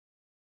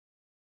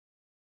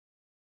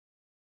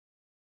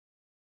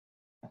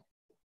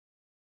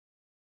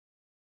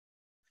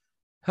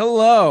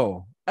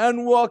Hello,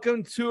 and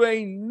welcome to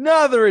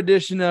another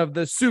edition of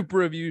the Super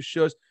Review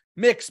Show's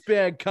Mixed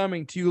Bag,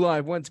 coming to you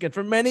live once again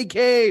from many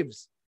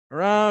caves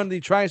around the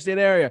tri-state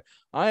area.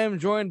 I am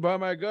joined by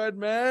my good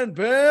man,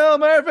 Bill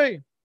Murphy.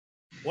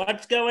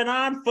 What's going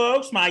on,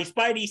 folks? My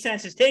spidey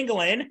sense is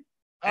tingling.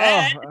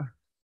 Oh,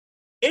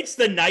 It's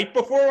the night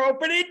before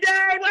opening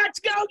day. Let's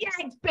go,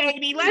 Yanks,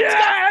 baby. Let's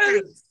yes! go.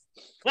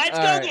 Let's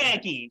All go, right.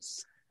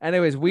 Yankees.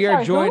 Anyways, we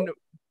are joined.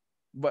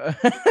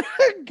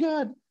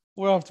 God,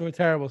 we're off to a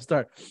terrible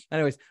start.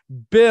 Anyways,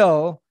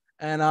 Bill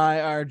and I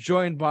are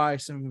joined by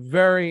some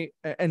very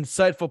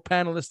insightful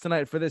panelists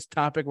tonight for this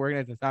topic. We're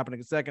going to get to the topic in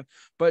a second.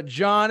 But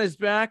John is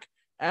back,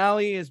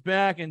 Allie is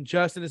back, and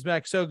Justin is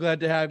back. So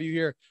glad to have you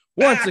here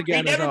once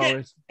again, as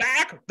always.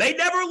 Back. They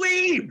never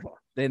leave.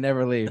 They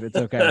never leave. It's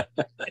okay.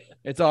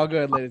 It's all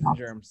good, ladies and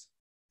germs.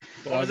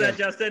 What was that,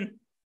 Justin?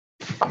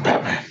 I'm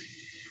Batman.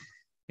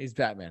 He's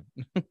Batman.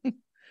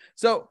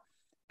 So,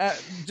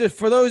 just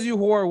for those of you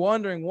who are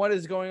wondering what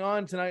is going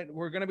on tonight,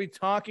 we're going to be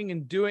talking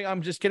and doing.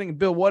 I'm just kidding,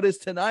 Bill. What is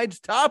tonight's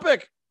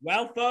topic?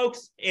 Well,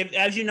 folks,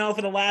 as you know,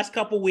 for the last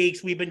couple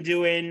weeks, we've been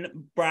doing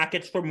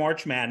brackets for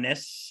March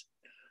Madness.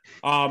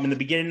 In the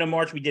beginning of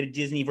March, we did a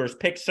Disney versus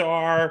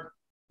Pixar.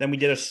 Then we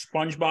did a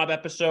SpongeBob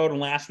episode, and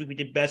last week we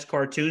did Best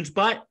Cartoons.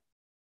 But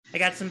I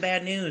got some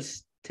bad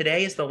news.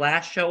 Today is the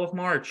last show of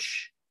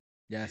March.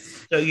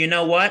 Yes. So you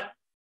know what?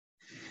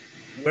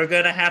 We're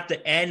going to have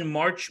to end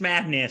March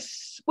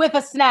Madness with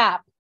a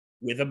snap.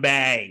 With a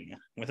bang.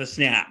 With a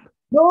snap.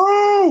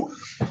 No!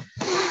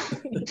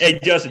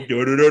 And Justin,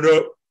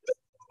 no.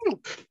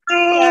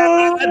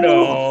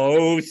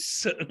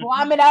 Well,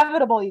 I'm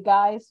inevitable, you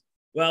guys.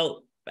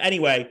 Well,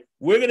 anyway,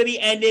 we're going to be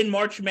ending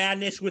March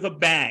Madness with a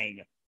bang.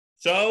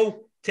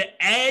 So,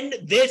 to end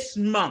this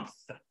month,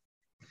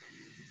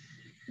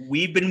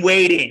 we've been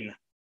waiting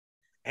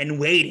and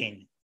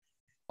waiting.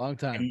 Long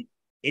time. And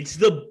it's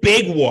the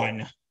big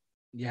one.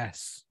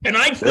 Yes.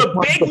 Tonight's the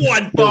big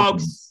one,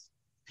 folks.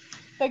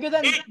 Bigger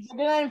than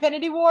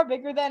Infinity War,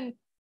 bigger than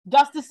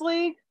Justice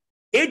League.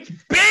 It's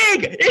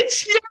big.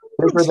 It's huge.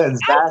 Bigger than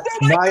Zack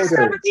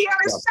Snyder.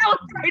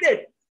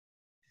 Celebrated.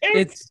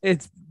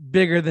 It's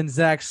bigger than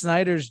Zack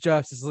Snyder's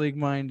Justice League,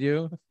 mind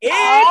you.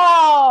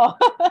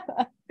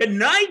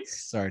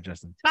 Tonight's Sorry,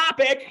 Justin.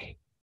 topic,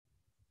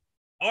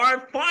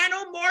 our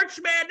final March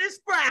Madness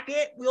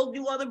bracket. We'll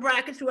do other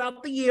brackets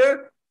throughout the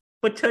year,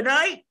 but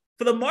tonight,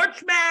 for the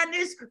March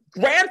Madness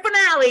grand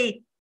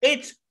finale,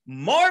 it's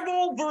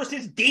Marvel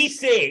versus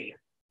DC.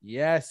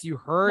 Yes, you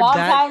heard Long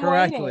that time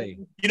correctly.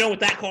 waiting. You know what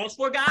that calls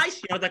for, guys?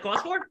 You know what that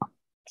calls for?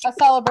 A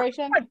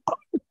celebration.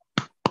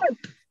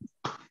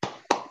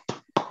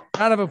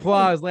 Round of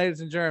applause,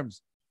 ladies and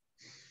germs.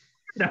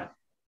 No.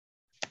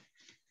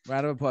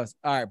 Round of applause.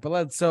 All right, but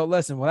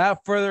listen,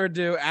 without further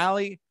ado,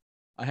 Allie,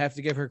 I have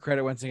to give her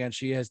credit once again.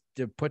 She has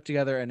put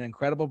together an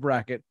incredible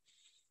bracket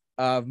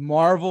of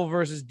Marvel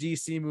versus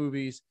DC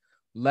movies.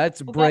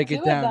 Let's break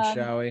it down,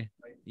 shall we?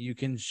 You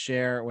can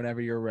share whenever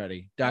you're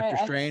ready. Doctor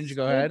Strange,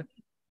 go ahead.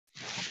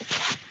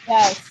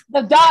 Yes,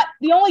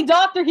 the only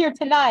doctor here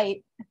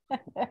tonight.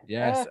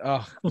 Yes.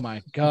 Oh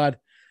my God,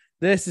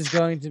 this is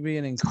going to be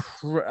an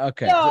incredible.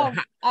 Okay. So,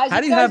 how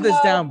do you have this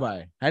down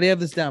by? How do you have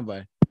this down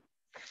by?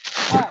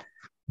 All right.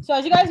 So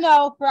as you guys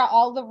know, for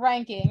all the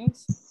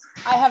rankings,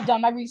 I have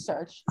done my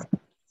research,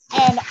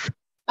 and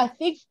I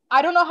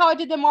don't know how I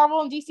did the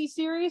Marvel and DC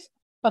series,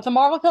 but the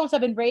Marvel films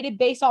have been rated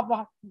based off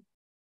of.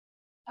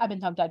 I've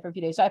been tongue-tied for a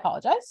few days, so I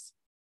apologize.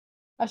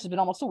 It's been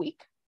almost a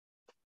week.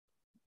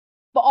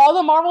 But all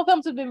the Marvel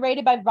films have been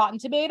rated by Rotten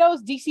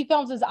Tomatoes. DC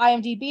films is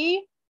IMDb.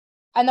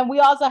 And then we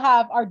also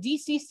have our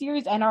DC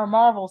series and our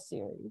Marvel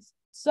series.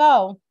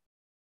 So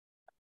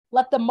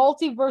let the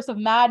multiverse of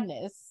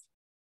madness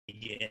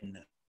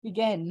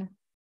begin.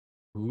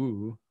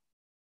 Ooh.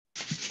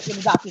 Give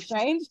me Doctor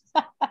Strange.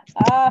 I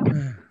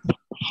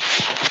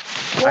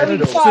don't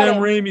know. Sam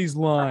Raimi's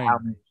line. How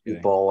many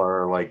people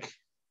are like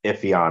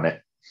iffy on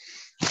it?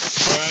 All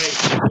right.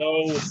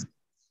 So,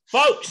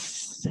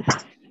 folks,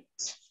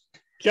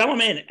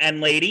 gentlemen and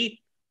lady,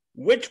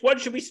 which one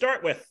should we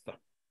start with?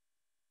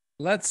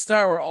 Let's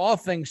start where all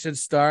things should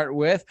start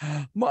with.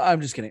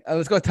 I'm just kidding.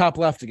 Let's go top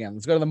left again.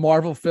 Let's go to the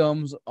Marvel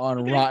films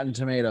on Rotten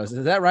Tomatoes.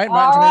 Is that right?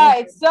 All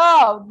right.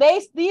 So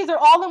these are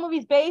all the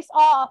movies based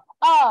off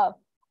of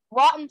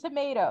Rotten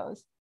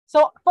Tomatoes.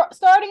 So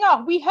starting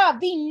off, we have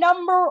the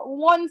number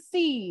 1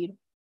 seed,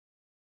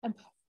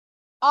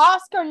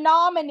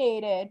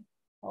 Oscar-nominated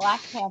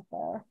Black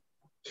Panther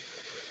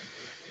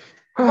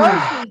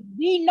versus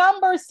the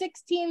number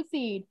 16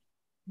 seed,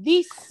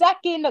 the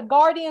second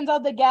Guardians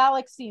of the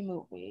Galaxy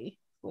movie,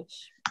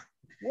 which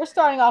we're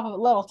starting off a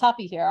little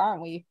toughy here,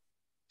 aren't we?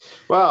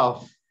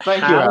 Well,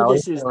 thank you,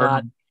 Alex,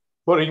 for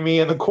putting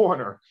me in the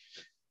corner.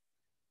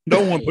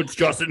 No one puts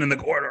Justin in the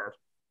corner.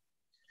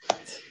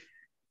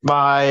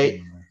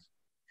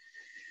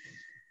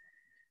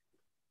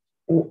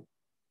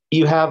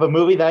 You have a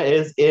movie that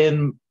is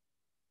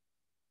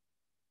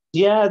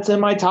it's in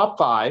my top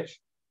 5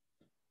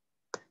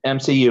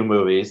 MCU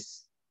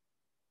movies.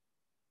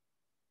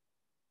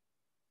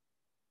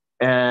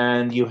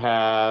 And you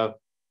have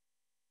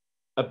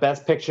a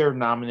Best Picture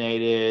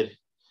nominated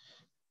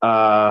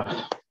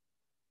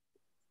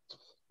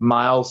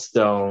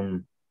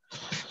milestone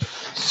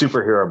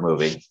superhero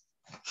movie.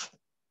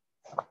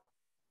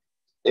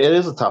 It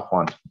is a tough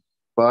one,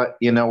 but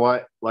you know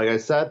what? Like I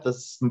said,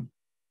 this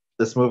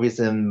movie's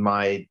in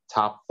my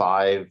top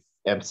 5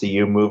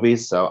 MCU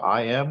movies, so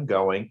I am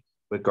going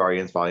with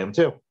Guardians Volume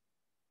 2. All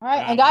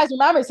right, and guys,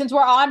 remember, since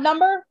we're on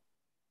number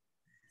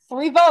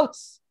 3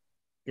 votes.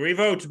 3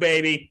 votes,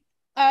 baby.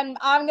 And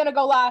I'm gonna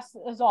go last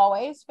as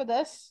always for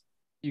this.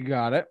 You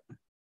got it.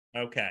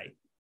 Okay.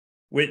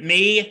 With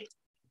me,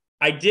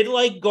 I did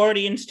like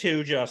Guardians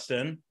 2,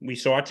 Justin. We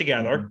saw it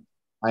together.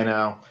 I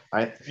know.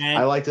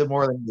 I liked it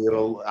more than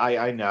you.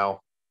 I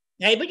know.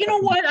 Hey, but you know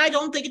what? I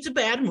don't think it's a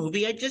bad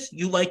movie.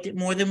 You liked it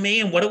more than me.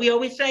 And what do we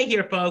always say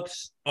here,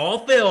 folks?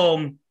 All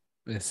film.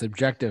 It's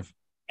subjective.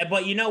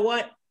 But you know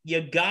what?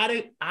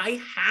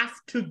 I have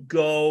to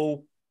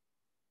go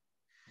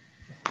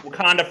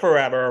Wakanda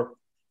Forever.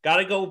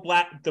 Gotta go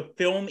Black. The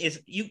film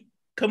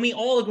can we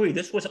all agree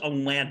this was a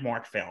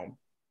landmark film?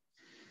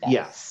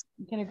 Yes.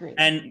 You can agree.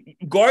 And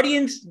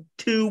Guardians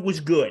 2 was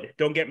good.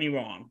 Don't get me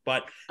wrong.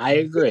 But I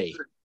agree.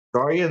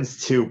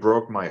 Guardians 2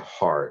 broke my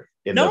heart.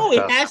 It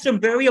has some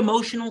very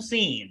emotional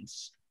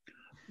scenes.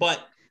 But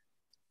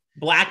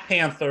Black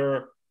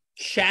Panther,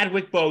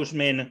 Chadwick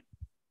Boseman,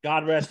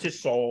 God rest his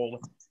soul.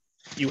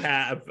 You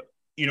have,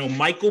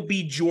 Michael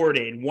B.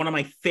 Jordan, one of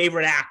my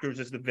favorite actors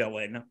as the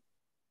villain.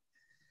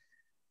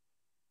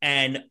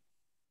 And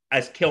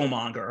as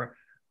Killmonger.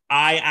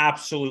 I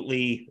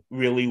absolutely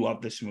really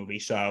love this movie.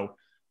 So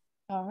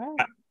all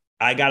right.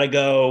 I got to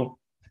go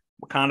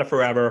Wakanda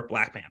Forever,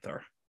 Black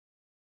Panther.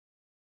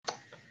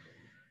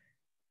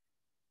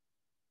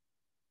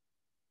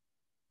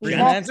 You got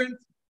an answer?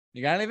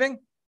 You got anything?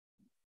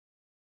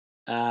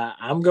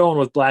 I'm going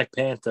with Black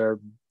Panther.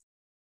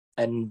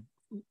 And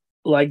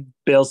like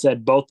Bill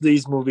said, both of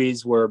these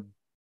movies were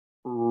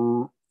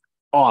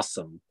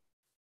awesome.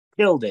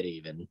 Killed it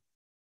even.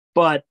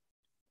 But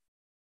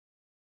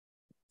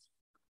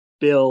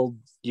Bill,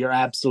 you're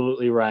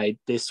absolutely right.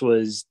 This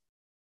was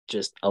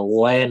just a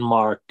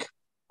landmark.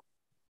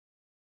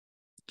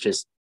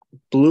 Just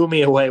blew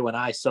me away when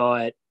I saw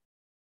it.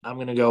 I'm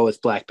going to go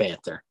with Black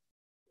Panther.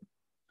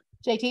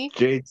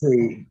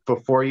 JT,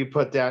 before you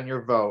put down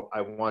your vote,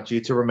 I want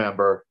you to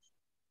remember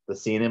the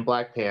scene in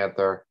Black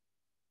Panther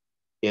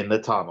in the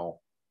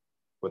tunnel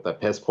with the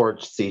piss poor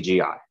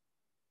CGI.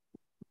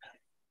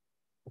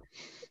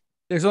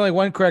 There's only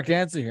one correct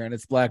answer here, and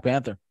it's Black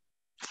Panther.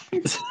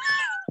 And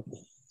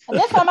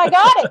this time I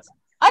got it.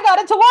 I got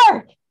it to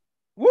work.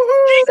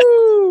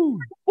 Woohoo!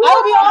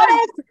 I'll be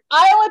honest.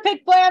 I only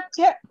picked Black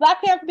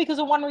Panther because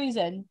of one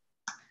reason.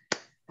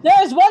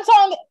 There is one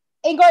song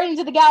in Guardians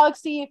of the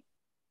Galaxy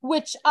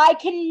which I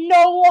can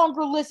no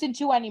longer listen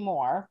to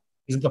anymore.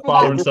 Is it the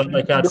father and son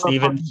by Cat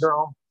Stevens?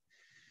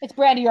 It's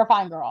Brandy, You're a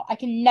Fine Girl. I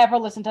can never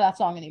listen to that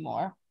song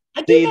anymore.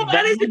 I do know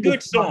that is a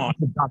good song.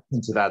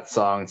 Introduction to that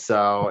song,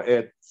 so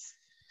it's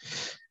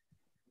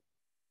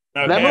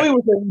okay. That movie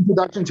was an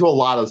introduction to a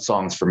lot of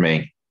songs for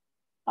me.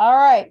 All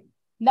right.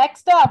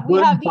 Next up, we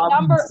have the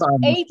number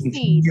 8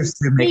 seed. Used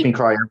to make me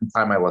cry every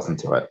time I listen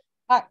to it.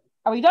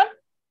 Are we done?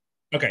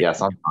 Okay.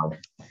 Yes, I'm fine.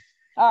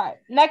 All right.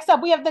 Next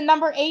up, we have the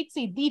number 8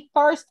 seed, the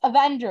first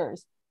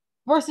Avengers,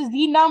 versus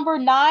the number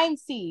 9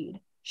 seed,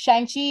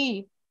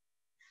 Shang-Chi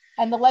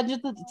and the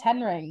Legends of the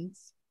Ten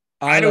Rings.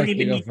 I don't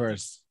even go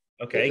first.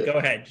 Okay, go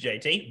ahead,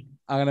 JT.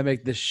 I'm going to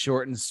make this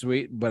short and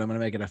sweet, but I'm going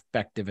to make it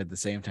effective at the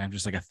same time,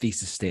 just like a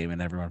thesis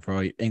statement, everyone, for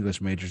all you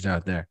English majors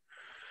out there.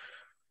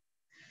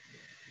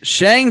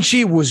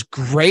 Shang-Chi was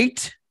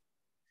great.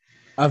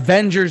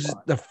 Avengers,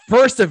 the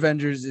first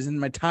Avengers, is in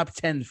my top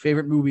 10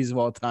 favorite movies of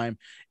all time.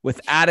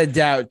 Without a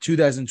doubt,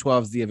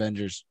 2012's The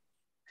Avengers.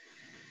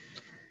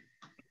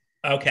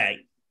 Okay.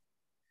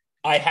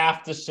 I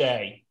have to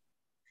say,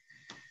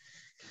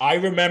 I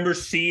remember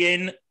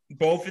seeing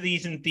both of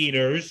these in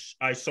theaters.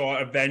 I saw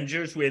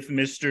Avengers with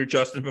Mr.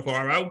 Justin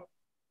Favaro.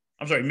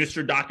 I'm sorry,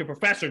 Mr. Dr.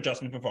 Professor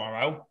Justin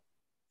Favaro.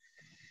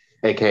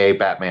 AKA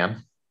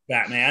Batman.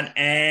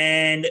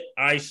 And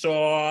I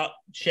saw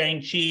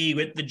Shang-Chi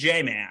with the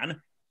J-Man.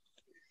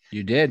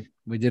 You did.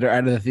 We did our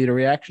out of the theater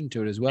reaction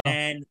to it as well.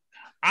 And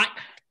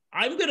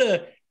I'm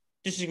gonna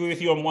disagree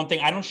with you on one thing.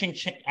 I don't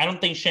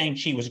think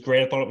Shang-Chi was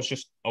great. I thought it was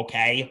just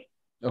okay.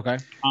 Okay.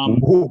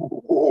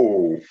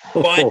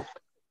 But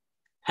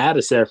had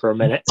to say for a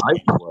minute.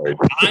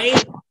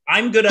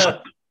 I'm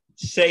gonna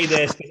say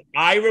this.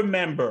 I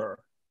remember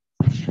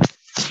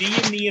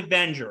seeing the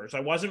Avengers. I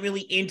wasn't really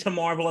into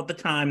Marvel at the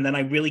time. Then I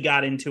really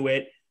got into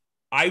it.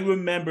 I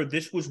remember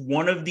this was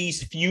one of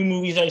these few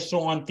movies I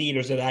saw in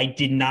theaters that I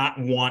did not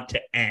want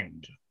to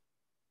end.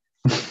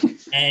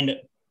 and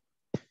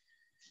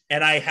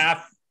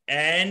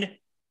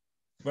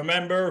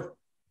remember,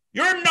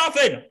 you're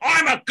nothing.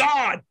 I'm a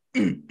god.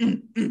 So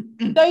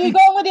you're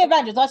going with the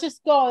Avengers. Let's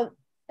just go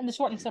in the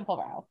short and simple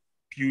route.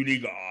 Beauty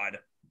god.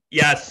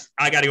 Yes,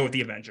 I got to go with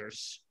the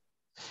Avengers.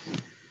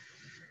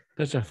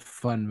 Such a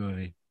fun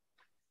movie.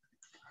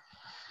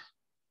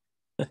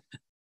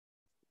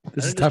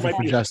 This is think tougher might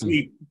for be a Justin.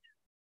 sweep.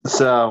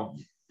 So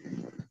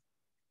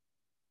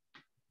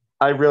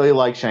I really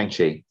like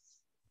Shang-Chi.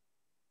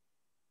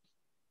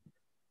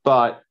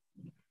 But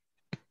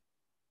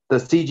the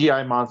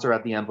CGI monster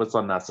at the end was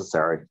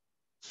unnecessary.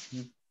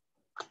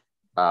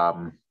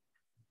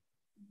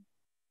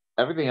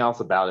 Everything else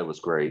about it was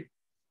great.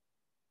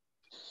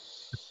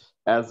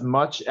 As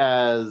much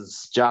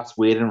as Joss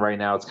Whedon right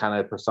now is kind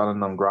of persona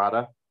non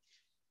grata,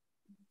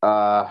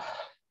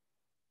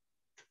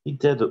 he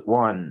did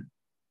one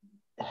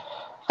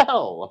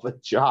hell of a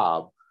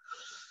job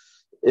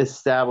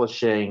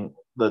establishing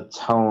the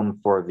tone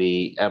for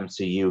the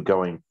MCU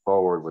going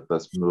forward with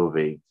this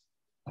movie.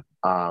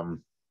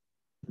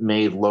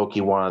 Made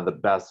Loki one of the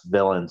best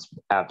villains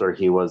after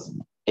he was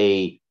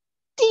a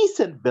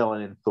decent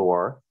villain in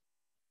Thor.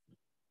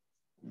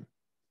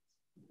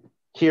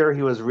 Here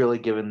he was really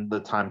given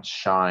the time to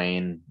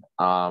shine.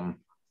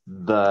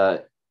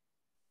 The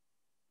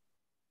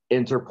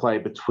interplay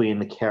between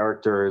the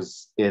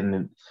characters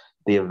in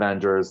the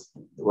Avengers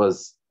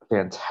was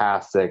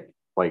fantastic.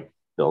 Like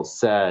Bill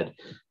said,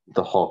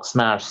 the Hulk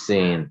smash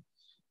scene.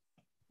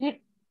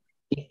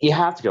 You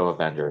have to go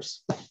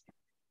Avengers.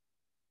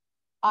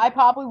 I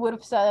probably would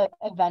have said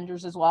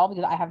Avengers as well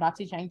because I have not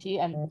seen Shang-Chi,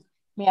 and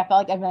I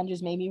felt like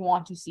Avengers made me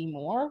want to see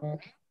more.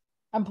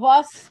 And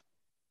plus,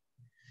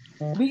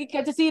 we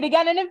get to see it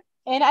again in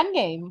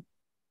Endgame.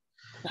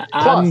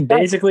 I'm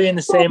basically in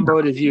the same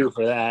boat as you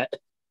for that.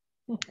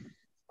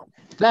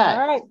 That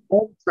All right.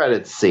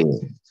 credit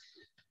scene.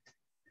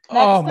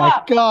 Oh my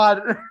up.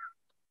 God.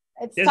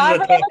 It's This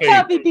time is for a the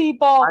toughie. toughie,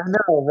 people. I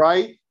know,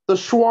 right? The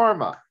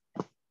shawarma.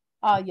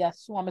 Oh,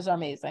 yes. Shawarmas are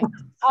amazing.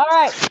 All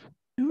right.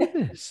 Do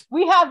this.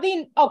 We have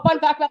the fun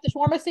fact about the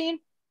shawarma scene.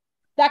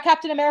 That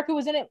Captain America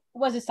was in it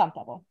was his stunt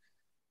double.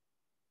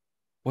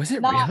 Was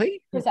it Not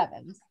really? Chris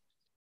Evans.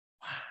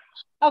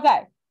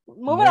 Okay,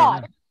 moving Yeah.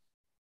 on.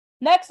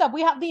 Next up,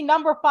 we have the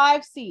number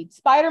 5 seed,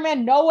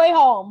 Spider-Man No Way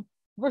Home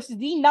versus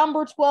the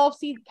number 12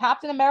 seed,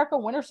 Captain America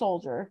Winter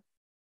Soldier.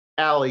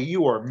 Allie,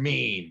 you are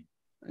mean.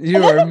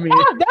 You are me.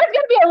 There's going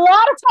to be a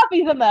lot of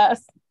toughies in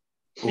this.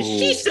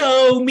 She's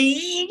so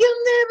mean.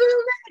 You'll never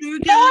let her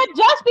go. Not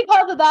just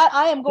because of that,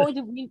 I am going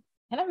to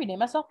Can I rename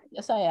myself?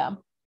 Yes, I am.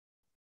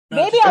 No,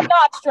 Maybe just- I'm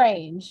not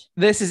strange.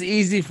 This is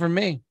easy for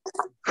me.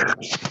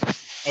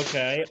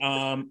 Okay.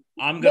 I'm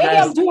Maybe gonna.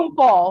 I'm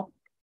doomful.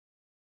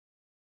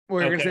 What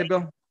are you Okay. gonna say,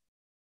 Bill?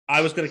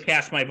 I was gonna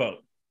cast my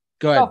vote.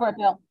 Go Go ahead. for it,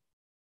 Bill.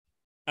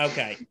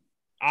 Okay.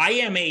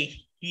 I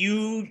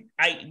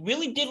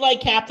really did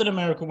like Captain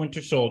America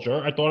Winter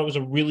Soldier. I thought it was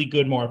a really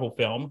good Marvel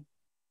film.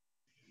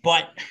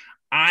 But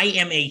I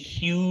am a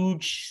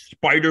huge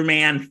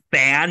Spider-Man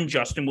fan,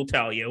 Justin will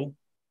tell you.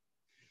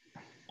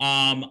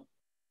 And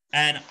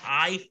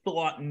I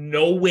thought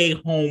No Way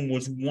Home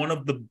was one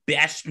of the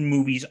best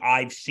movies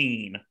I've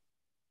seen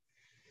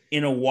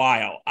in a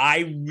while. I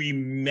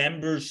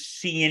remember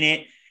seeing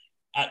it.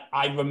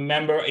 I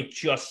remember it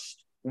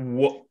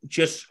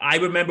I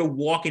remember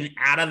walking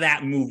out of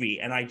that movie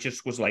and I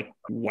just was like,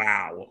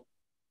 wow.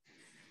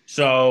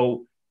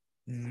 So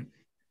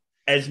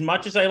as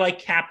much as I like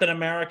Captain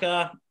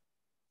America,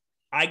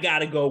 I got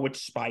to go with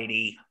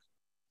Spidey.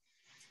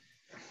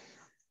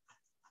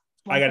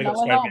 I got to go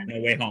Spider-Man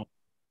No Way Home.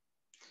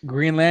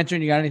 Green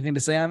Lantern, you got anything to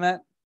say on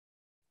that?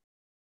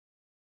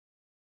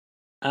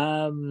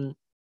 I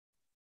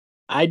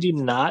do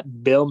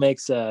not. Bill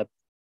makes a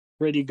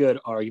pretty good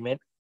argument.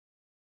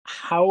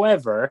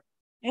 However,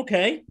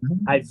 Okay.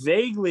 I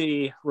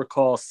vaguely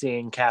recall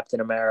seeing Captain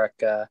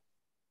America,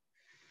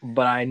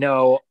 but I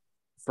know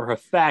for a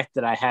fact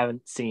that I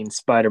haven't seen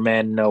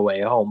Spider-Man No Way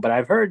Home, but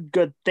I've heard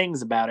good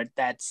things about it.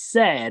 That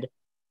said,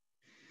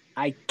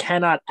 I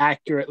cannot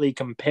accurately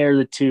compare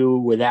the two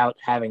without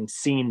having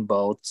seen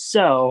both.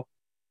 So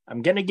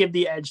I'm going to give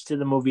the edge to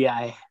the movie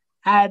I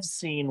have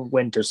seen,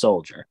 Winter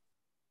Soldier.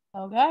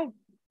 Okay.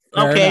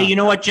 Fair Okay, enough. you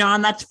know what,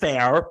 John? That's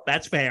fair.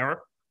 That's fair.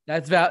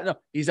 That's valid. No,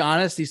 he's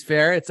honest. He's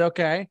fair. It's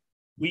okay.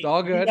 We,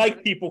 all good. we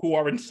like people who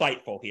are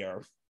insightful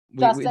here.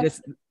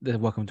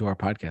 Welcome to our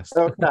podcast.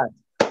 Okay.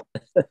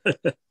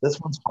 This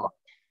one's hard.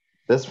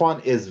 This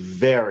one is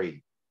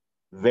very,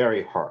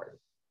 very hard.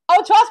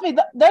 Oh, trust me,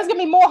 there's going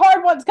to be more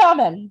hard ones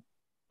coming.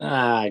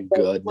 Ah,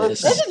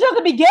 goodness. This is just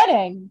the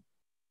beginning.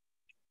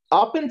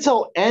 Up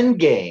until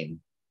Endgame,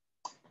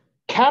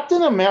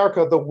 Captain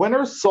America, the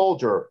Winter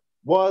Soldier,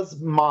 was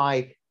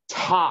my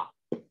top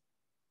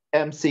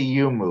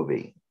MCU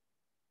movie.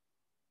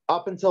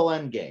 Up until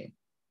Endgame.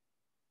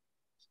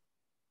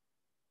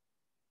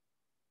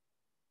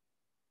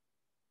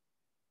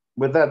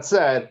 With that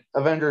said,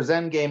 Avengers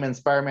Endgame and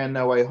Spider-Man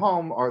No Way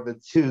Home are the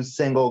two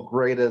single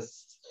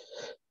greatest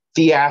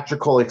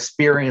theatrical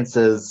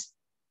experiences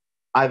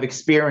I've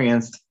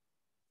experienced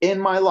in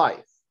my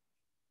life.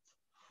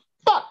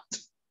 But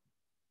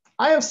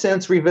I have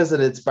since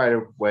revisited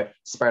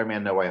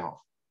Spider-Man No Way Home.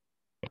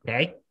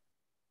 Okay.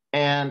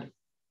 And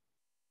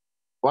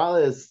while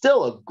it is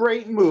still a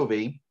great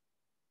movie,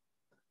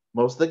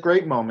 most of the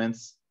great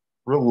moments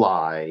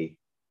rely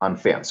on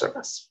fan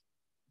service.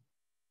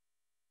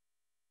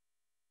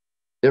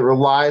 It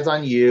relies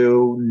on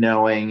you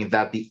knowing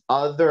that the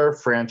other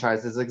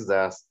franchises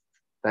exist,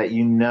 that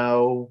you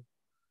know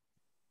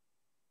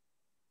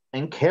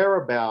and care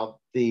about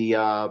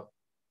the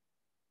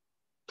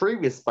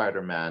previous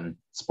Spider-Man,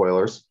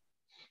 spoilers,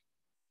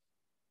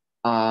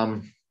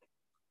 and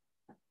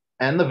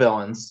the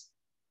villains.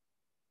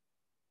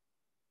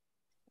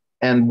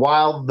 And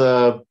while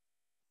the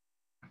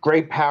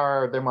great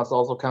power, there must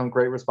also come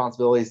great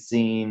responsibility.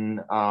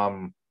 Scene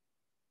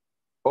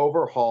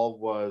overhaul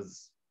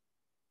was,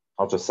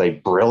 I'll just say,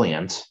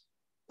 brilliant.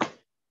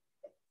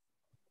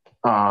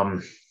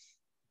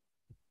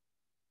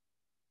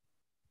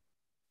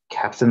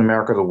 Captain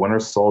America: The Winter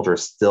Soldier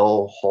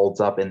still holds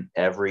up in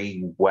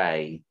every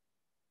way.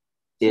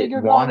 So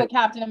you're going with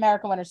Captain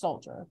America: Winter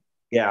Soldier.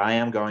 Yeah, I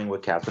am going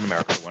with Captain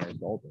America: Winter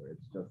Soldier.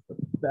 It's just a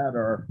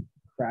better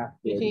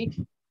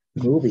crafted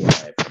movie, in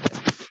my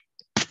opinion.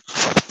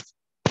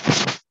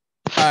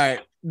 All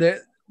right.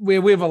 We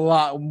have a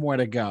lot more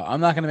to go. I'm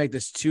not going to make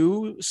this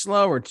too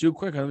slow or too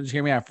quick. Just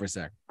hear me out for a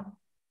sec.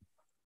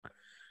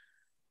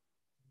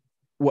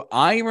 Well,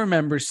 I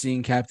remember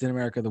seeing Captain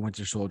America: The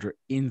Winter Soldier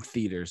in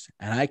theaters,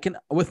 and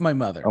with my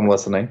mother. I'm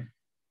listening.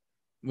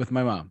 With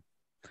my mom.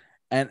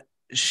 And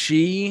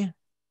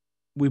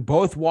we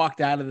both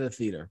walked out of the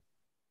theater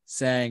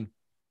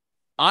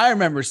I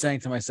remember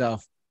saying to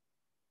myself,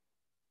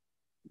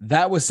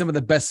 that was some of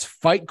the best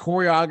fight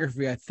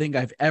choreography I think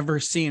I've ever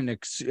seen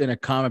in a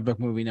comic book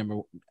movie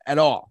at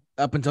all,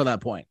 up until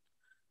that point.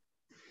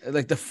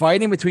 Like the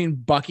fighting between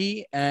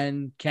Bucky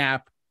and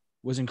Cap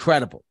was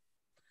incredible.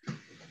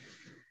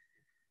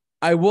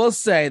 I will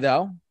say,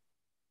 though,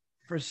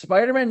 for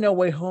Spider-Man No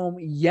Way Home,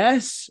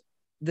 yes,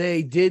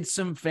 they did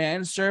some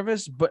fan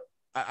service, but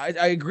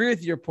I agree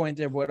with your point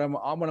there. What I'm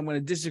going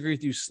to disagree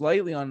with you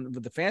slightly on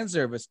with the fan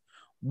service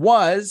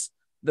was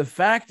the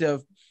fact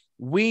of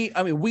we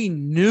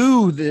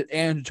knew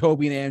that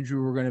Toby and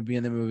Andrew were going to be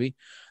in the movie.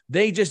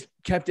 They just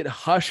kept it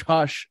hush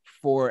hush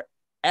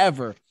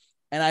forever.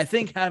 And I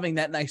think having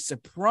that nice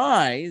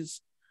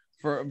surprise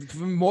for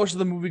most of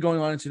the movie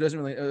going on, it was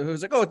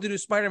like, oh, it's the new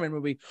Spider-Man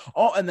movie.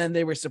 Oh, and then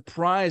they were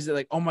surprised that,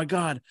 like, oh my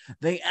God,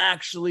 they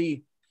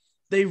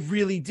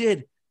really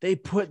did. They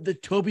put the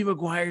Tobey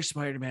Maguire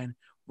Spider-Man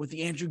with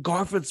the Andrew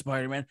Garfield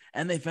Spider-Man,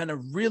 and they found a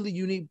really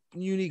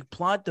unique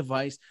plot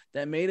device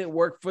that made it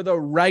work for the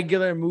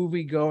regular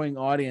movie-going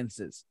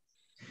audiences.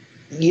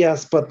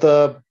 Yes, but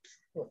the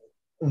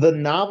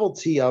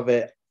novelty of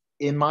it,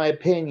 in my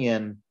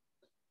opinion,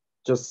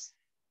 just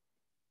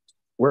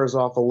wears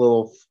off a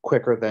little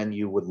quicker than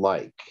you would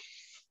like.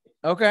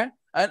 Okay.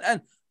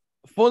 And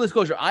full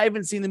disclosure, I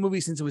haven't seen the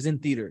movie since it was in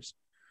theaters.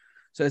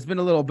 So it's been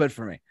a little bit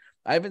for me.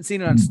 I haven't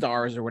seen it on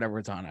Stars or whatever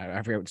it's on.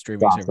 I forget what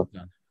streaming service it's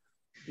on.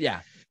 Yeah.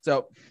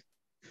 So,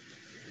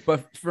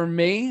 but for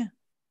me,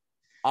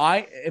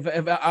 I'm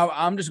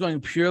just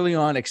going purely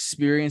on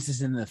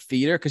experiences in the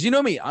theater, because you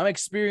know me, I'm an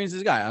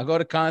experiences guy. I'll go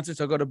to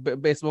concerts, I'll go to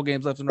baseball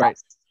games left and right.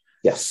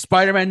 Yes.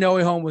 Spider-Man No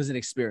Way Home was an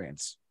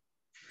experience.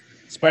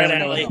 Spider-Man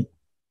No Way Home.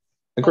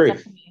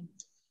 Agreed.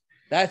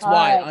 That's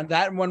why, on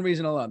that one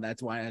reason alone,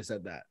 that's why I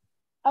said that.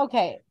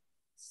 Okay.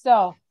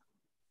 So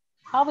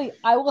probably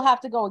I will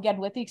have to go again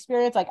with the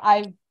experience. Like,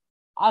 I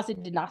honestly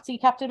did not see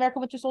Captain America: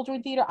 Winter Soldier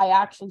in theater. I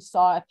actually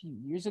saw it a few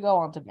years ago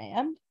on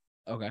demand.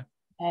 Okay.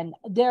 And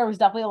there was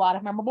definitely a lot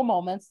of memorable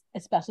moments,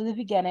 especially the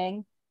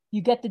beginning.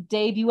 You get the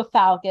debut of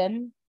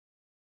Falcon.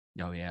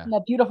 Oh, yeah. And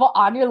that beautiful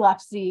On Your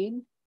Left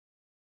scene.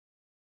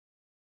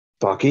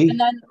 Bucky. And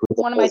then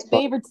one of my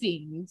favorite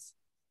scenes.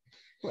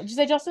 What did you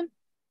say, Justin?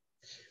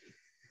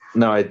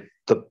 No,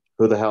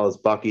 who the hell is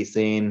Bucky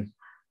scene?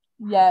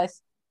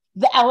 Yes.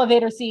 The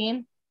elevator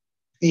scene.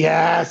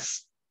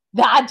 Yes.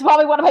 That's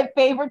probably one of my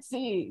favorite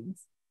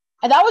scenes.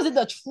 And that was in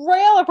the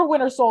trailer for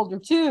Winter Soldier,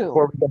 too.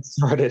 Before we get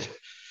started,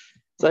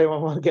 does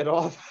anyone want to get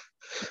off?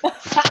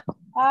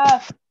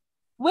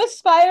 With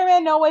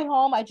Spider-Man No Way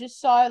Home, I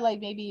just saw it like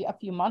maybe a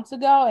few months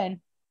ago,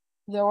 and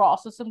there were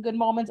also some good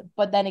moments.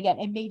 But then again,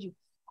 it made you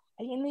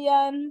cry in the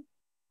end.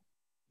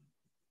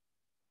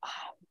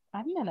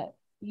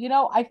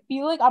 I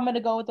feel like I'm gonna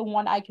go with the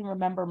one I can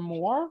remember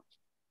more.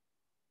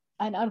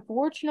 And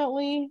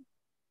unfortunately,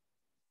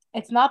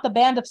 it's not the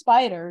Band of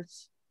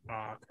Spiders.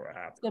 Oh,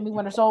 crap. It's gonna be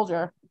Winter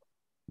Soldier.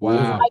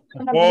 Wow.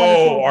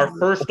 Whoa, our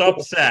first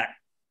upset.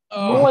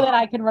 More than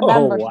I can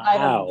remember. Oh,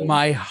 wow.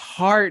 My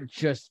heart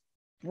just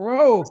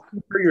broke.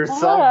 For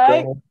yourself, All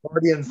right. girl.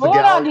 Guardians of the Hold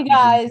on, Galaxy you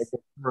guys.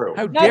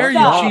 How Next dare you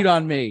up. cheat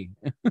on me?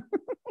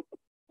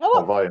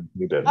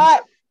 You did. All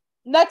right.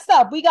 Next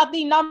up, we got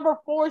the number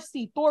 4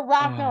 seed, Thor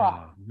Ragnarok,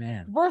 Oh,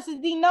 man.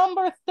 versus the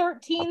number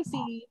 13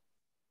 seed,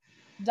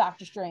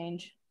 Doctor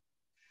Strange.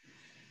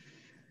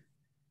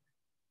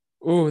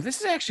 Oh,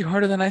 this is actually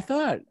harder than I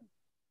thought.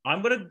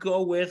 I'm going to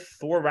go with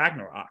Thor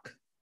Ragnarok.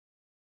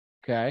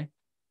 Okay.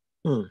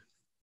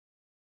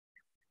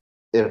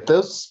 If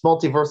this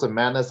Multiverse of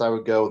Madness, I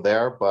would go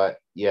there, but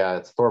yeah,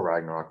 it's Thor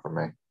Ragnarok for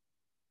me.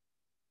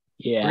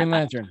 Yeah. Green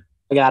Lantern.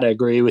 I got to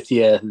agree with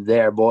you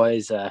there,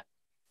 boys. I'm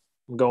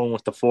going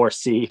with the 4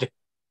 seed.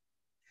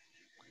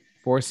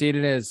 4 seed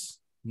it is.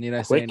 Need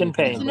I say Quick and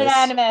anything It's else? painless.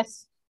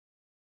 unanimous.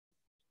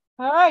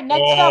 All right,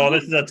 next up.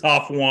 This is a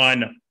tough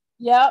one.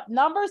 Yep,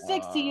 number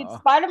 6 seed,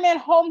 Spider-Man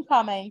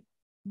Homecoming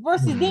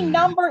versus the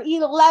number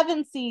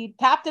 11 seed,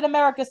 Captain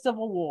America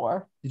Civil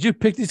War. Did you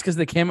pick these because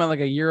they came out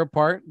like a year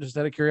apart? Just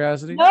out of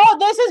curiosity? No,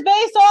 this is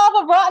based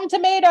off of Rotten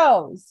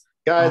Tomatoes.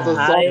 Guys, let's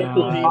I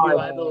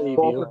believe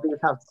both you. of these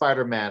have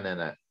Spider-Man in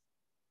it.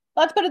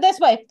 Let's put it this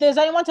way. If there's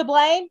anyone to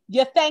blame,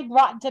 you thank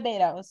Rotten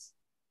Tomatoes.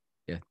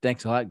 Yeah,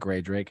 thanks a lot,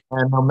 Gray Drake.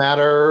 And no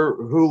matter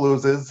who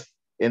loses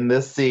in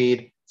this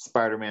seed,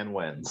 Spider-Man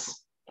wins.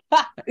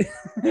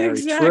 Very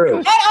true.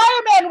 And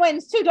Iron Man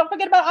wins too. Don't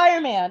forget about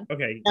Iron Man.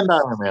 Okay. And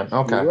Iron Man.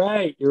 Okay. You're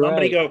right. You're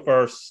Somebody right. go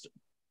first.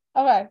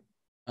 Okay.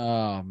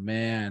 Oh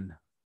man,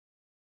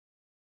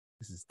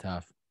 this is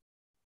tough.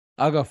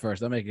 I'll go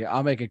first. I'll make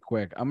it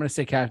quick. I'm gonna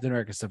say Captain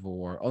America: Civil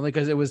War, only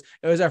because it was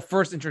our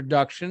first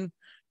introduction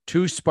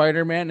to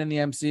Spider-Man in the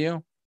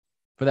MCU.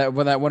 For that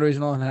one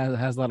reason alone,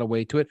 has a lot of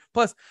weight to it.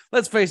 Plus,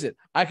 let's face it,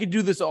 I could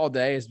do this all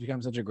day. It's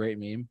become such a great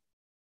meme.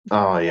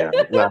 Oh yeah.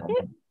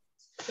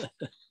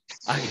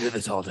 I can do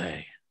this all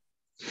day.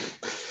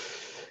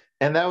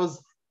 And that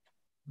was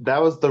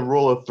the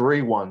rule of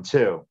 3 one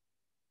too.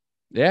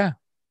 Yeah.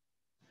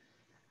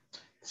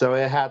 So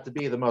it had to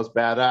be the most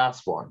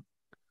badass one.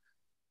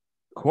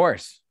 Of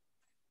course.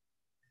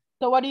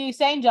 So what are you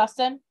saying,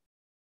 Justin?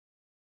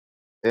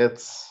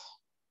 It's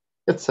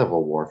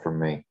Civil War for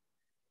me.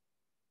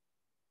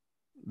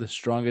 The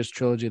strongest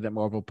trilogy that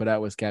Marvel put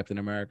out was Captain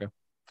America.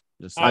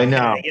 Just I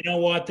know. You know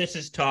what? This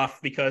is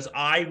tough because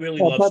I really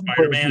love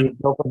Spider-Man.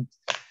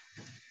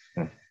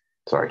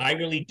 Sorry. I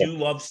really do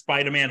love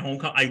Spider-Man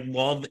Homecoming.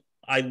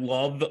 I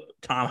love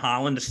Tom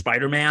Holland as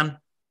Spider-Man.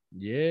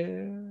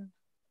 Yeah.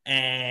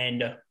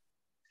 And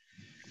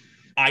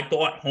I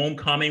thought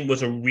Homecoming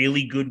was a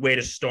really good way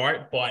to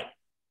start, but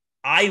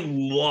I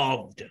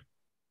loved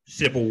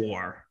Civil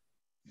War.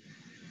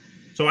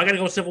 So I got to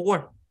go Civil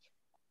War.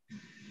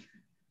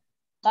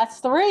 That's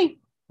 3.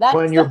 That's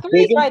When the your 3s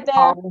biggest right there.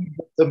 problem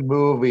with the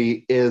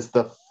movie is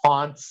the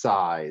font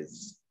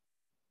size,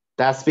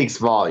 that speaks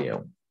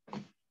volume.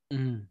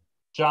 Mm.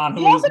 John,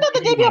 You also got the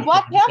debut of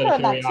Black Panther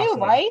in that too,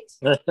 right?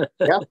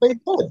 Yes, they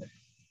did.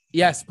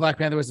 Yes, Black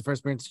Panther was the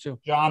first appearance too.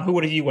 John, who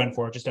would have you went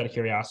for? Just out of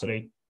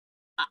curiosity.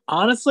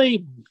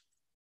 Honestly,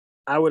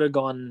 I would have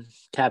gone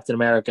Captain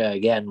America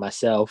again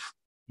myself.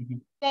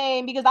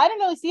 Same, because I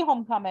didn't really see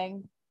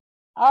Homecoming.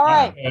 All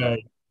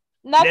right.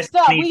 Next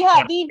this up, needs we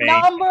have to the be-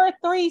 number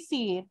 3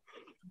 seed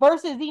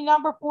versus the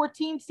number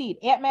 14 seed,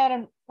 Ant-Man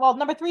and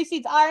number 3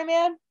 seed's Iron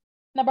Man,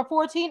 number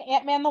 14,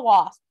 Ant-Man the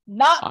Wasp.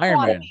 Not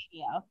Iron Man.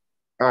 Quantumania.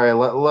 All right,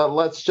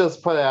 let's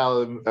just put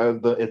out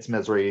its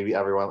misery,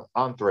 everyone,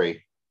 on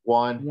 3.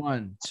 1.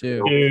 1,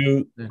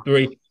 2. 2,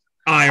 3.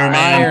 Iron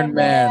Man. Iron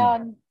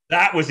Man.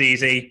 That was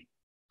easy.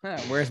 Huh,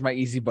 where's my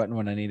easy button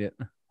when I need it?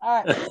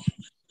 All right.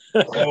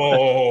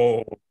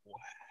 Oh.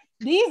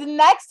 These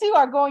next 2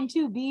 are going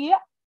to be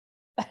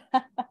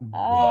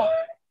double.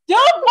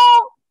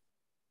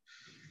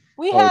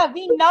 We have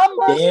the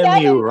number Damn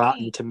 7 you,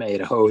 Rotten seed.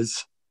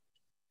 Tomatoes.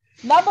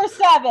 Number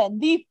 7,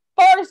 the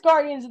first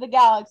Guardians of the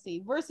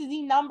Galaxy versus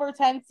the number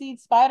 10 seed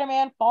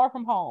Spider-Man Far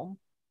From Home.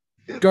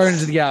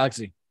 Guardians of the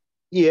Galaxy.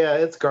 Yeah,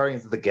 it's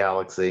Guardians of the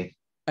Galaxy.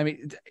 I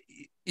mean,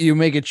 you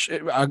make it.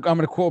 I'm going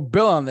to quote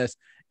Bill on this.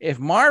 If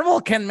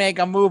Marvel can make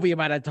a movie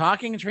about a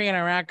talking tree and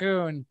a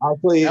raccoon,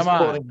 Actually, he's come on.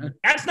 quoting-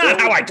 That's not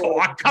how I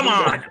talk. Come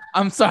on.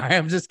 I'm sorry.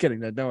 I'm just kidding.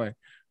 Don't worry.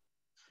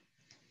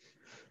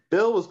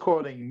 Bill was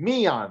quoting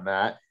me on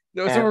that.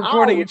 So And we're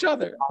recording I- each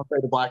other. I'll say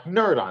the Black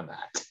Nerd on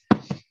that.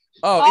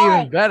 Oh, All even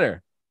right.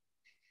 better.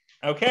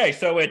 Okay,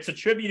 so it's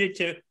attributed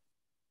to.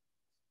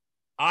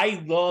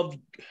 I love.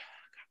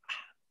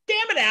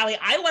 Damn it, Allie.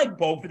 I like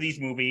both of these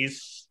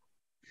movies.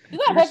 You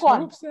gotta pick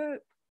one.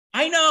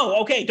 I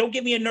know. Okay, don't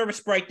give me a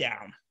nervous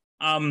breakdown.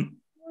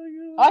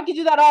 I could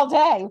do that all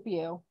day with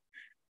you.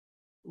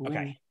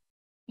 Okay.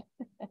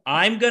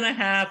 I'm gonna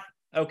have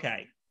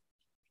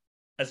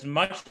as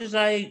much as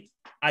I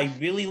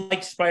really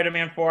like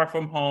Spider-Man Far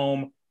From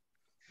Home,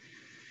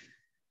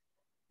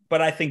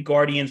 but I think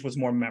Guardians was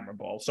more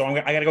memorable. So I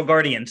gotta go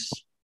Guardians.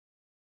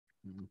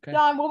 Okay.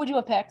 John, what would you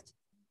have picked?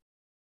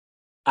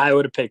 I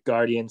would have picked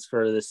Guardians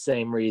for the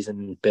same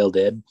reason Bill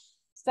did.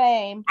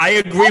 Same. I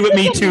agree with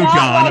me too, not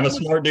John. I'm a like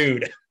smart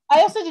dude. I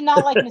also did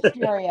not like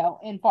Mysterio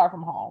in Far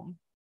From Home.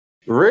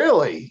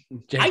 Really?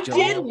 Jake I Gyllenhaal.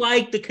 did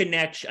like the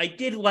connection. I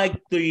did like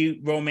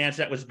the romance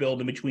that was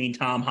building between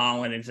Tom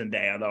Holland and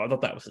Zendaya, though. I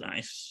thought that was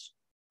nice.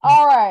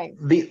 All right.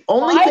 The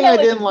only thing I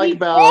Finally, didn't like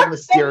before about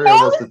Mysterio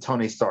was the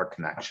Tony Stark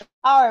connection.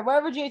 All right.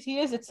 Wherever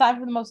JT is, it's time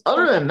for the most.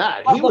 Other than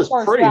that, Of he the was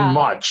first pretty round.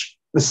 much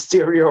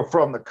Mysterio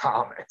from the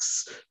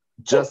comics.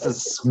 Just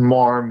as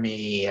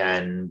smarmy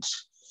and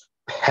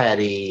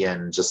petty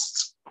and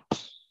just...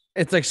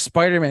 It's like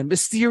Spider-Man.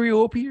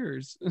 Mysterio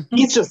appears.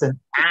 He's just an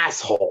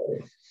asshole.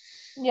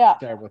 Yeah.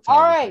 Terrible. All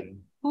right.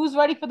 Who's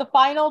ready for the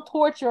final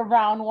torture of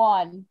round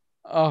 1?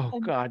 Oh,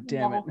 in God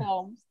damn it.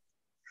 Marvel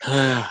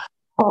films?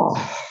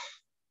 Oh,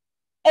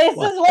 This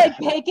What is the like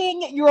hell?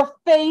 picking your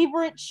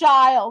favorite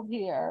child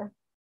here.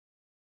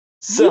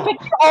 You so, pick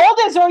your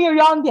oldest or your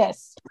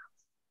youngest.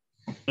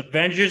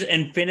 Avengers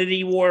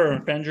Infinity War or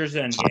Avengers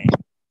Endgame?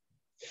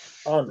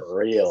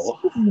 Unreal.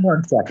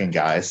 1 second,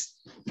 guys.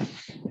 You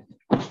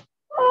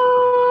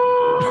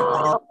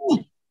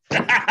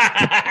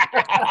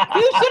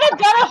should have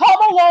done it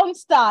Home Alone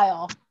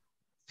style.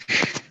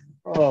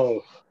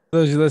 Oh,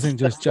 Those you listening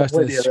to us,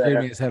 Justin With is you there.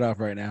 screaming his head off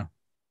right now.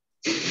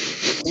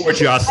 Or I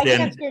Justin.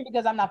 can't scream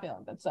because I'm not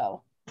feeling good.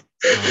 So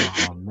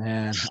Oh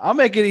man, I'll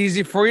make it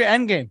easy for you.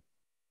 Endgame.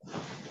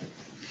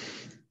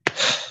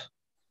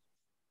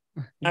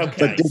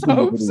 Okay.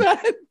 So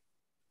upset.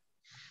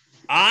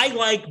 I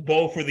like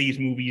both of these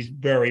movies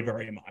very,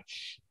 very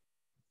much.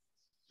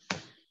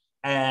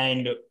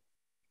 And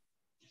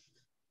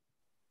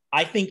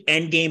I think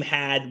Endgame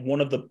had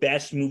one of the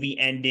best movie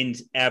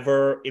endings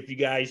ever. If you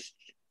guys,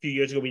 a few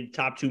years ago, we did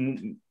top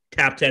 10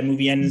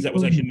 movie endings. That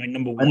was actually my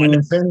number one. I mean,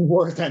 Infinity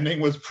War's ending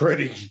was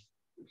pretty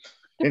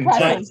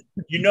intense.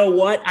 You know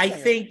what? I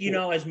think,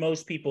 as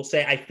most people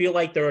say, I feel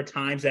like there are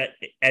times that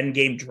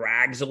Endgame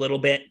drags a little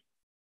bit.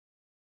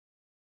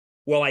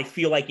 Well, I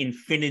feel like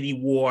Infinity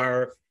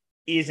War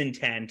is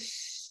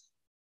intense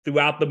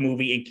throughout the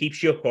movie and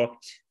keeps you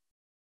hooked.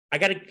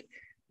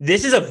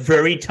 This is a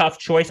very tough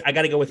choice. I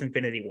got to go with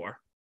Infinity War.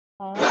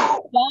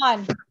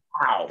 Don.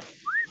 Wow.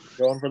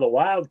 going for the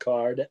wild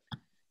card.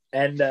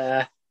 And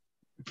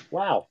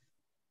wow.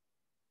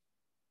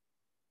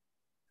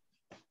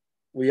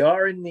 We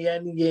are in the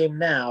end game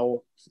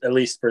now, at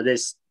least for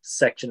this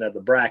section of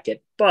the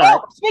bracket.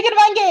 But Speaking of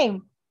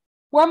Endgame,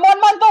 we're 1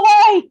 month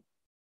away.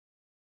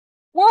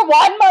 We're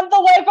 1 month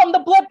away from the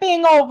blip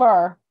being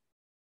over.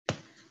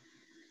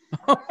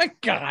 Oh my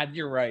God,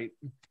 you're right.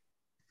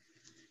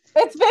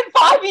 It's been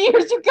 5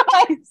 years, you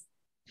guys.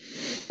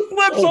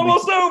 Flip's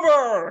almost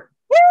over.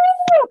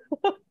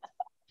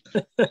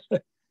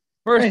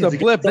 First the Crazy.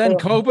 blip, then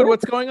COVID.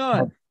 What's going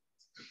on?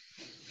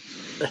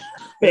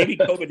 Maybe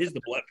COVID is the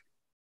blip.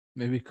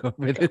 Maybe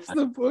COVID is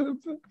the blip.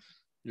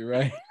 You're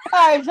right.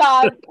 All right,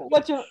 Todd.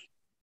 What's your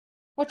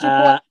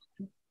point?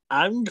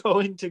 I'm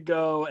going to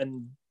go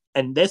and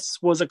this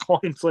was a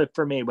coin flip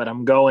for me, but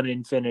I'm going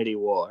Infinity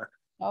War.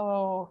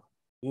 Oh,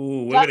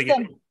 Ooh, we're gonna get.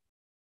 Justin.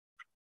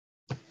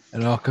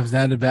 It all comes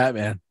down to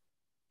Batman.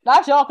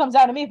 Actually, all comes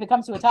down to me if it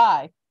comes to a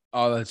tie.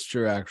 Oh, that's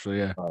true, actually.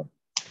 Yeah.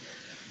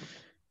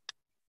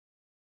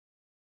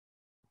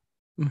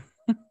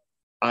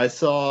 I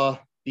saw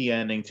the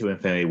ending to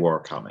Infinity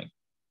War coming.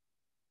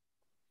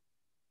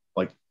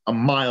 Like a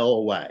mile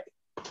away.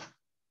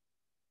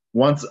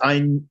 Once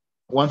I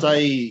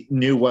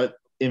knew what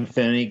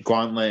Infinity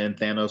Gauntlet and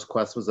Thanos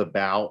Quest was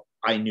about,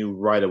 I knew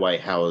right away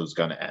how it was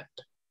going to end.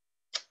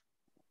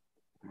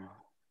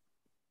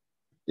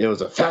 It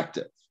was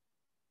effective.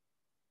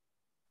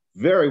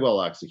 Very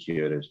well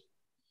executed.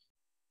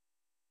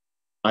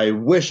 I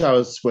wish I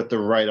was with the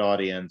right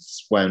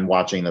audience when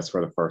watching this for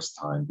the first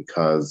time,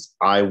 because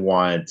I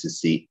wanted to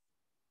see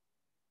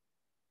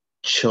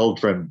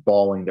children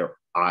bawling their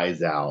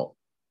eyes out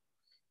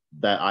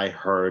that I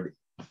heard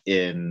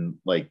in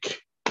the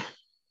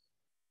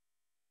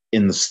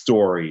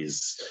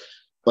stories.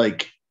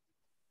 Like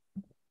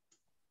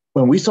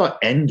when we saw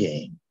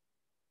Endgame,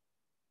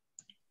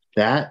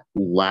 that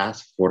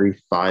last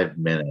 45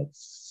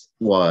 minutes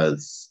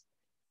was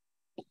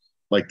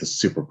like the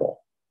Super Bowl.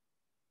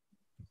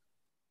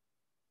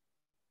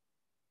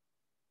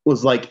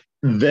 Was like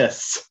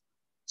this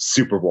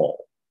Super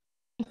Bowl.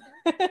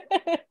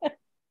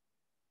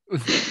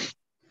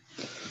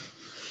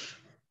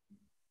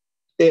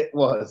 It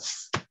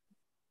was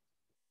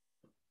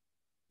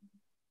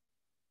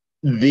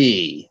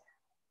the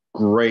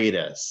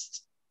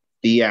greatest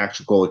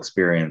theatrical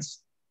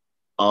experience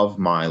of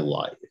my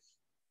life.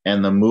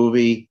 And the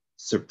movie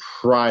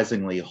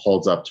surprisingly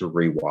holds up to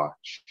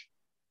rewatch.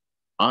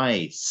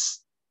 I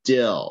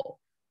still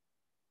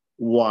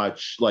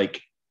watch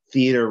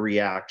theater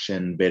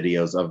reaction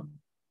videos of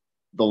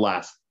the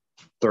last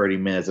 30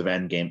 minutes of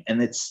Endgame,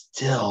 and it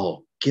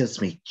still gives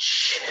me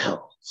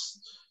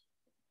chills.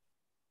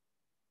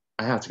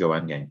 I have to go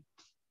Endgame.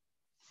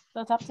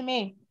 That's up to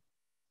me.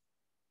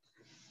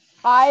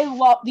 I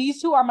love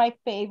these two are my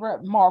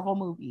favorite Marvel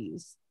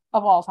movies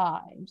of all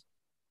time.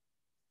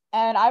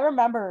 And I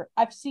remember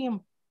I've seen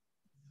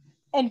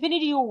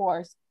Infinity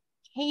Wars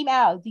came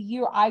out the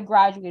year I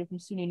graduated from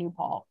SUNY New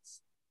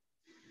Paltz.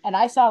 And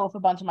I saw it with a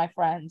bunch of my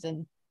friends,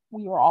 and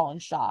we were all in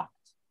shock.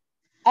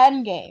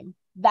 Endgame,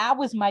 that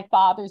was my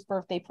father's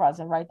birthday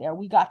present right there.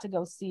 We got to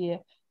go see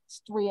it.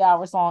 It's 3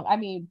 hours long. I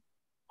mean,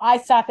 I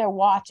sat there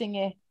watching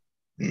it.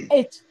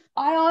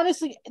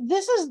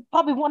 This is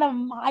probably one of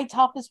my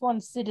toughest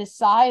ones to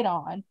decide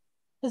on,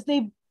 because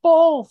they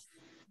both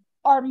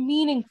are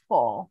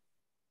meaningful.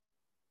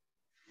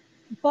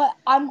 But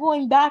I'm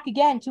going back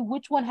again to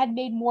which one had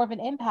made more of an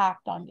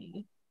impact on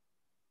me.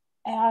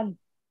 And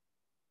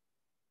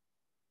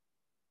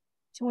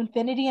to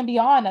infinity and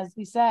beyond, as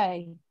we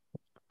say,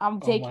 I'm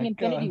taking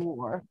Infinity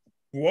War.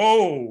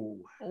 Whoa.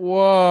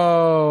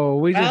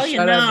 We just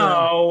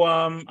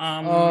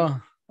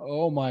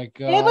oh my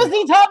God. It was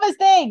the toughest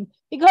thing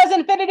because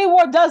Infinity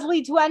War does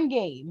lead to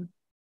Endgame.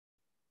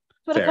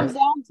 That's what it comes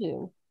down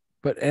to.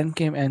 But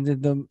Endgame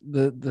ended the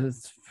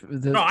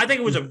No, I think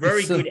it was a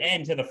very so- good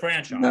end to the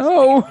franchise.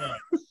 No.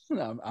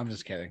 No, I'm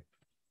just kidding.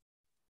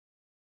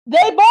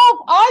 They both,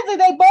 honestly,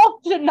 they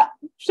both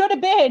should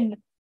have been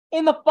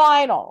in the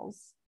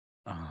finals.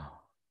 Oh.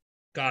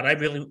 God,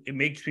 it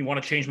makes me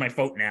want to change my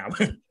vote now.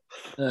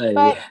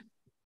 But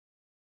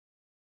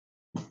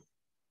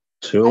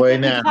Too I late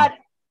think we now. just had,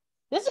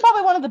 this is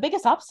probably one of the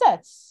biggest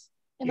upsets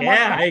in the Yeah,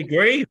 I Marvel.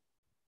 agree.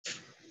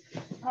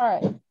 All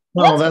right.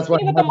 No, Let's that's what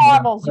continue with the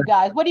happened. Marvels, you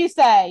guys. What do you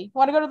say?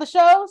 Want to go to the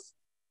shows?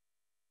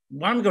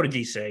 Why don't we go to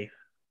DC?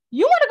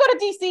 You want to go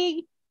to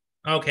DC?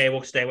 Okay,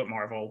 we'll stay with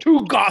Marvel.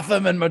 To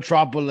Gotham and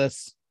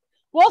Metropolis.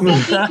 We'll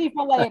save DC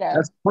for later.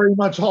 That's pretty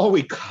much all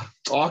we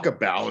talk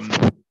about.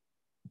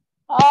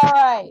 All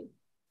right.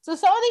 So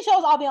some of these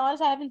shows, I'll be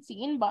honest, I haven't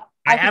seen, but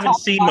I can haven't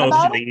talk seen a lot most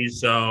of about it. these,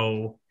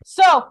 so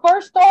So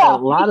first A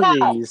off, lot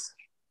of these.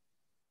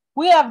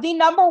 we have the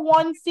number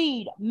 1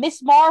 seed,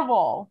 Miss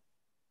Marvel,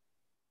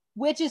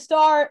 which is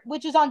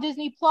on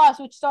Disney Plus,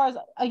 which stars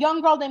a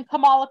young girl named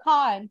Kamala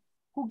Khan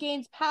who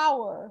gains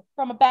power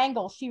from a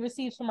bangle she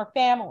receives from her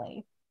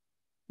family,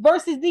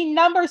 versus the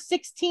number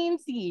 16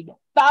 seed,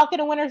 Falcon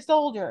and Winter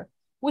Soldier,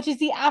 which is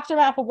the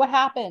aftermath of what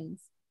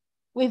happens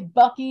with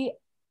Bucky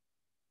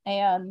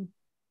and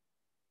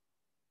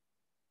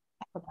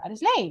I forgot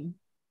his name.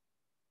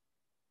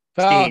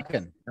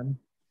 Falcon.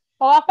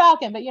 Oh, not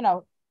Falcon, but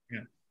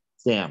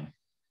Sam.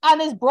 and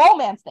this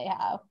bromance they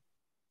have.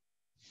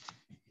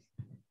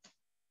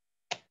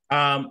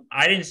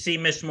 I didn't see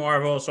Miss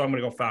Marvel, so I'm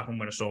gonna go Falcon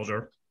Winter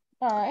Soldier.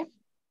 All right.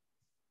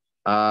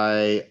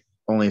 I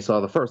only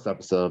saw the first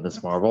episode of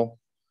Miss Marvel,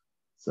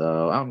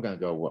 so I'm gonna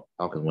go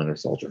Falcon Winter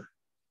Soldier.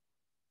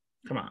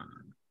 Come on.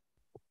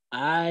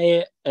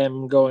 I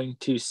am going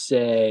to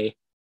say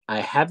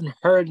I haven't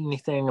heard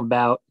anything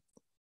about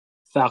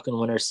Falcon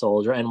Winter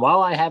Soldier. And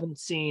while I haven't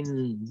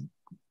seen,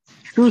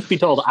 truth be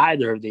told,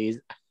 either of these,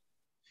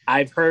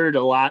 I've heard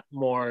a lot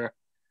more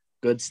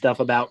good stuff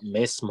about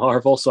Miss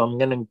Marvel. So I'm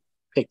going to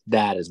pick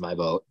that as my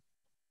vote.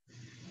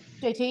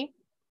 JT?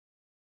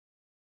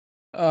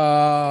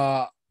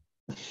 I'm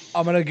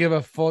gonna give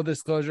a full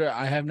disclosure.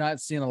 I have not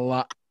seen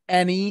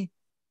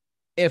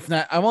if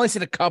not, I've only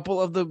seen a couple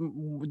of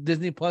the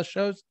Disney Plus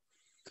shows,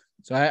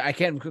 so I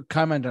can't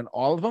comment on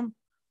all of them.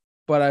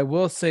 But I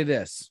will say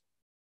this: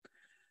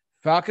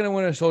 Falcon and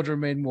Winter Soldier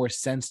made more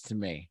sense to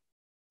me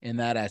in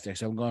that aspect.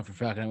 So I'm going for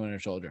Falcon and Winter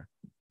Soldier.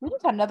 We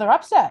just had another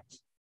upset.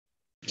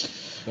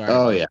 Sorry.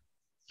 Oh yeah.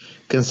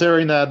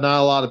 Considering that not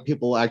a lot of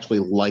people actually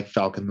like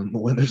Falcon and the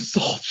Winter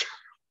Soldier.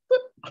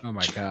 Oh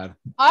my god.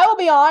 I will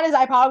be honest,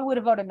 I probably would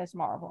have voted Miss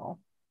Marvel.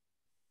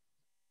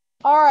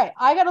 All right,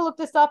 I got to look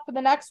this up for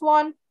the next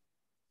one.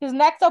 Because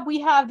next up,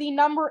 we have the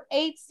number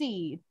 8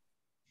 seed,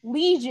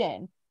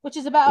 Legion, which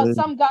is about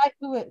some guy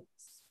who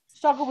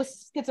struggled with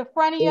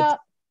schizophrenia.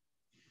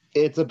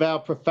 It's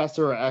about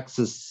Professor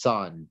X's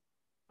son.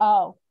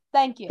 Oh,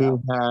 thank you.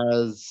 Who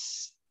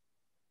has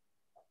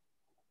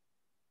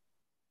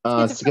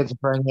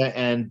schizophrenia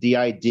and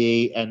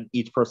DID, and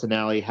each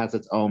personality has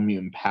its own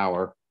mutant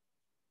power.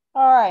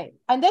 All right.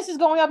 And this is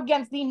going up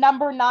against the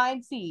number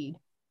 9 seed,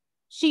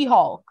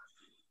 She-Hulk.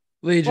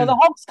 Legion. Well,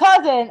 the Hulk's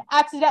cousin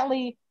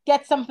accidentally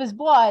gets some of his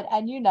blood,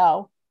 and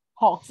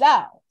Hulk's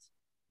out.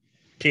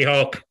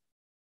 She-Hulk.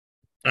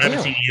 I haven't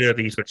Yeah. seen either of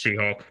these with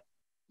She-Hulk.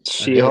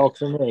 She-Hulk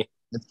for me.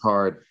 It's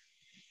hard.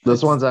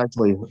 This one's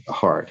actually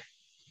hard.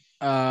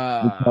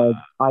 Because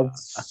I've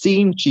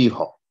seen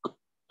She-Hulk,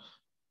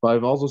 but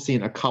I've also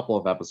seen a couple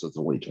of episodes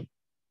of Legion.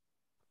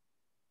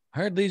 I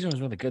heard Legion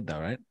was really good though,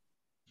 right?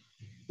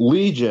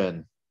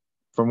 Legion,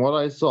 from what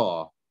I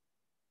saw,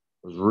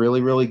 was really,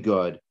 really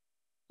good,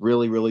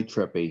 really, really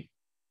trippy,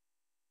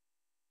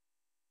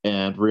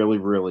 and really,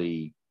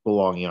 really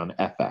belonging on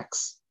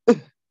FX.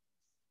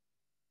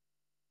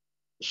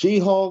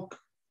 She-Hulk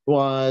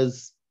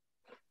was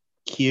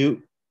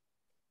cute.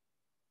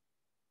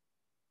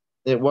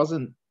 It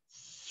wasn't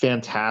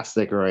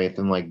fantastic or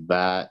anything like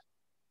that.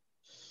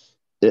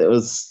 It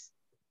was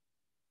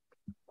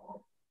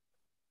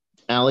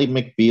Ally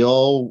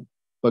McBeal,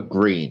 but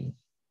green.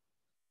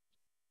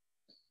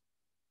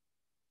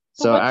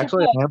 So what's your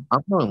actually, pick?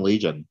 I'm going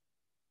Legion.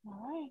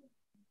 All right.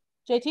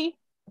 JT?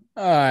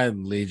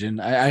 Legion.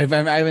 I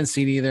haven't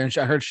seen either, and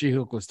I heard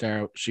She-Hulk was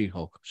terrible.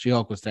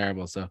 She-Hulk was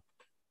terrible. So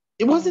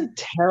It wasn't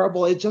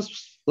terrible. It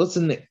just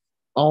wasn't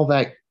all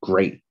that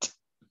great.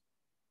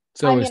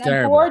 it was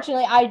terrible.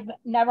 Unfortunately, I've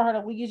never heard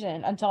of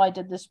Legion until I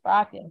did this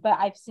bracket, but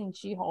I've seen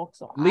She-Hulk.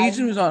 So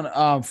Legion was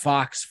on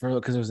Fox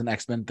because it was an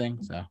X-Men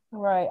thing. So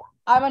right.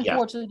 I'm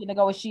unfortunately going to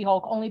go with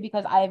She-Hulk only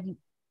because I've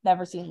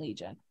never seen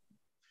Legion.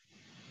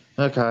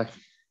 Okay.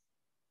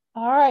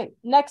 All right.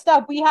 Next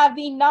up, we have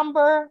the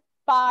number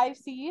 5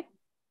 seed,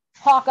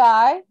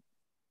 Hawkeye,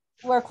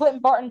 where Clinton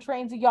Barton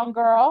trains a young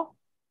girl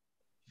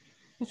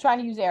who's trying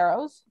to use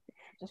arrows.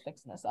 Just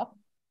fixing this up.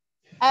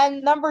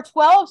 And number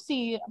 12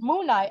 seed,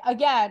 Moon Knight,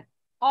 again,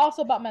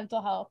 also about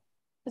mental health.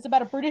 It's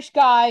about a British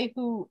guy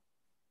who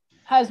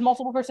has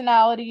multiple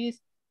personalities,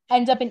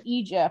 ends up in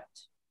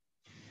Egypt.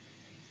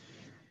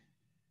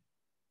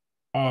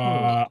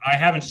 I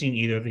haven't seen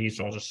either of these,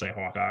 so I'll just say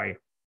Hawkeye.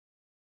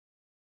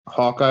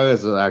 Hawkeye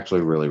is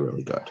actually really,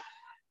 really good.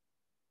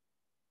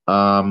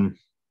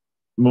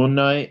 Moon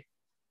Knight,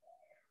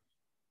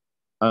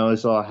 I only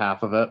saw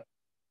half of it.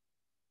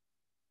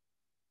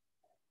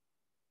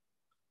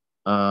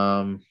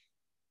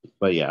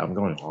 But yeah, I'm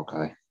going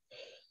Hawkeye.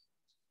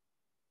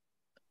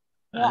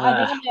 Well, I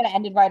think I'm gonna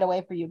end it right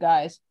away for you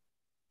guys.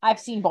 I've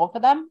seen both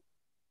of them,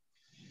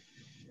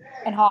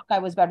 and Hawkeye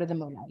was better than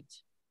Moon Knight.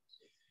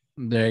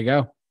 There you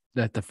go.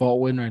 That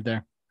default win right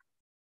there.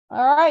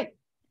 All right.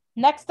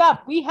 Next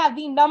up, we have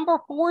the number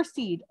 4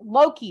 seed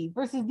Loki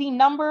versus the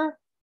number.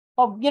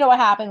 Well, you know what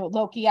happened with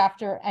Loki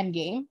after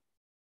Endgame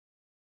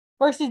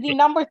versus the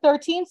number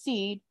 13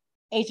 seed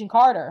Agent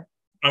Carter.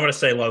 I'm going to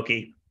say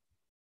Loki.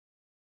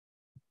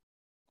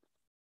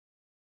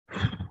 All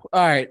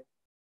right.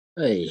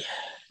 Hey.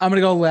 I'm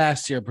going to go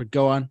last here, but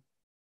go on.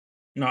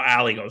 No,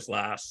 Allie goes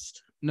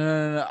last.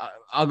 No.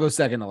 I'll go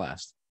second to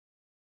last.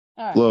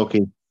 All right.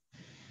 Loki.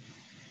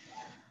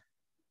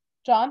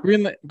 John?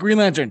 Green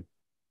Lantern.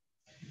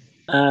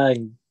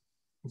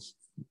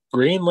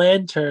 Green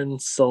Lantern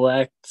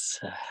selects,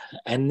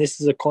 and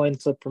this is a coin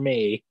flip for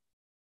me.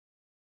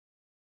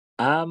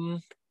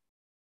 Loki.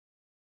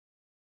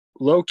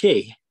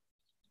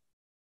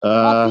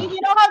 Well,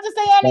 you don't have to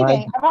say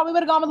anything. I probably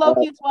would have gone with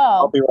Loki as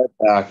I'll well. be right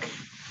back.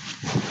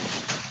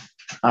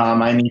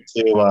 I need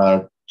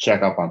to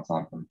check up on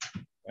something.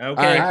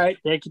 Okay. All right,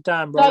 take your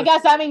time, So bro. I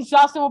guess that means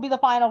Justin will be the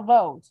final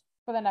vote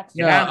for the next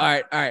No, one.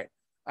 Yeah. all right.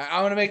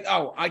 I want to make.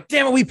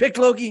 Damn it! We picked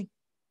Loki.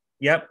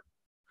 Yep.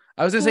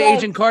 I was gonna say Yes.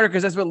 Agent Carter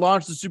because that's what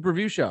launched the Super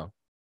View show.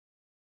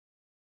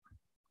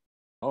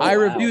 Oh, I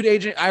wow.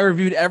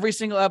 reviewed every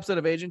single episode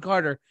of Agent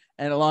Carter,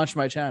 and it launched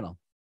my channel.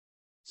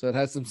 So it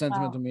has some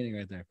sentimental meaning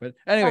right there. But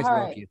anyways, All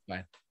right. Loki, it's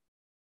fine.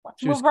 Let's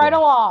She was move right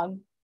cool.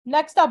 along.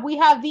 Next up, we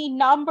have the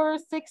number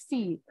 6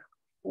 seed.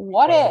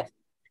 What if?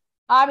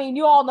 I mean,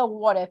 you all know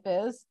what if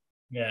is.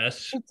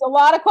 Yes. It's a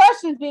lot of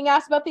questions being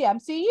asked about the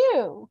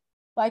MCU.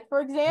 Like,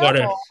 for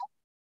example,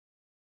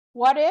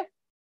 what if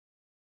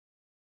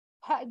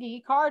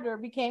Peggy Carter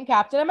became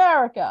Captain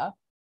America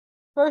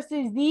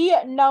versus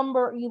the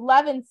number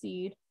 11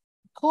 seed,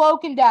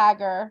 Cloak and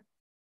Dagger,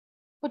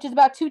 which is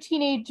about 2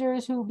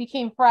 teenagers who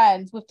became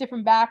friends with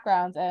different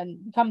backgrounds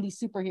and become these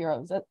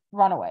superheroes,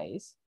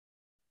 runaways.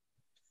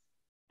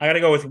 I got to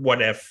go with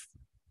What If.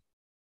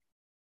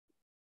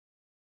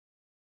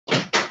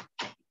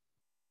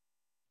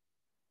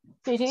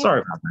 JT?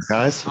 Sorry about that,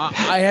 guys.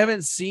 I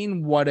haven't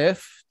seen What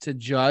If to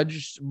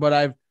judge, but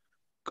I've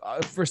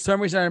for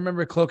some reason I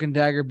remember Cloak and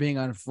Dagger being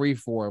on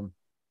Freeform,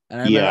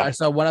 and I remember I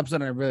saw one episode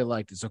and I really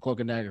liked it. So Cloak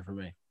and Dagger for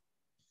me.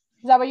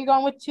 Is that what you're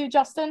going with too,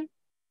 Justin?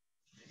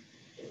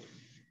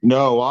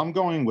 No, I'm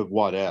going with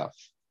What If.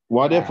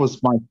 What If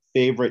was my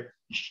favorite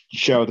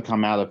show to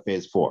come out of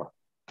Phase 4.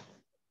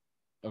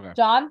 Okay.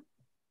 John?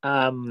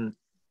 I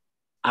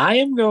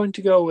am going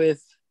to go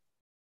with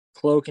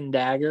Cloak and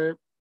Dagger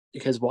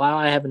because while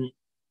I haven't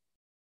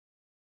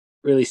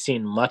really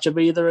seen much of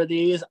either of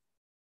these,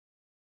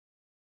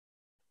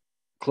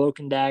 Cloak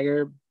and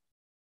Dagger,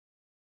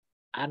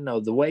 I don't know,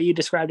 the way you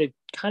described it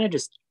kind of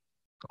just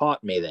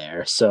caught me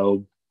there.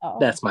 So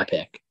that's my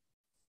pick.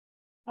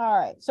 All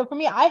right. So for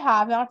me, I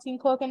have not seen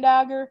Cloak and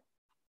Dagger.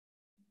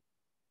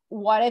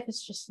 What If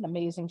is just an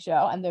amazing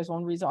show, and there's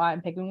one reason why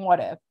I'm picking What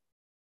If.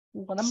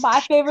 One of my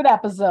favorite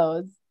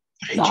episodes.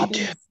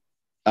 Zombies.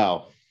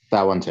 Oh,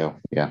 that one too.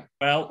 Yeah.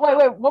 Well,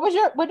 Wait. What would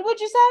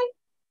you say?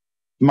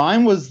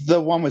 Mine was the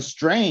one with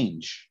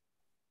Strange.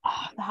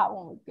 Oh, that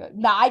one was good.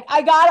 Nah,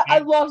 I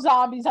love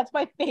zombies. That's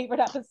my favorite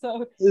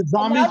episode. Zombies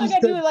And now they're was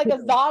gonna do good like a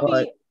too, zombie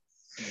but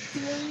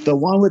series. the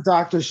one with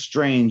Doctor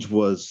Strange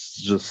was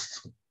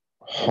just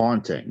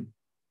haunting.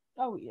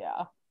 Oh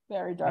yeah,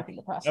 very dark and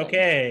depressing.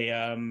 okay.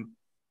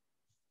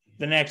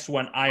 The next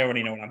one, I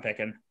already know what I'm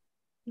picking.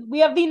 We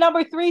have the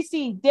number 3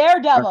 seed,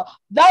 Daredevil,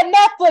 the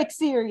Netflix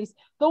series,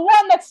 the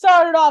one that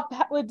started off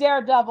with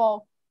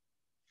Daredevil.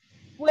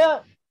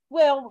 Will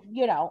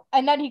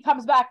and then he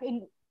comes back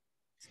in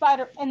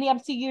the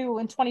MCU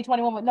in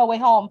 2021 with No Way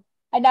Home,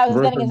 and now he's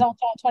getting his own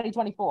show in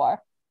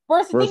 2024.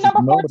 Versus the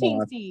number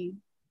 14 seed,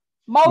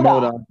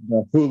 MODOK,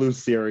 the Hulu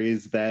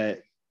series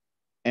that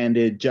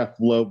ended Jeff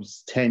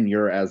Loeb's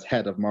tenure as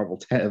head of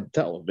Marvel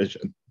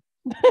Television.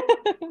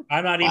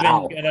 I'm not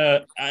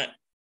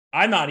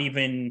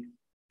even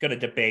gonna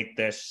debate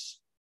this.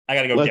 I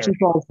gotta go. Let's just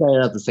Daredevil. all say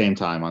it at the same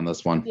time on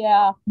this one.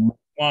 Yeah.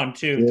 1,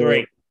 2,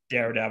 3.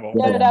 Daredevil.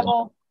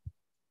 Daredevil.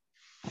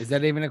 Is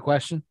that even a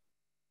question?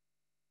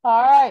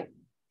 All right.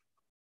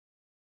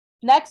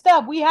 Next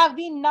up, we have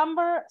the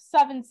number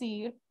 7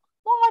 seed,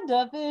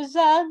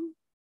 WandaVision,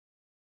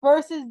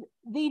 versus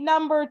the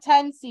number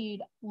 10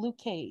 seed, Luke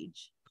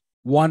Cage.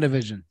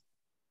 WandaVision.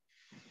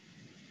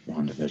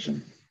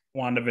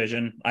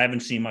 WandaVision. I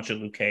haven't seen much of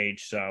Luke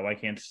Cage, so I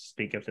can't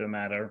speak up to the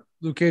matter.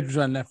 Luke Cage was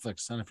on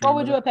Netflix. What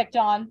would you have picked,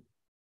 John?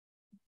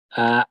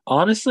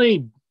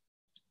 Honestly,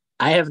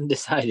 I haven't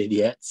decided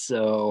yet.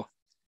 So,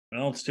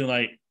 Well, it's too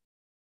late.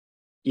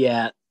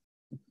 yeah,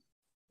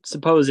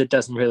 suppose it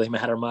doesn't really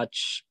matter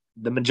much.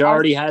 The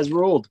majority has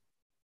ruled.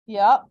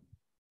 Yep.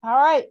 All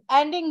right.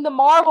 Ending the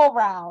Marvel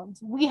round,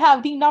 we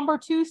have the number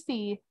 2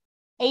 seed,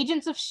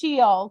 Agents of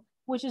S.H.I.E.L.D.,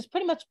 which is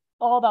pretty much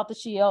all about the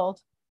S.H.I.E.L.D.,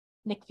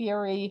 Nick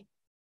Fury,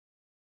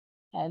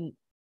 and,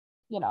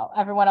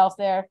 everyone else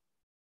there.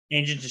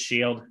 Agents of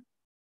S.H.I.E.L.D.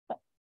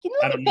 Can you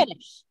let me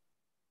finish?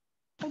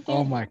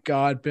 Oh my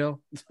God,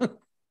 Bill. Do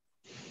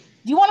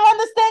you want to run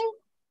this thing?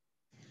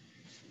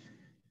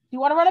 Do you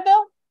want to run it,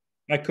 Bill?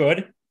 I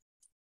could.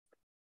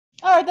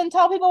 All right, then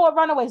tell people what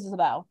Runaways is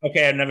about.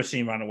 Okay, I've never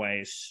seen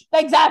Runaways.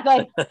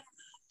 Exactly.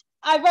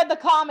 I read the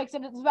comics,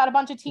 and it's about a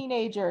bunch of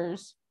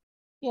teenagers,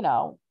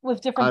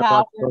 with different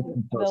powers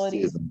and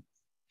abilities.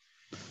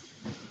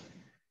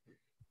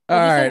 All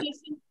right.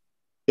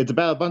 It's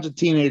about a bunch of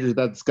teenagers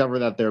that discover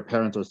that their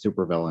parents are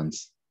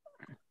supervillains.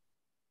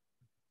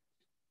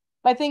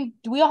 I think,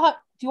 do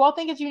you all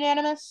think it's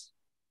unanimous?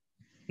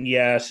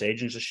 Yes,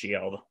 Agents of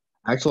S.H.I.E.L.D.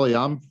 Actually,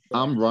 I'm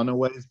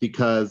Runaways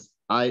because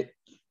I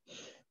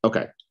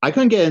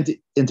couldn't get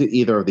into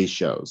either of these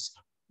shows.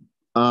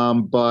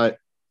 But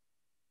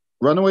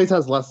Runaways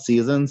has less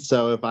seasons,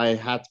 so if I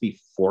had to be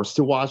forced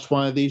to watch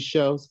one of these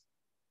shows,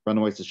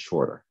 Runaways is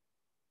shorter.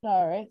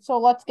 All right, so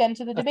let's get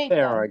into the debate.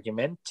 Fair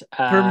argument.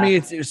 For me,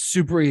 it's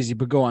super easy,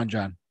 but go on,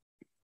 John.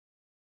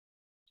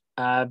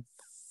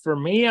 For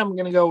me, I'm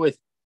gonna go with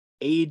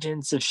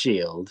Agents of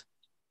S.H.I.E.L.D.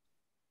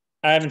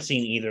 I haven't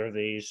seen either of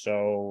these,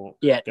 so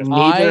yeah,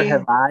 neither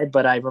have I.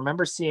 But I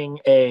remember seeing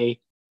a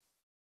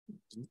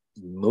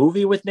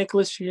movie with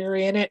Nicholas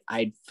Fury in it.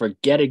 I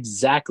forget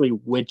exactly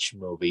which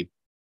movie,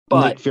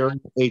 but Nick Fury,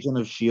 Agent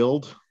of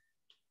S.H.I.E.L.D.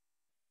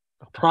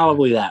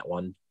 Probably that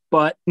one.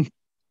 But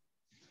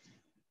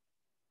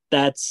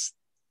that's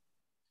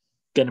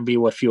gonna be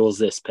what fuels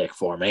this pick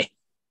for me.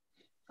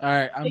 All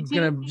right, I'm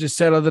gonna just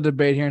settle the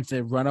debate here and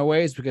say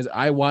Runaways because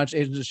I watched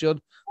Agents of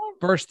S.H.I.E.L.D.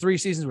 First 3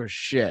 seasons were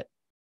shit.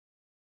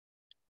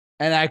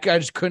 And I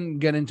just couldn't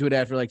get into it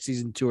after like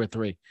season 2 or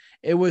 3.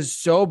 It was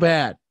so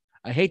bad.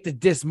 I hate to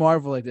diss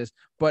Marvel like this,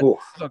 but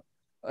look,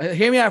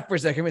 hear me out for a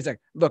second.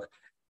 Look,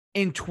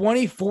 in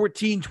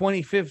 2014,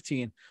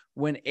 2015,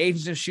 when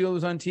Agents of S.H.I.E.L.D.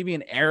 was on TV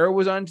and Arrow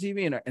was on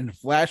TV and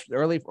Flash,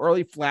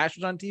 early Flash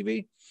was on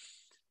TV,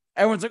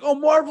 everyone's like, oh,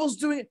 Marvel's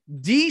doing it.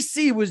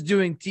 DC was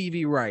doing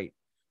TV right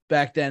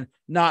back then,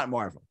 not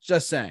Marvel.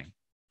 Just saying.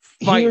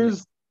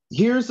 Here's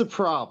the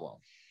problem.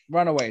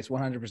 Runaways,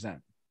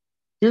 100%.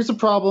 Here's the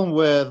problem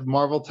with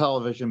Marvel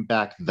Television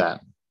back then.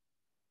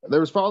 There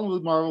was problems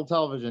with Marvel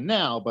Television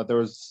now, but there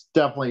was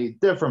definitely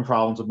different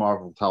problems with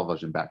Marvel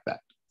Television back then.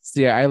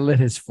 See, I lit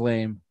his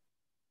flame.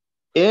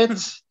 It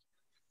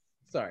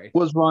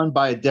was run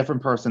by a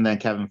different person than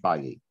Kevin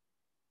Feige.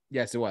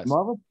 Yes, it was.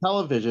 Marvel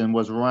Television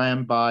was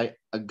run by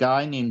a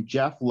guy named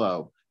Jeff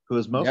Loeb, who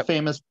is most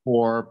famous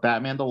for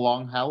Batman: The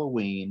Long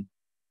Halloween,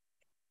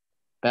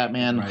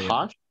 Batman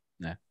Hush,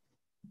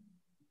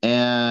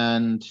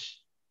 and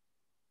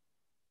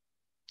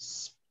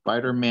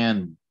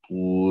Spider-Man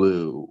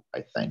Blue,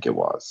 I think it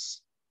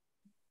was.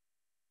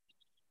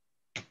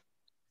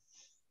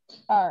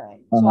 All right.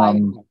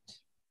 So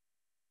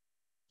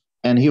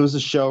and he was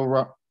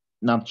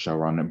not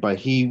showrunner, but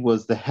he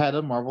was the head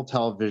of Marvel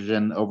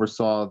Television,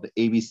 oversaw the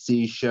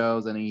ABC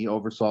shows, and he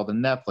oversaw the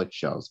Netflix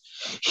shows.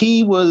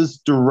 He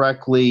was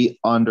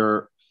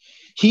under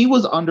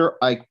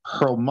Ike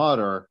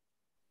Perlmutter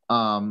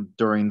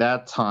during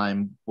that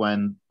time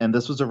and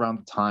this was around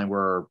the time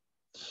where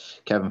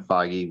Kevin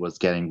Feige was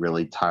getting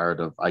really tired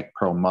of Ike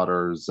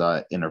Perlmutter's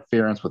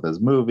interference with his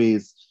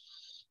movies,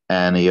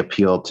 and he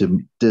appealed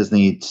to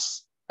Disney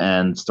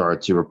and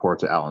started to report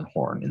to Alan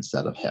Horn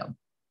instead of him.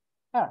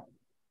 All right.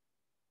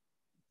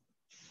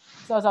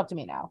 So it's up to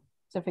me now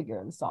to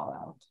figure this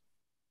all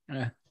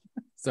out.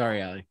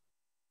 Sorry, Allie.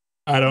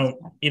 I don't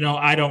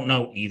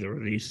know either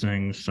of these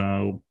things,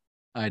 so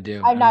I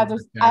do. I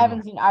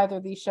haven't seen either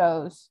of these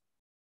shows.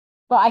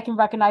 But I can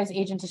recognize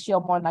Agents of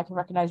S.H.I.E.L.D. more than I can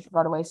recognize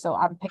Runaways, so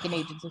I'm picking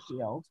Agents of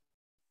S.H.I.E.L.D.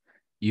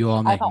 You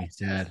all make me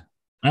sad.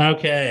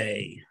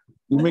 Okay.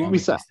 You make me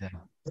sad.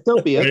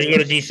 Still be Ready to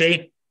go to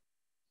DC?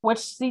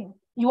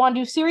 You want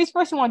to do series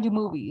first or you want to do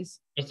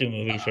movies? Let's do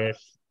movies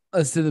first.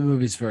 Let's do the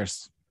movies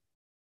first.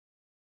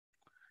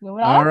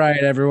 Moving all on?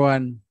 right,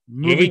 everyone.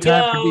 Movie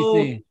time for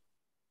DC.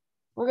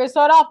 We're going to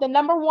start off the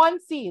number 1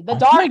 seed, The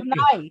Dark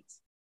Knight,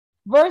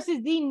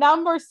 versus the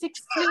number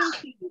 16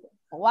 seed,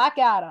 Black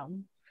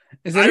Adam.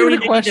 Is that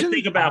even a question?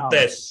 Think about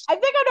this. I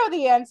think I know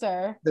the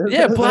answer.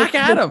 Yeah, Black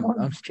Adam.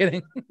 I'm just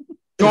kidding.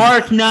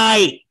 Dark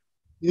Knight.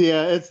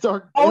 Yeah, it's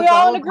Dark. Are we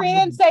all in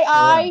agreement? Say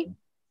aye.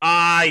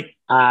 Aye.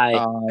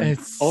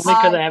 It's only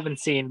because I haven't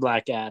seen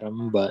Black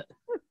Adam, but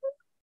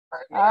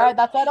all right,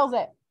 that settles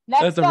it.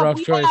 Next that's a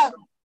rough choice.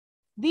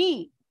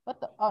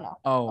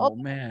 Oh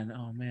man,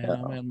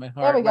 my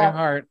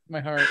heart.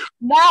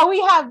 Now we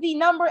have the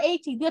number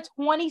 18, the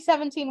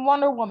 2017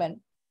 Wonder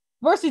Woman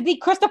versus the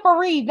Christopher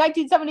Reeve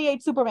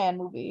 1978 Superman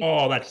movie.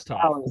 Oh, that's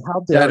tough. How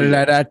dare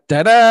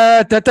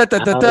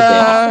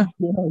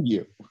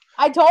you?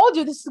 I told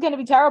you this is going to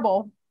be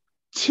terrible.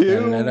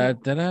 2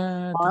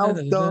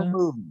 milestone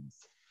movies.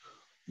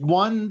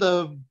 One,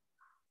 the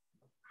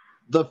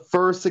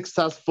first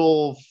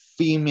successful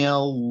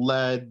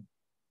female-led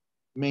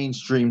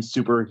mainstream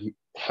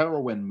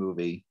superheroine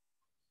movie,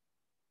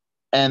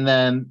 and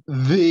then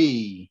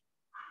the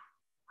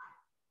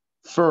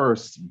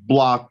first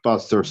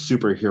blockbuster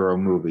superhero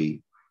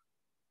movie.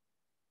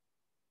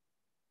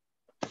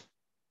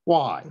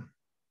 Why?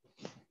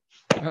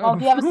 Oh,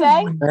 do you have a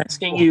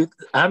say?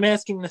 I'm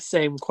asking the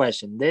same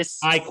question.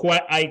 I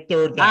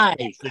third that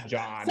Aye. to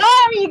John.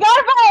 Sorry, you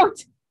gotta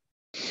vote.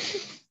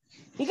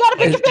 You gotta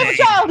pick your favorite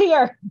child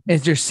here.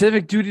 It's your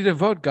civic duty to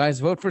vote, guys.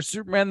 Vote for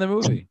Superman the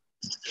movie.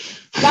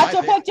 That's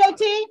your pick,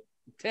 JT?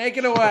 Take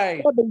it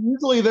away. Yeah, but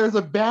usually there's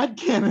a bad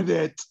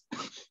candidate.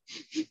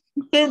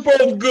 They're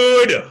both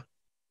good.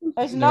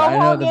 There's no I know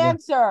wrong the-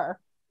 answer.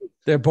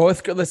 They're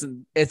both good.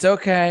 Listen, it's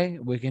okay.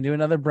 We can do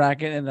another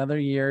bracket in another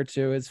year or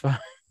two. It's fine.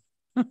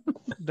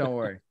 Don't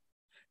worry.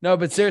 No,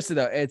 but seriously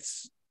though,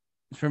 it's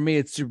for me,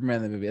 it's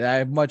Superman the movie. I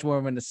have much more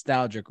of a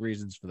nostalgic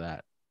reasons for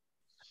that.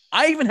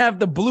 I even have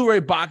the Blu-ray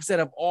box set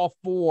of all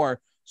 4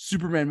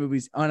 Superman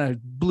movies on a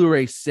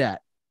Blu-ray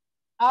set.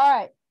 All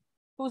right.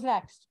 Who's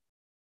next?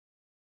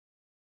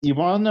 You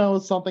want to know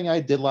something I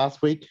did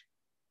last week?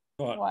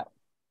 What?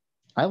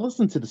 I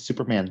listened to the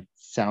Superman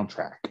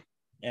soundtrack.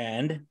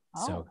 And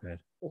So good.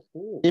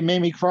 It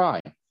made me cry.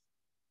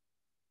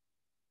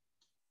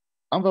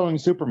 I'm going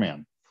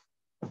Superman.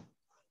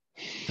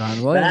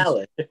 John Williams.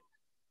 Valid.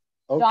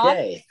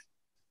 Okay.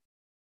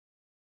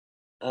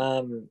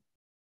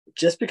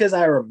 Just because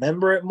I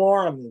remember it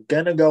more, I'm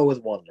gonna go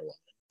with Wonder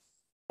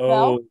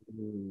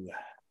Woman.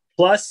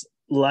 Plus,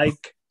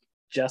 like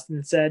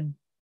Justin said,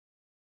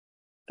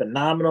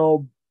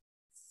 phenomenal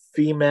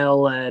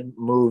female-led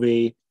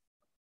movie.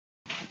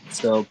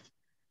 So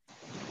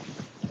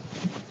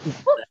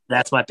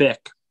that's my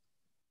pick.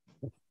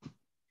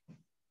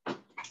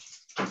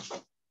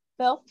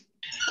 Phil?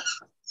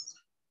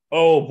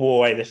 oh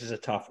boy, this is a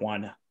tough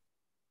one.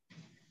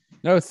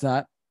 No, it's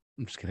not.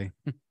 I'm just kidding.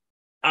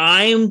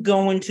 I'm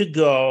going to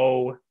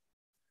go.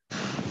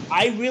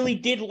 I really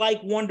did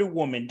like Wonder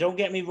Woman. Don't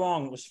get me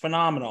wrong. It was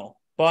phenomenal.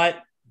 But,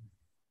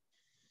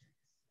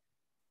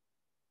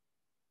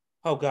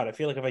 oh God, I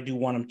feel like if I do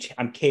one,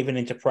 I'm caving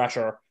into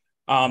pressure.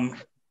 Just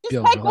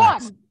Bill, pick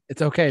relax. one.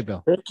 It's okay,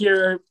 Bill.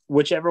 Pick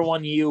whichever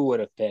one you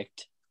would have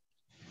picked.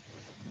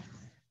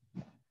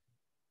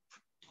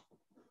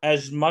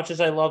 As much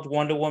as I loved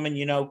Wonder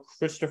Woman,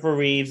 Christopher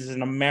Reeves is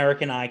an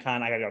American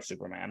icon. I gotta go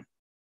Superman.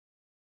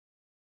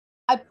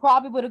 I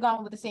probably would have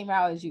gone with the same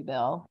route as you,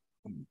 Bill.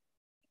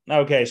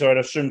 Okay, so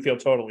it shouldn't feel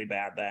totally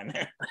bad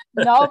then.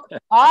 Nope.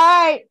 All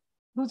right.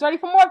 Who's ready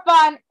for more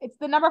fun? It's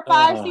the number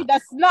 5 seed,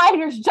 the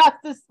Snyder's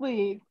Justice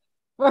League,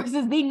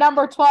 versus the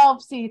number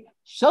 12 seed,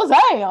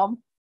 Shazam.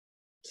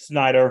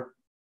 Snyder.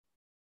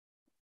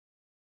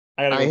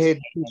 I hate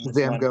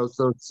Shazam go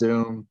so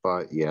soon,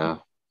 but yeah.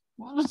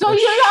 So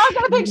you're not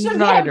going to pick Shazam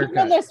Snyder to win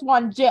cut. this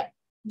one,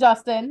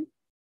 Justin.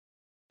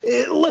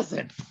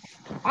 Listen,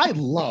 I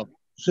love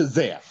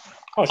Shazam.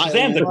 Oh,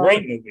 Shazam's a love-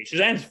 great movie.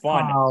 Shazam's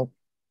fun. How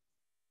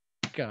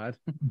God.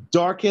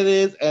 dark it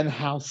is and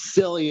how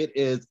silly it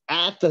is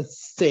at the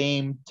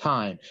same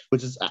time,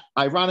 which is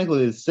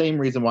ironically the same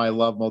reason why I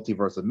love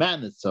Multiverse of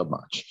Madness so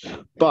much.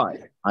 But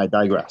I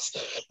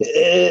digress.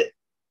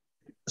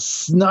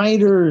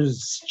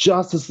 Snyder's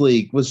Justice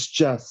League was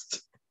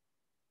just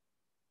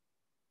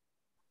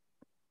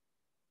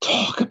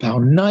talk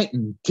about night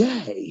and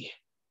day.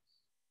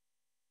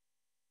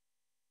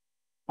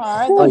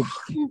 All right.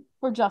 That's 2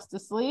 for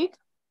Justice League.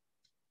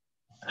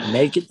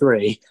 Make it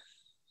 3.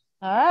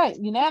 All right.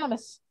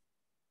 Unanimous.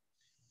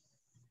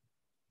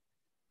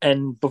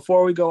 And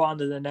before we go on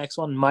to the next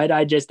one, might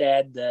I just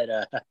add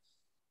that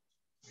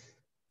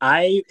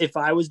if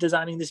I was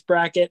designing this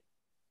bracket,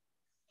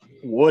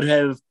 would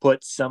have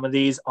put some of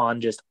these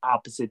on just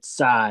opposite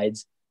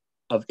sides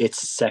of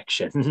its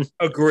section.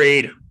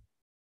 Agreed.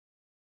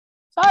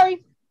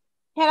 Sorry.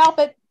 Can't help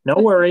it. No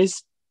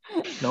worries.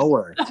 No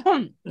worries.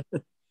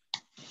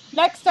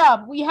 Next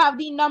up, we have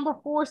the number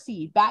 4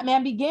 seed,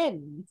 Batman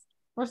Begins,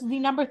 versus the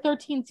number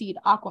 13 seed,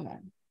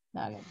 Aquaman.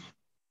 No,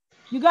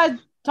 you guys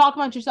talk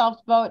amongst yourselves,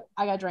 vote.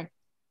 I got a drink.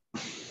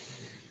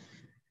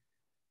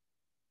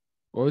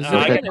 What was it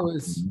I again? It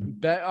was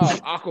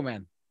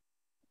Aquaman.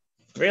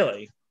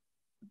 Really?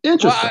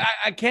 Interesting. Well,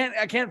 I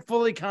can't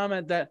fully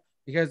comment that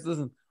because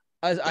listen,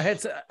 I had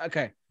to,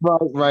 okay.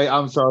 Right.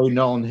 I'm sorry,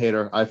 Nolan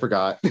hater. I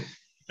forgot.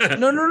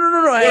 No.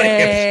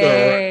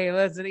 Hey,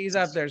 listen, he's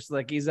up there,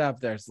 Slick. He's up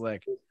there,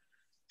 Slick.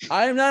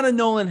 I'm not a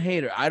Nolan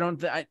hater.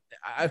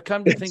 I've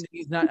come to think that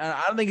he's not.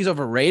 I don't think he's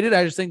overrated.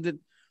 I just think that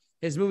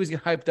his movies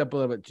get hyped up a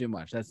little bit too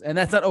much. That's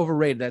not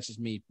overrated. That's just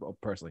me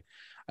personally.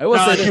 I will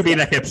say You this, being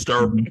a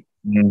hipster.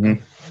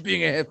 Mhm.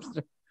 being a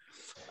hipster.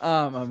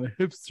 I'm a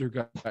hipster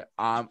guy.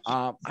 I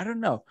don't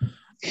know.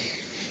 I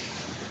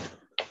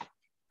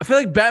feel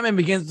like Batman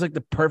Begins is like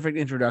the perfect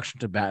introduction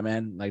to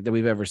Batman, like that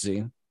we've ever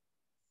seen.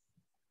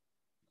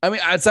 I mean,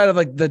 outside of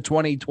like the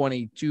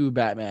 2022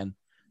 Batman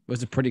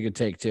was a pretty good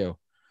take too.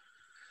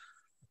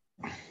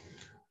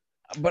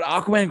 but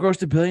Aquaman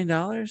grossed $1 billion,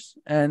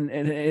 and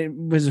it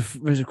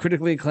was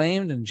critically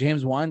acclaimed, and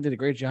James Wan did a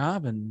great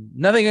job. And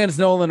nothing against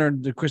Nolan or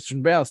the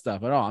Christian Bale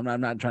stuff at all.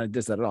 I'm not trying to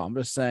diss that at all. I'm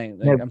just saying,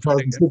 like,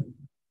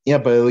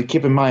 but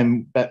keep in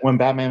mind that when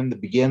Batman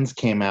Begins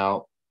came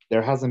out,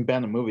 there hasn't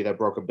been a movie that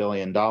broke $1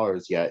 billion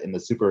yet in the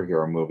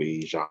superhero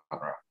movie genre.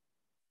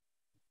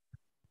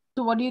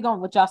 So what are you going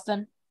with,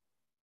 Justin?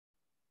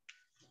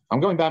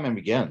 I'm going Batman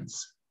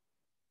Begins.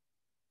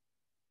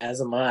 As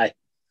am I.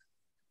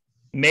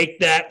 Make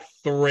that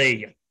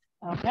 3.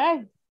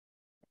 Okay.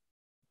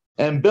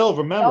 And Bill,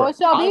 remember, So it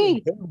shall I was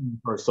be. there when you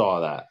first saw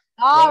that.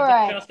 All What was that,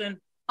 right.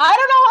 Justin? I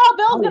don't know how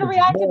Bill's I gonna was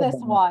react to there this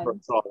when I one.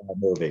 first saw that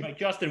movie. Wait,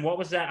 Justin, what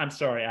was that? I'm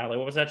sorry, Ali.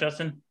 What was that,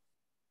 Justin?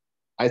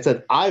 I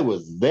said I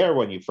was there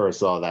when you first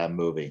saw that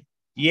movie.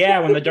 Yeah,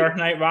 when The Dark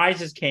Knight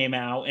Rises came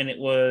out, and it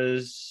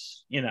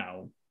was, They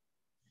All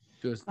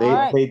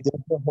right. they did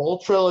the whole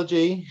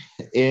trilogy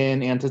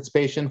in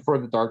anticipation for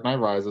The Dark Knight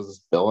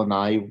Rises. Bill and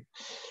I,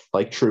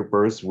 like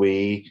troopers,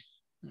 we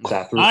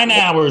sat through 9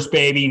 hours,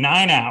 baby,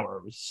 9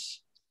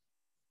 hours.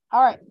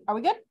 All right. Are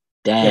we good?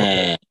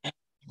 Damn.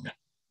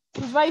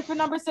 Who's ready for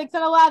number 6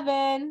 and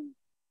 11?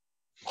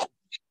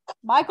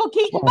 Michael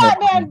Keaton,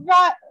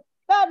 Oh.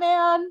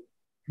 Batman.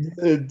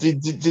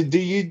 Do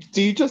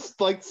you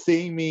just like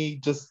seeing me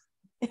just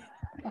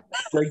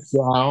break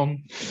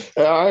down?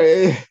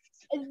 Blame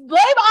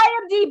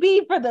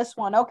IMDb for this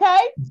one, okay?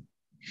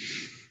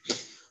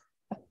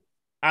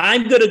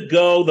 I'm going to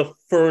go the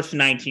first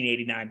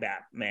 1989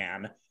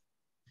 Batman.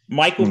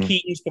 Michael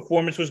Keaton's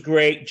performance was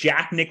great.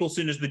 Jack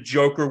Nicholson as the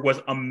Joker was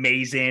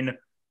amazing.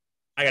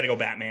 I got to go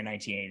Batman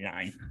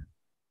 1989.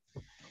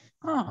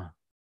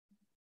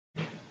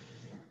 Huh.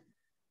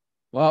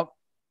 Well,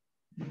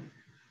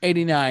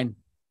 89.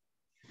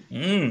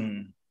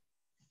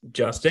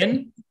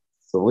 Justin?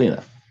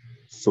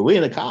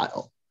 Selena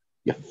Kyle,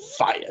 you're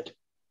fired.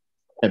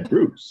 And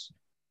Bruce,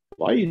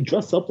 why are you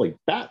dressed up like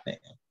Batman?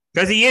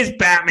 Because he is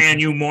Batman,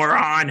 you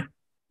moron.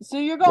 So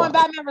you're going What?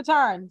 Batman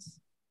Returns.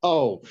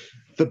 Oh,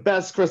 the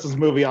best Christmas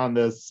movie on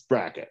this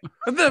bracket.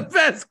 The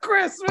best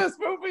Christmas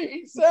movie,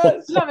 he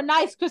says. You have a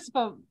nice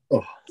Christopher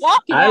Oh.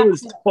 Walken. I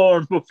was accent.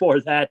 torn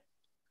before that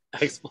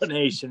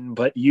explanation,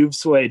 but you've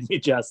swayed me,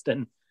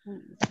 Justin.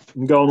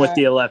 I'm going with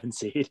the 11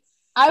 seed.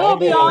 I will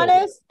be Oh.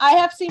 honest. I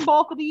have seen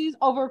both of these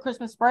over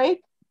Christmas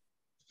break.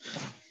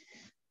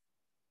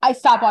 I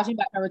stopped watching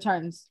Batman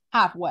Returns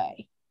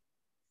halfway.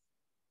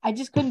 I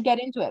just couldn't get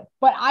into it.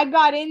 But I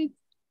got in.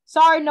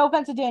 Sorry, no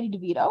offense to Danny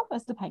DeVito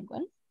as the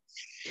Penguin.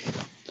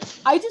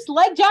 I just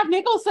like Jack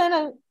Nicholson.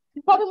 And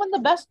he's probably one of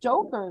the best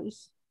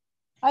Jokers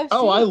I've seen.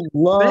 Oh, I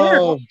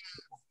love.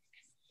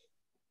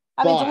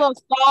 I mean, it's a but-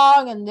 little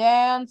song and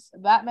dance.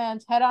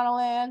 Batman's head on a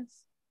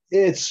lance.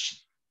 It's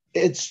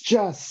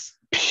just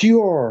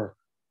pure,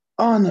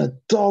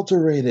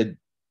 unadulterated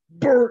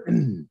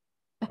Burton.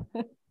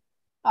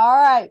 All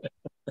right.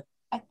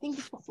 I think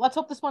let's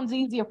hope this one's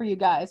easier for you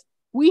guys.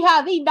 We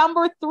have the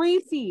number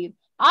 3 seed,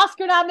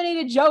 Oscar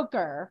nominated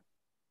Joker,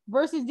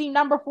 versus the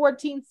number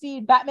 14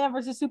 seed, Batman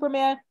versus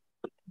Superman,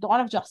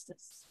 Dawn of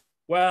Justice.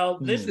 Well,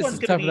 this This one's is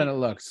going tougher to than be... it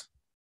looks.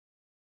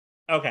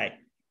 Okay,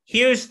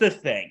 here's the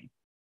thing.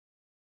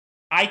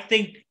 I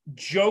think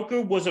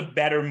Joker was a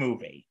better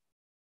movie,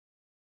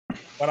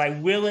 but I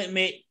will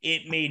admit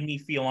it made me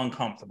feel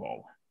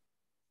uncomfortable.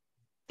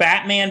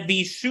 Batman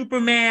v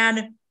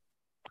Superman.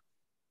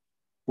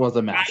 Was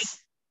a mess.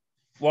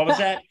 What was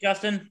that,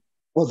 Justin?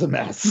 Was a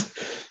mess.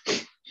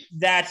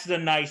 That's the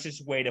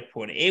nicest way to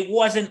put it. It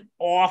wasn't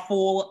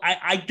awful.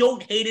 I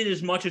don't hate it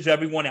as much as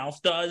everyone else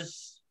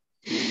does.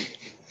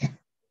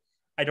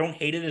 I don't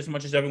hate it as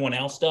much as everyone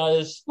else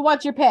does.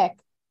 What's your pick?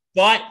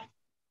 But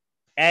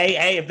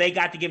hey, if they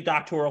got to give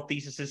doctoral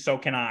theses, so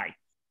can I.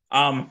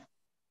 I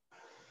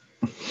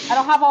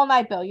don't have all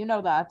night, Bill. You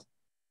know that.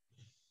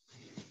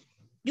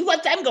 You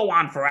let them go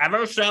on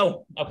forever,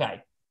 so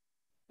okay.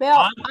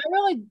 Bill,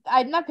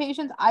 I'm not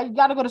patient. I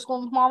got to go to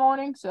school tomorrow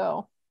morning,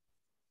 so.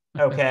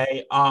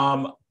 Okay.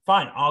 Fine.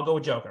 I'll go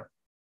with Joker.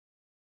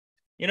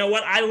 You know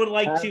what? I would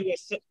like to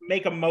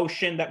make a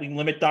motion that we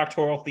limit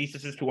doctoral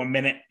theses to a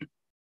minute.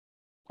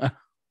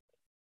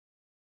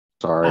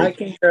 Sorry. I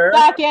concur.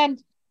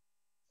 Second.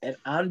 And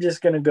I'm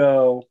just going to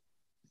go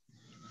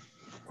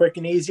quick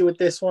and easy with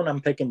this one.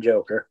 I'm picking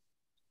Joker.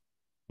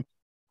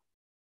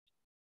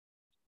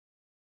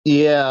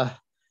 Yeah.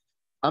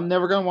 I'm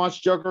never going to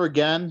watch Joker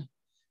again,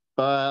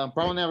 but I'm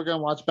probably never going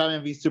to watch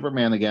Batman v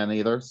Superman again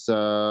either.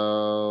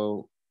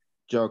 So,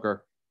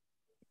 Joker.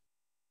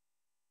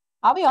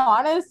 I'll be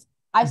honest.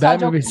 I saw Batman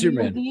Joker v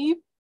Superman. New Year's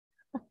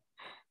Eve.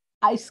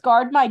 I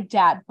scarred my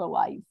dad for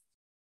life.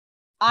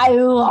 I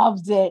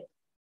loved it.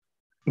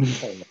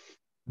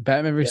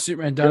 Batman v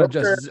Superman, Dawn of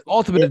Joker, Justice,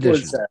 Ultimate It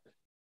Edition.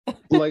 was,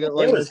 Like it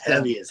I was said,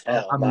 heavy as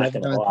hell. I'm I'm never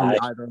not going going to to lie. see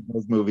either of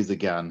those movies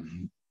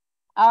again.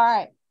 All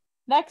right.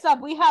 Next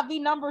up, we have the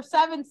number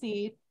 7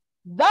 seed,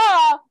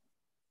 the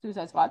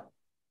Suicide Squad.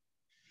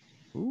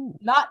 Ooh.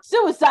 Not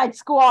Suicide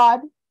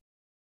Squad.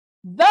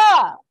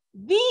 The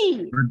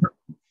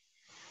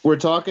We're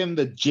talking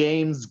the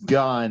James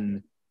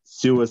Gunn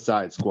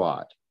Suicide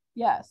Squad.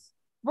 Yes.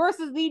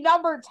 versus the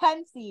number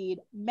 10 seed,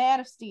 Man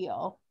of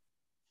Steel.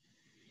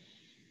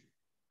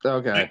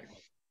 Okay.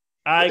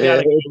 I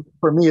got it.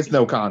 For me, it's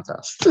no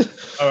contest.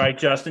 All right,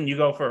 Justin, you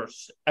go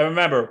first. And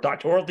remember,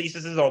 doctoral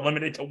theses are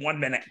limited to 1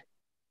 minute.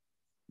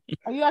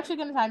 Are you actually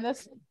going to time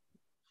this?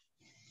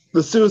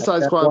 The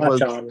Suicide Squad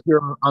was Watch on.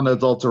 pure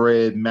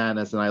unadulterated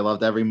madness, and I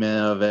loved every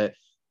minute of it.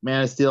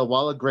 Man of Steel,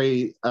 while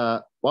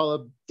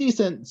a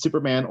decent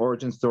Superman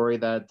origin story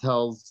that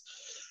tells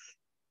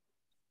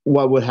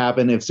what would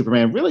happen if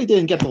Superman really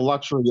didn't get the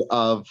luxury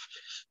of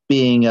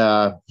being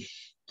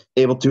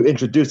able to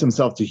introduce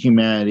himself to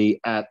humanity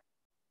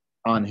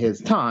on his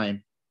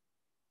time,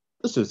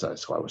 the Suicide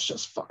Squad was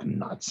just fucking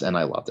nuts, and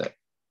I loved it.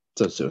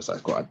 So Suicide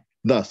Squad,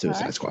 the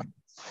Suicide Squad.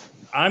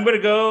 I'm going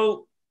to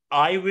go.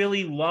 I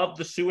really loved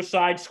the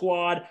Suicide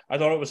Squad. I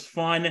thought it was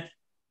fun.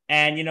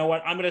 And you know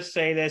what? I'm going to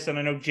say this, and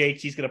I know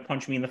JT's going to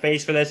punch me in the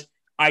face for this.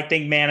 I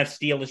think Man of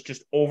Steel is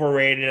just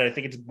overrated. I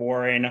think it's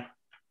boring.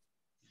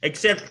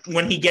 Except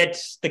when he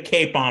gets the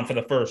cape on for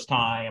the first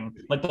time.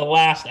 Like, the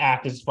last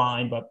act is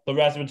fine, but the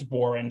rest of it's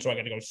boring, so I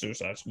got to go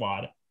Suicide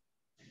Squad.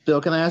 Bill,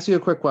 can I ask you a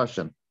quick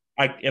question?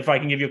 If I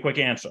can give you a quick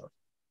answer.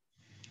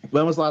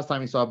 When was the last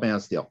time you saw Man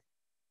of Steel?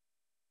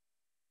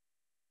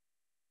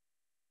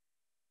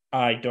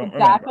 I don't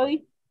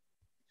Exactly.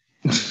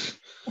 remember.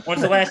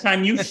 When's the last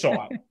time you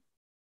saw it?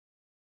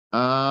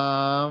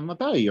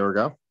 About a year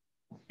ago.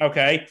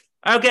 Okay,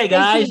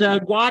 guys.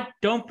 What?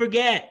 Don't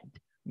forget,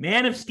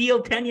 Man of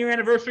Steel 10-year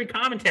anniversary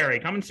commentary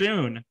coming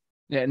soon.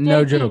 Yeah,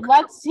 no JT, joke.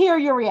 Let's hear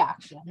your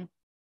reaction.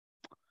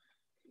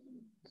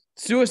 The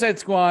Suicide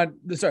Squad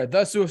is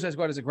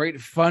a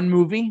great fun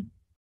movie.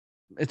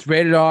 It's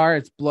rated R.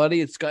 It's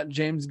bloody. It's got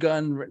James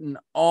Gunn written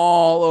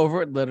all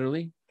over it,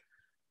 literally.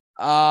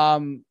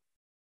 But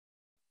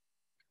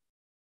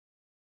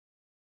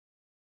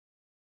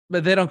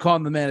they don't call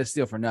him the Man of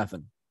Steel for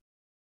nothing.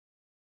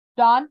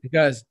 Don?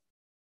 Because,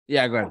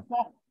 yeah, go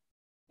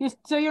ahead.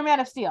 So you're Man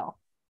of Steel.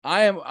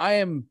 I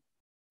am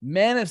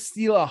Man of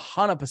Steel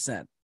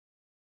 100%.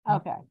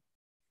 Okay.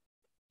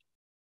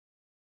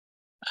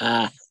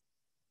 I'm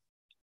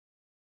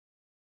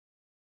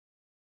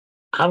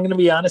going to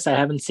be honest. I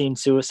haven't seen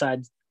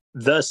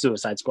the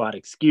Suicide Squad,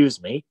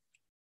 excuse me.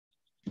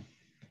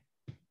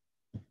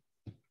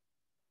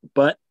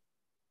 But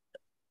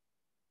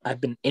I've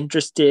been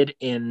interested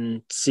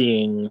in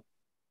seeing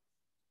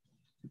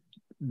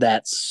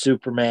that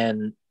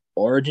Superman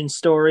origin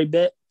story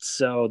bit.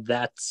 So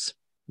that's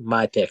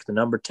my pick, the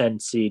number 10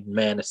 seed,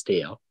 Man of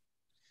Steel.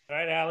 All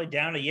right, Allie,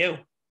 down to you.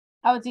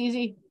 Oh, it's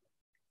easy.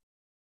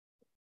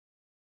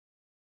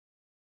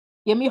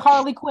 Give me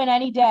Harley Quinn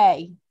any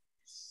day.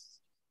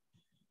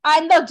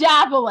 I'm the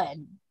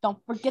Javelin.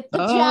 Don't forget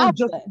the I'm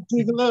just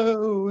Javelin.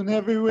 alone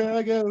everywhere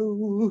I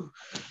go.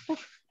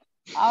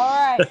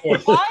 All right.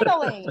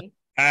 Finally,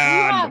 we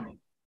have And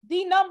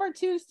the number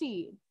 2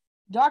 seed,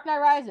 Dark Knight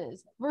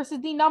Rises,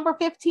 versus the number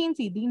 15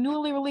 seed, the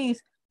newly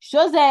released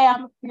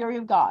Shazam! Fury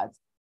of Gods.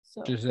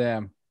 So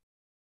Shazam.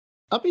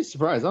 I'll be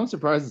surprised. I'm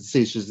surprised to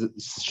see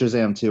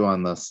Shazam 2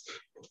 on this.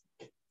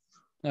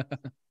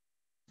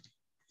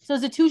 So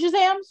is it 2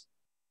 Shazams?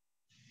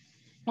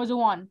 Or is it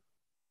 1?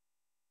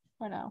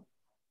 Or no?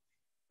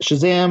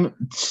 Shazam,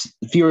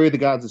 Fury of the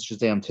Gods is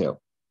Shazam 2.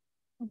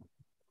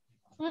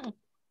 Let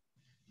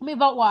me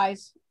vote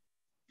wise.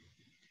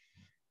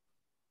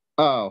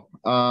 Oh,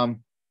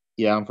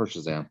 yeah, I'm for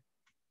Shazam.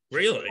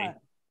 really?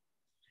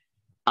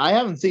 I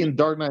haven't seen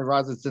Dark Knight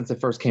Rises since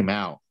it first came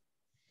out.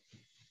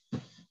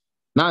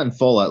 Not in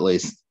full, at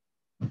least.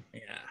 Yeah.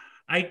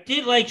 I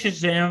did like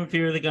Shazam!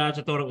 Fear of the Gods.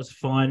 I thought it was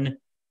fun.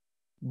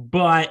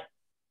 But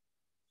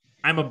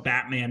I'm a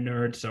Batman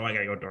nerd, so I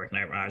gotta go Dark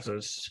Knight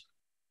Rises.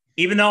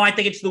 Even though I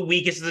think it's the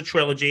weakest of the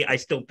trilogy, I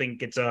still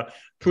think it's a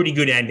pretty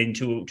good ending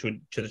to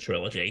the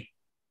trilogy.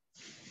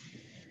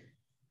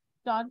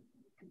 Don?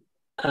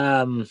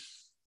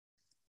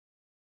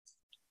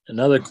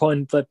 Another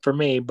coin flip for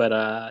me, but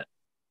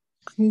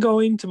I'm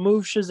going to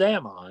move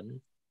Shazam on.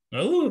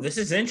 Oh, this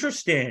is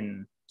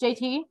interesting.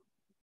 JT?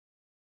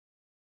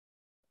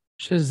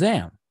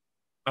 Shazam.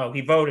 Oh,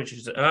 he voted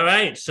Shazam. All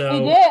right, so He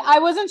did. I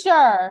wasn't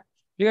sure.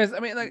 You guys, I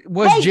mean, like,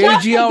 was Hey,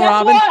 Justin, JGL guess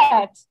Robin?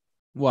 What?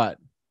 What?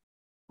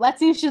 Let's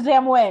see if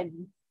Shazam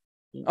wins.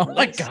 Oh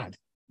my God.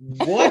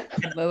 what?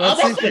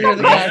 Let's see I'll Fear of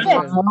the look Gods. at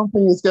I that. don't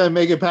think it's going to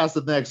make it past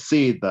the next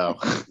seed, though.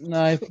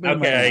 No, I think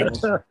Okay.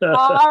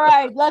 All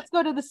right, let's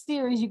go to the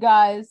series, you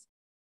guys.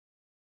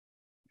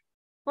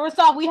 First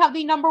off, we have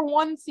the number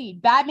 1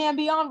 seed, Batman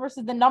Beyond,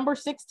 versus the number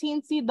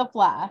 16 seed, The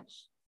Flash.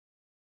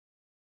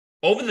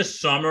 Over the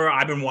summer,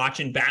 I've been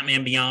watching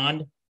Batman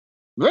Beyond.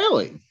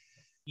 Really?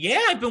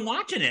 Yeah, I've been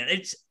watching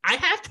it. I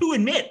have to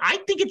admit, I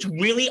think it's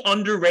really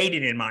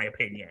underrated in my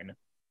opinion.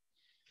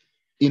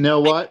 You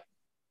know what?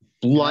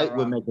 Blight Not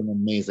would wrong. make an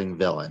amazing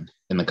villain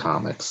in the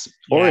comics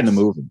or in the Yes.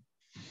 movie.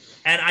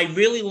 And I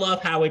really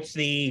love how it's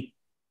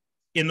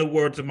in the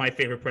words of my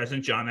favorite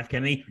president, John F.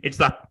 Kennedy, it's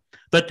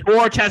the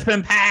torch has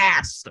been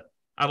passed.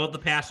 I love the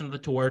passing of the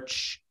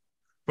torch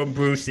from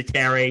Bruce to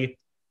Terry.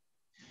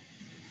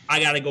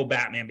 I got to go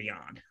Batman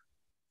Beyond.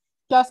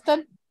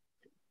 Justin?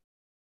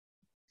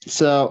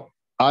 So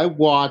I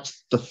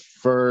watched the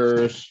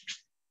first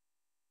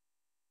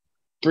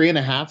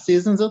 3.5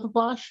 seasons of The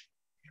Flash.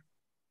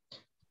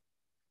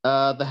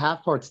 The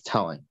half part's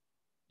telling.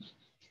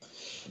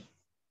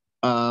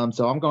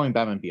 So I'm going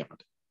Batman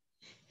Beyond.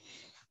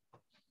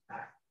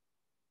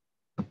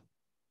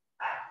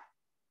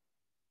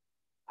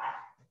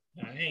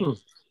 All right.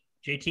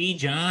 JT,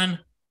 John,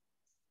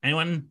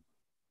 anyone?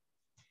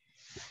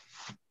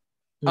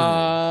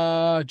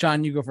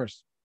 John, you go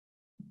first.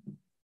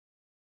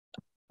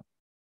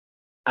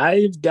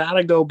 I've got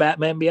to go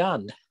Batman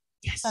Beyond.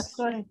 Yes. That's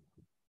right.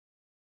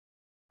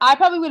 I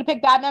probably would have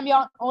picked Batman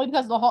Beyond only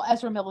because of the whole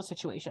Ezra Miller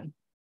situation.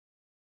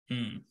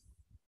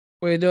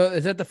 Wait,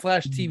 is that the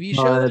Flash TV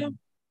show?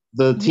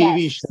 The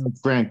TV Yes. show is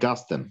Grant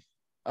Gustin.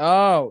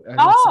 Oh.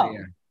 Oh.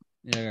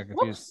 Yeah, I got confused.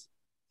 Whoops.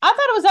 I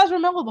thought it was Ezra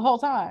Miller the whole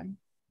time.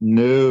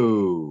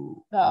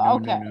 No. Oh,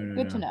 okay. no,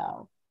 Good no. to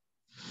know.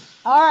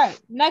 All right.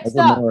 Next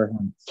Ezra up. Miller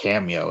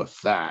cameo, if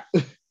that.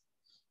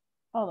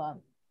 Hold on.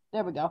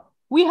 There we go.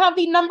 We have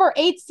the number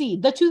 8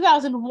 seed, the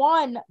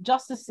 2001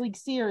 Justice League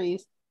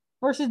series,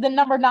 versus the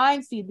number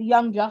 9 seed, the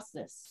Young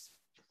Justice.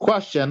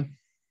 Question.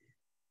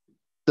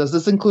 Does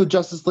this include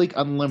Justice League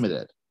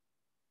Unlimited?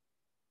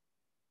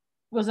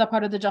 Was that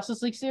part of the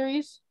Justice League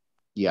series?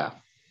 Yeah.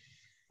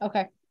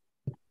 Okay.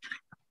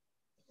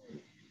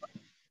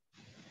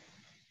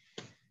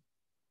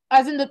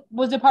 As in,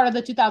 was it part of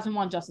the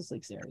 2001 Justice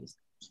League series?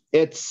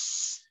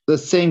 It's the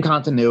same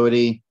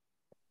continuity.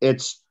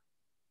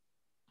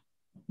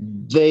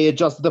 They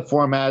adjusted the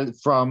format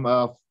from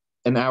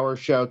an hour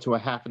show to a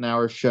half an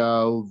hour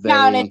show.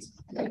 Counted.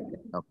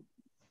 Oh.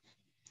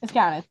 It's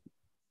counted.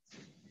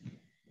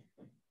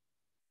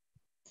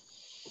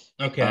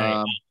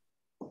 Okay.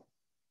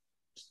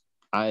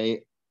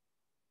 I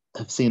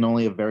have seen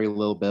only a very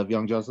little bit of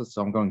Young Justice,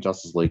 so I'm going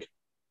Justice League.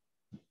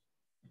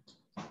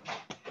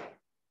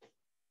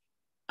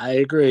 I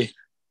agree.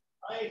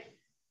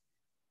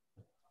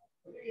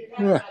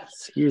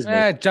 Excuse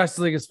me. Justice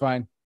League is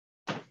fine.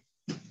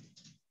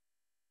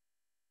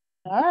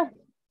 All right.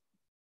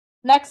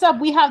 Next up,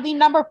 we have the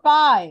number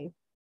 5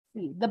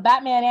 seed, the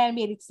Batman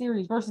animated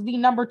series, versus the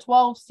number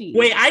 12 seed.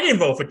 Wait, I didn't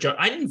vote for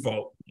I didn't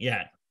vote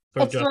yet.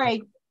 For It's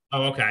 3.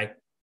 Oh, okay.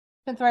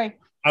 It's 3.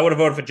 I would have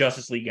voted for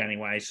Justice League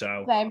anyway,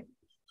 so. Same.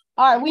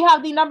 All right, we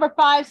have the number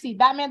 5 seed,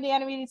 Batman the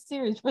Animated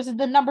Series, versus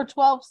the number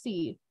 12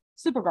 seed,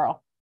 Supergirl.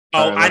 Oh,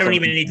 All right, I don't let's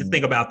even all- need to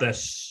think about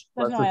this.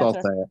 There's Let's no just all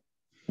answer. say it.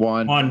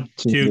 One, 1,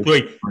 2,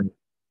 3.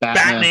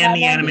 Batman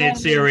the Animated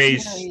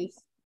Series.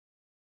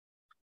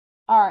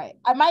 All right,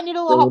 I might need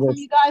a little help from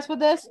you guys with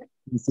this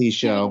DC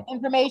show.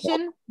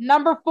 information.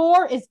 Number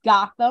 4 is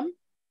Gotham,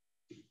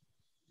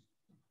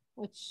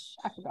 which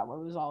I forgot what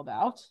it was all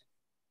about.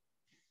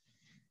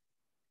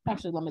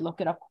 Actually, let me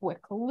look it up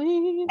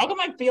quickly. How come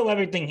I feel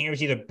everything here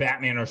is either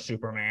Batman or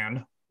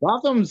Superman?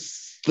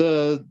 Gotham's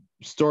the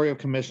story of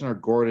Commissioner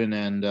Gordon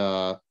and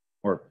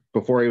or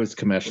before he was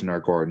Commissioner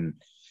Gordon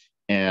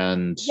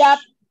and Yep.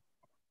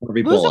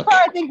 Harvey Lucifer, Bullock.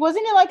 I think,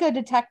 wasn't it like a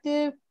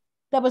detective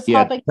that was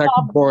helping Detective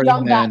solve Gordon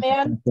young and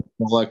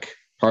Batman?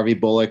 Harvey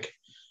Bullock,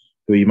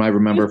 who you might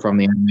remember from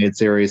the animated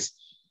series.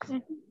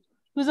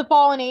 Who's a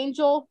fallen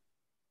angel?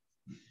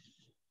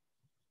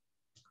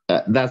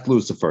 That's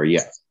Lucifer,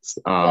 yes.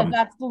 Yeah,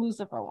 that's the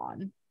Lucifer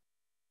one.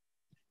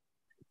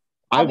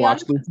 I I'll be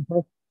watched honest.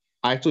 Lucifer.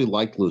 I actually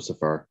liked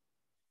Lucifer.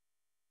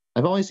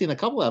 I've only seen a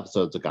couple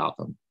episodes of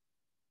Gotham.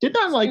 Did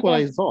not like what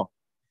I saw.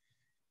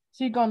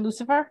 So you're going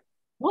Lucifer?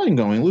 I'm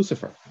going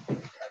Lucifer.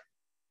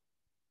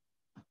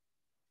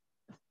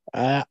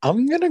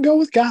 I'm going to go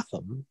with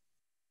Gotham.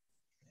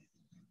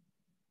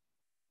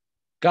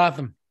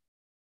 Gotham.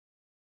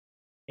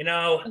 You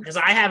know, because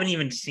I haven't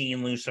even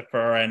seen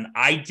Lucifer and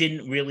I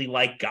didn't really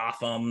like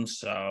Gotham,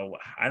 so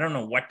I don't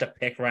know what to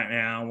pick right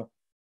now.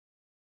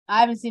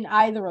 I haven't seen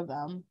either of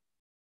them.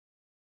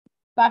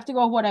 But I have to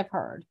go with what I've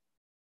heard.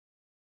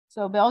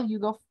 So, Bill, you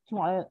go. Do you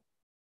want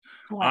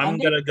to? I'm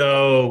going to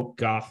go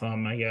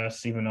Gotham, I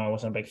guess, even though I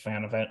wasn't a big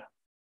fan of it.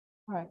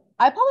 All right.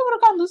 I probably would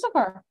have gone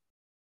Lucifer.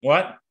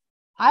 What?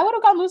 I would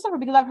have gone Lucifer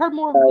because I've heard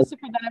more of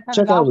Lucifer than I've heard of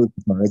Check out Gotham.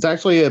 Lucifer. It's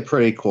actually a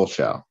pretty cool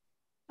show.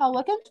 I'll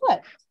look into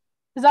it.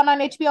 Is that on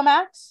HBO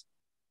Max?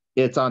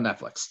 It's on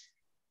Netflix.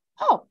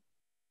 Oh,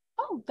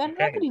 then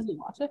I Okay. could easily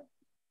watch it.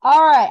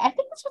 All right, I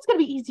think this one's gonna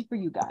be easy for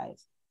you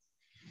guys.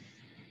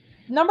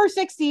 Number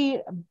 60,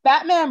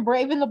 Batman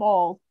Brave and the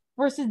Bold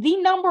versus the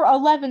number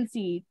 11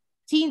 seed,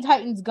 Teen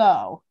Titans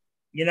Go.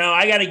 You know,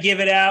 I got to give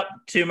it out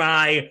to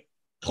my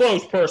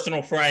close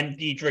personal friend,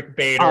 Dietrich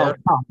Bader.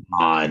 come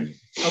on.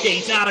 Okay,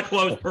 he's not a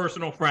close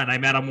personal friend. I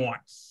met him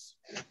once.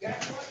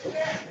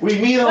 We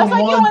meet Just on like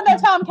you one. and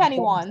the Tom Kenny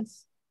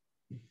ones.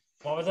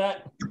 What was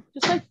that?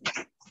 Just like,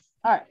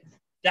 all right.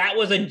 That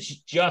was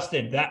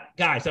Justin. That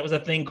was a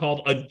thing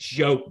called a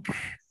joke.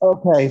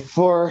 Okay,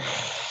 for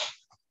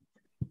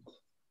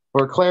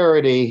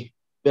clarity,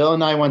 Bill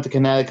and I went to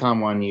Connecticut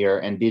one year,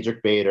 and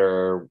Dietrich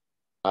Bader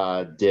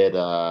did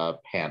a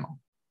panel.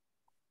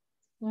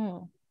 Hmm.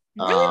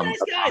 Really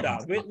nice guy,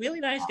 though. Really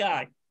nice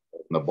guy.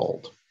 The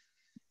Bold.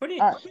 Pretty,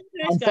 All right. pretty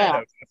nice Fun guy,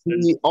 fact, though,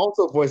 Justin. he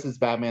also voices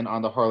Batman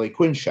on the Harley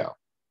Quinn show.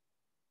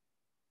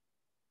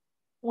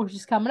 Which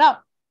is coming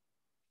up.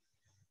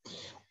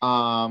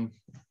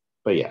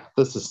 But yeah,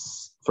 this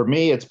is for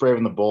me. It's Brave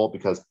and the Bold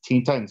because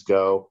Teen Titans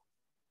Go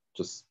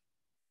just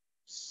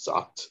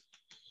sucked.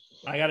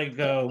 I gotta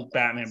go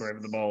Batman Brave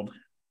and the Bold.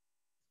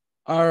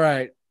 All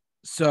right.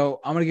 So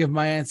I'm gonna give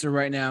my answer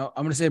right now.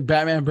 I'm gonna say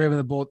Batman Brave and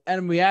the Bold,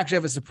 and we actually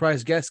have a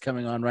surprise guest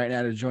coming on right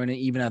now to join in,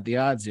 even out the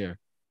odds here.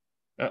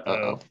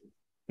 Uh-oh.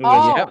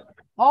 Oh, Yep.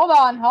 hold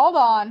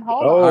on. Oh.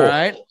 All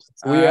right.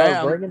 We All are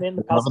right, bringing in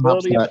the I'm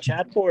possibility of a upset.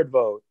 chat board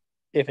vote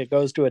if it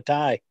goes to a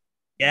tie.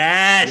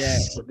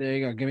 Yes. Yeah, there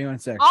you go. Give me 1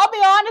 sec. I'll be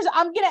honest.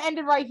 I'm gonna end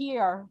it right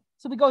here,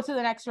 so we go to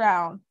the next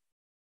round.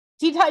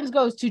 Teen Titans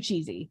Go is too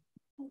cheesy.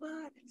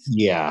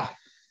 Yeah,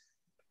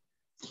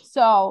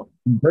 So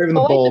Brave and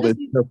the Oh, wait, Bold this is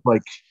is- just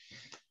like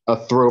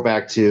a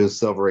throwback to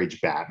Silver Age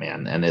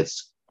Batman, and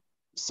it's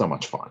so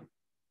much fun.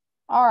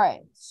 all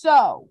right.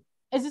 So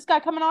is this guy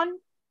coming on,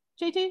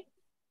 JT?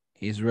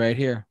 He's right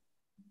here.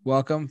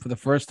 Welcome for the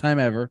first time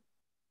ever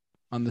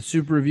on the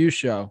Super Review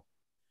Show,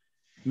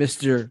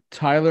 Mr.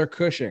 Tyler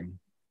Cushing.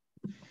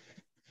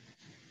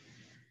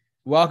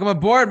 Welcome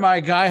aboard, my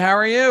guy. How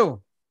are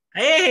you?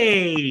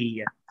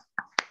 Hey.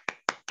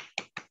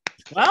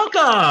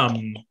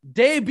 Welcome.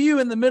 Debut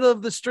in the middle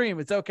of the stream.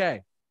 It's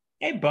okay.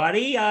 Hey,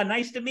 buddy.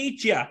 Nice to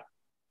meet you.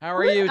 How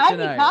are you I'm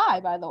tonight? Kai,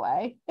 by the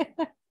way.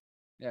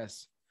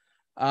 Yes.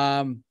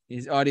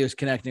 His audio is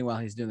connecting while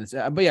he's doing this.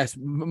 But yes,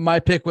 my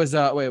pick was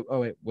wait,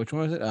 which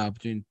one was it?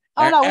 Between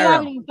Oh no, we Arrow.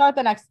 haven't even started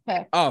the next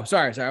pick. Oh,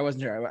 sorry, I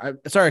wasn't sure.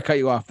 Sorry, I cut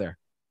you off there.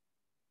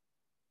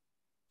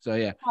 So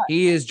yeah, All right.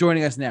 he is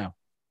joining us now.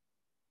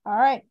 All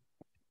right.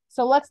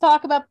 So let's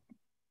talk about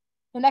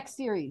the next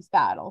series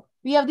battle.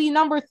 We have the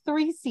number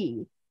 3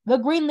 seed, the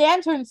Green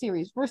Lantern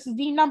series, versus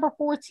the number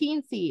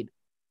 14 seed,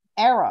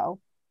 Arrow.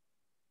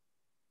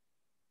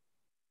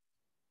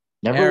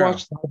 Never Arrow.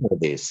 watched either of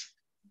these.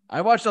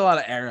 I watched a lot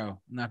of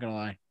Arrow. I'm not gonna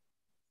lie.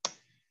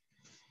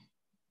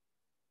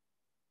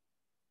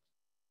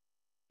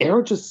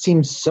 Arrow just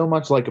seems so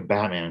much like a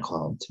Batman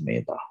clone to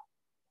me, though.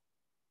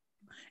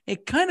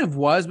 It kind of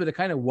was, but it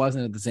kind of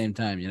wasn't at the same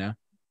time. You know.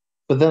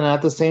 But then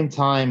at the same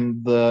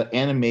time, the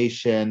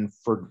animation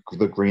for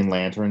the Green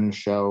Lantern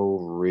show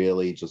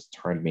really just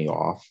turned me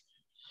off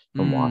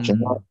from watching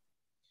it.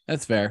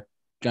 That's fair.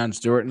 Jon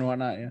Stewart and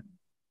whatnot. Yeah.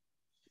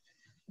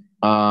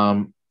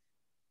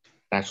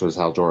 Actually, it's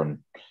Hal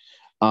Jordan.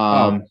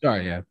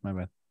 Sorry. Yeah, my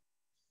bad.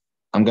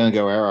 I'm gonna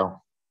go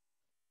Arrow.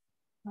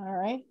 All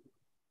right.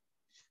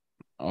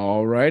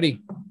 All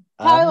righty.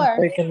 Tyler.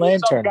 I'm taking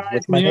Lantern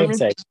with my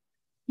namesake.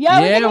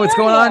 Yeah, we can What's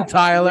hear going you. on,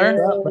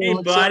 Tyler? Hey,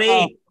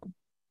 buddy.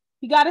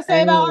 You got to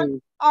say about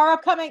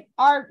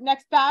our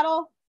next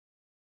battle?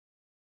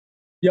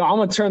 Yo, I'm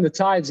gonna turn the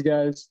tides,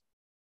 guys.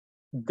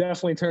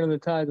 Definitely turning the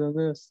tides on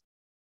this.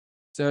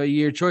 So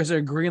your choice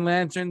are Green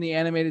Lantern, the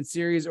animated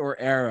series, or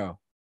Arrow?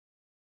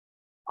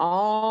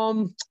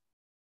 I'm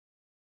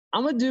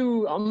gonna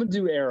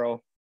do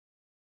Arrow.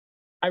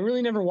 I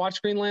really never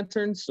watched Green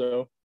Lantern,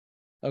 so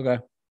Okay.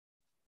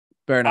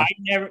 Fair enough.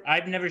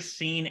 I've never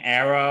seen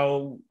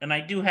Arrow, and I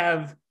do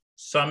have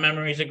some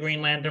memories of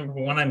Green Lantern.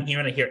 But when I'm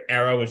hearing, I hear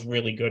Arrow is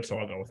really good, so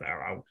I'll go with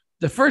Arrow.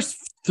 The first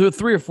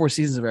 3 or 4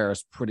 seasons of Arrow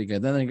is pretty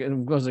good. Then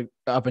it goes like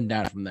up and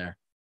down from there.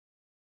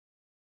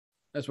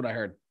 That's what I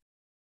heard.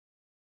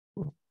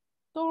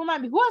 Don't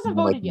remind me. Who hasn't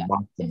voted yet?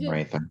 Is it Or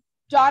anything.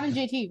 John and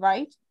JT,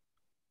 right?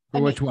 For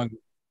I which mean, one?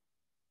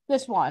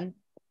 This one.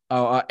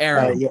 Oh,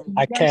 Arrow. Yeah,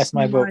 I cast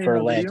my vote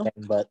for Lantern,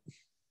 but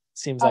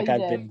seems Oh, like you I've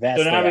did. been So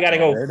vastly now we got to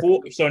go.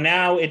 outnumbered. So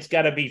now it's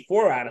got to be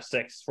 4 out of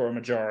 6 for a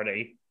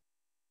majority.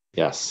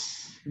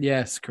 Yes.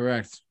 Yes,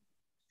 correct.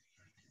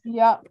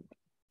 Yep.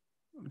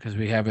 Because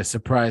we have a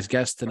surprise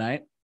guest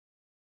tonight.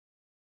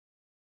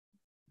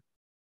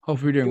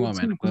 Hope you're doing well,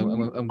 man.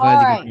 I'm glad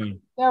All you right. could join.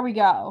 There we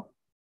go.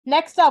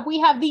 Next up, we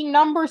have the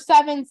number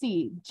 7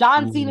 seed,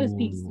 John Cena's Ooh.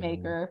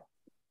 Peacemaker,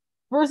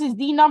 versus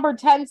the number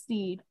 10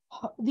 seed,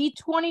 the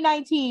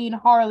 2019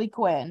 Harley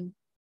Quinn.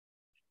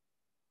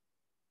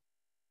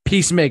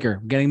 Peacemaker.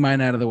 I'm getting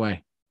mine out of the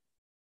way.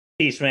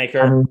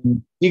 Peacemaker.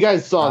 You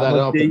guys saw I'm that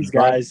with opening, these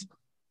right? guys.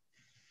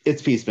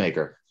 It's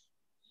Peacemaker.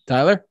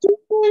 Tyler?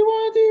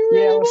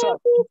 yeah, what's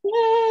up?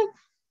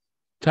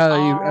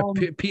 Tyler, Um,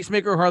 you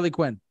Peacemaker or Harley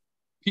Quinn?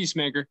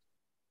 Peacemaker.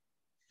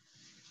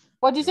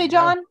 What'd you say,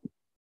 John?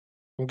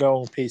 I'm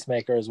going with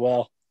Peacemaker as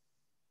well.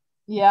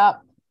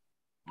 Yep.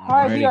 All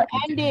right, we Alrighty. are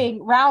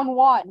ending round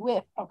 1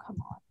 with, oh, come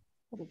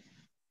on.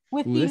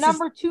 With Ooh, the this is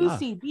number 2 tough.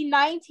 seed, the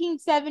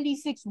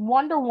 1976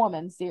 Wonder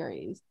Woman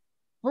series,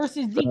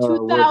 versus the we're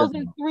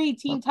 2003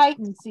 Teen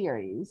Titans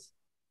series.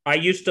 I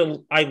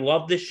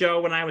loved this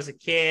show when I was a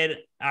kid.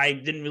 I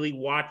didn't really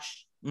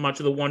watch much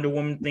of the Wonder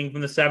Woman thing from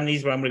the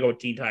 70s, but I'm going to go with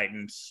Teen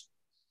Titans.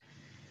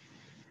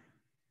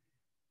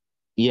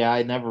 Yeah,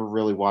 I never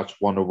really watched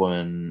Wonder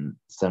Woman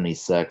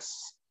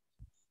 76.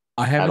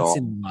 I haven't all.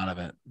 seen a lot of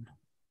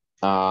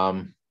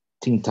it.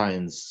 Teen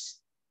Titans,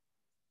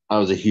 I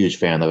was a huge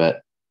fan of it.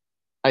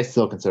 I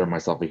still consider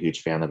myself a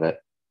huge fan of it.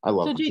 I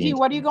love So, the GG, Teen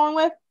what are you Titans. going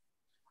with?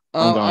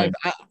 I'm going.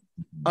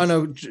 Oh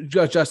no,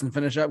 Justin,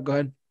 finish up. Go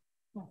ahead.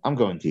 I'm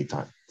going Teen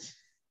Titans.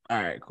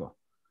 All right, cool.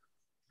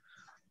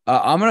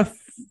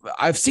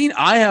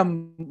 I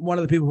am one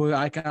of the people who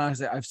I can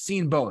honestly, I've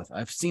seen both.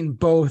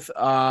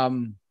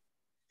 The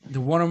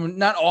one of them,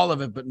 not all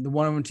of it, but the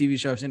one of them TV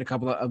show. I've seen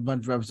a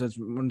bunch of episodes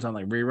when it's on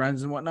like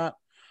reruns and whatnot.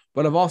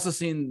 But I've also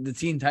seen the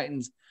Teen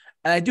Titans,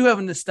 and I do have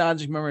a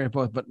nostalgic memory of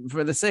both. But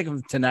for the sake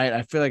of tonight,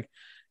 I feel like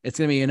it's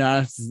gonna be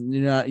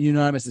a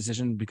unanimous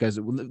decision because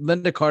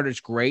Linda Carter's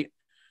great,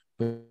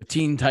 but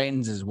Teen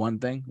Titans is one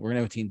thing. We're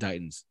gonna have Teen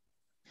Titans.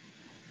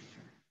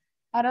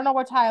 I don't know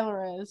where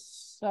Tyler is,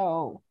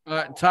 so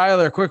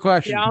Tyler, quick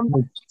question. Yeah,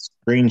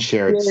 Screen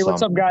shared. hey,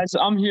 what's up, guys?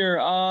 I'm here.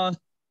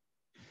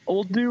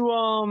 We'll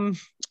do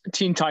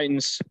Teen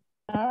Titans.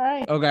 all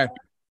right. Okay.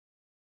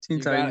 Teen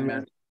You got it, Titans,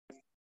 man.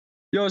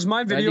 Yo, is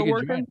my Glad video you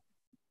could working?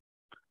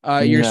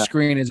 Your Yeah.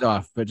 screen is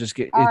off, but just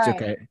get. All It's right.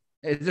 okay.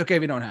 It's okay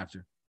if you don't have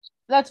to.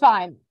 That's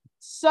fine.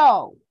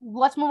 So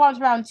let's move on to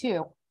round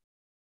 2.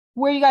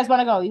 Where you guys want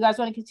to go? You guys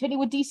want to continue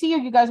with DC, or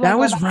you guys want That to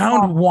was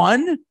round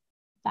 1.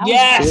 That was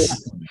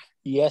Yes.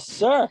 Yes,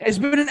 sir. It's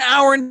been an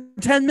hour and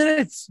 10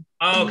 minutes.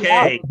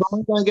 Okay. It's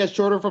only going to get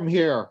shorter from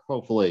here,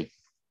 hopefully.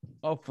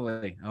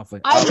 Hopefully.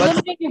 I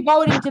limited your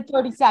voting to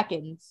 30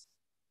 seconds.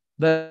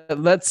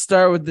 Let's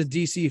start with the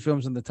DC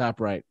films on the top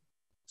right.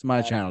 It's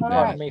my channel, All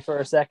damn right. it. Me for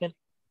a second.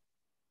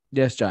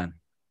 Yes, John.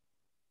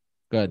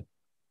 Good.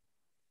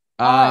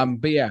 All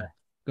right. But yeah,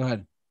 go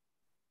ahead.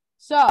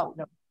 So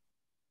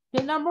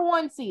the number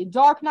 1 seed,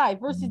 Dark Knight,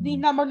 versus the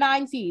number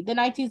 9 seed, the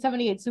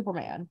 1978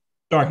 Superman.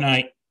 Dark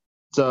Knight.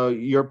 So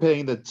you're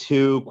pitting the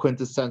two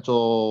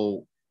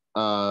quintessential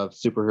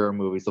superhero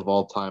movies of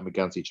all time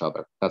against each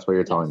other. That's what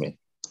you're telling me.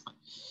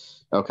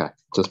 Okay,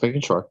 just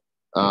making sure.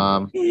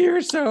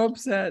 You're so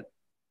upset.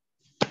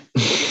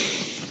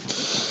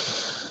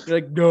 You're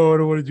like, no, I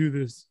don't want to do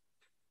this.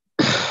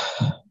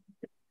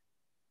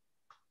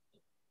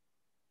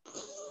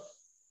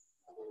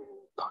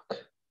 Fuck.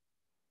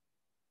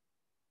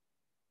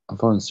 I'm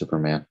voting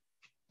Superman.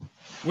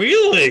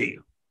 Really?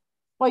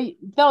 Wait,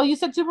 Phil, you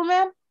said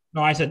Superman?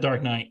 No, I said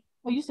Dark Knight.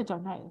 Well, you said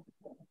Dark Knight.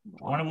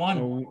 1-1.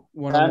 So,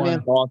 1-1.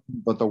 Batman's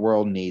awesome, but the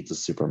world needs a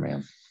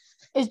Superman.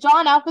 Is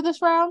John out for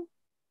this round?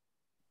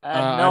 No,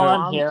 I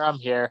I'm here. I'm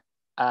here.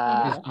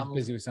 He's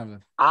busy with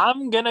something.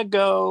 I'm gonna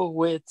go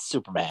with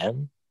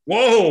Superman.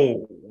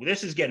 Whoa,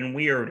 this is getting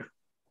weird.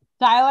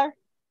 Tyler?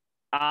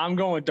 I'm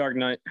going with Dark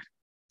Knight.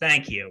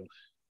 Thank you.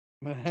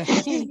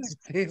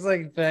 He's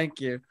like,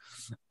 thank you.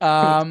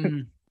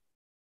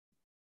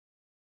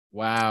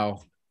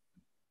 Wow.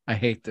 I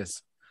hate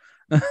this.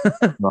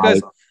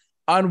 Because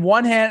on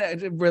one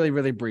hand, really,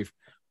 really brief.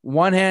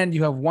 One hand,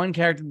 you have one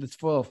character that's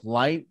full of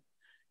light,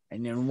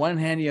 and on one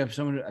hand, you have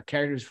a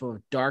character who's full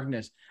of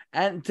darkness.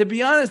 And to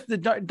be honest, the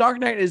Dark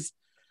Knight is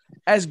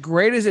as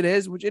great as it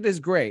is, which it is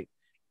great.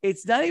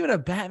 It's not even a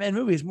Batman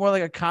movie. It's more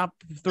like a cop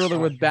thriller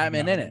with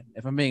Batman in it,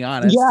 if I'm being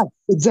honest. Yeah,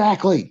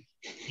 exactly.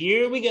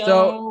 Here we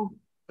go.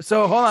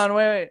 So hold on,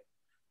 wait.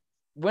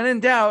 When in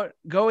doubt,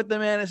 go with the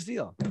Man of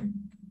Steel.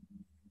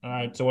 All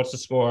right, so what's the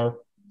score?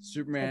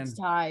 Superman. It's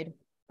tied.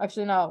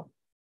 Actually, no.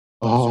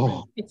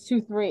 Oh, It's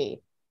 2-3.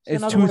 So It's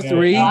in other words,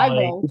 2-3? I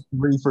vote.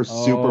 3 for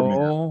Superman.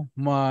 Oh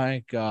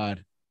my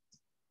God.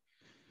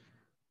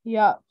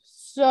 Yeah.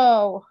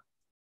 So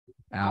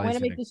I'm Allie's going to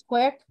make gonna- this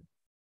quick.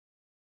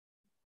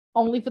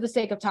 Only for the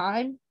sake of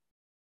time.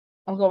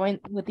 I'm going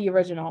with the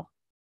original.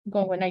 I'm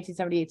going with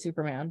 1978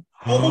 Superman.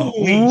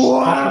 Holy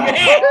Wow.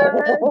 shit!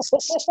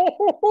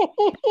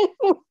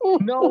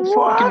 No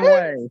fucking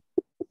way.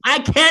 I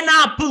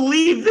cannot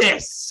believe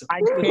this. I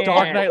can't.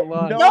 Dark Knight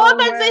lost. No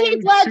offense to way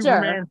Heath Ledger.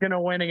 Superman's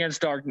gonna win against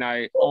Dark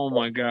Knight. Oh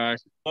my gosh.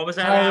 What was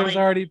that? Tyler's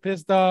Allie? already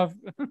pissed off.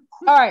 All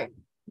right.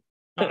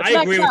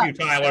 I agree with Next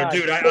you, Tyler.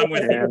 Dude, I'm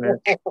with you. Damn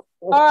it.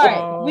 All right.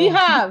 Oh. We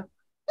have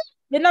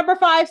the number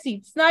 5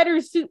 seed, not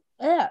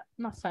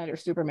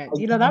Snyder's Superman.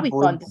 You know, that'd be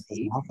fun to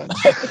see.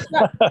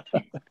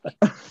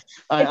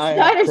 It's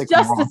Snyder's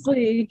Justice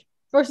League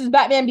versus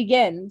Batman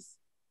Begins.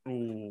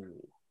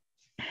 Ooh.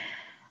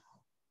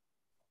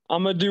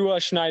 I'm gonna do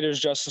Schneider's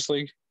Justice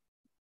League.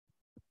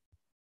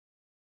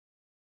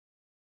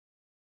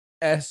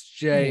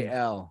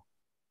 SJL.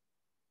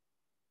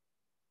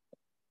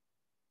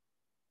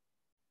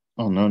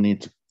 Oh, no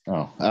need to.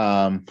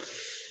 Oh,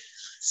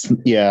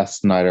 yeah,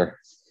 Snyder.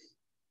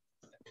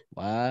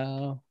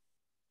 Wow.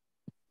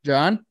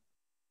 John?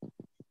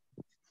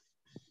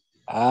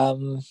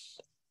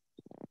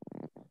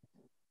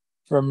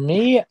 For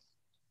me,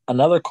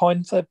 another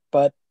coin flip,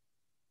 but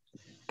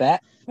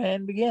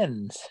Batman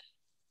Begins.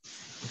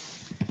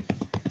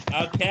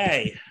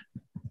 Okay.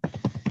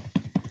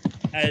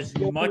 As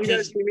Can much you guys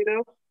as see me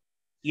now?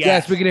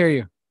 Yes, we can hear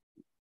you.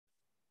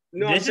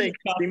 No, This I'm is saying,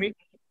 tough. see me?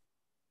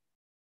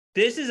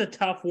 This is a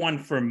tough one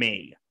for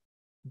me,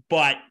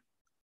 but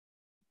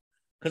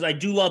because I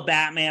do love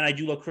Batman, I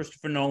do love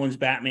Christopher Nolan's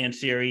Batman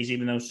series,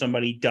 even though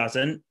somebody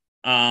doesn't.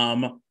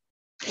 Because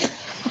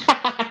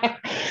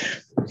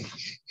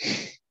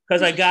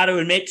I got to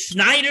admit,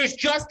 Snyder's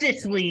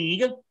Justice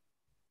League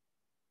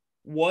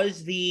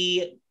was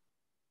the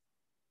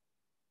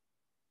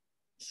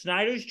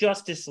Snyder's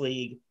Justice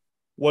League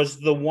was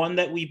the one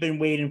that we've been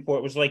waiting for.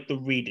 It was like the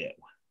redo.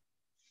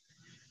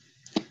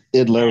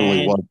 It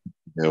literally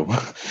And-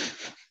 was.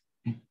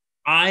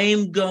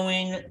 I'm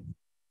going.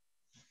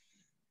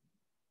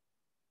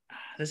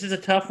 This is a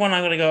tough one.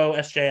 I'm going to go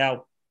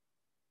SJL.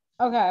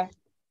 Okay.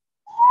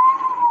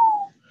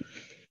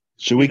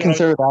 Should we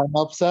consider that an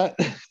upset?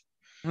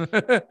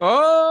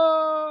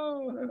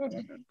 Oh,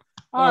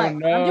 All right.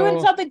 no. I'm doing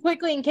something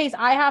quickly in case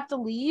I have to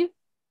leave.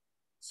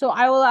 So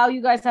I will allow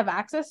you guys to have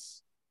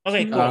access.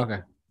 Okay, cool. Oh, okay.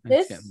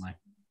 This- Getting my-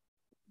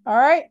 All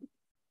right.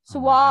 So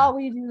Oh my while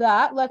we do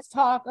that, let's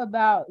talk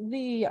about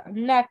the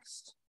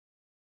next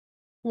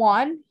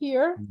one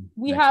here.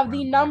 We Next have round, the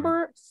baby.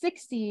 number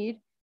 6 seed,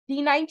 the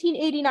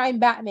 1989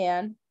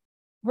 Batman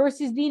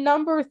versus the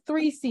number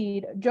 3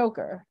 seed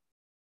Joker.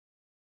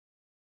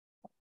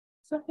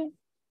 Second.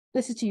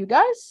 This is to you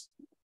guys.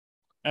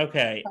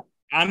 Okay.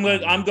 I'm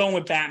going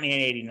with Batman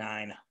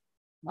 89.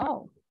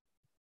 Oh.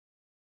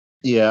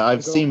 Yeah, I've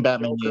I'm going seen with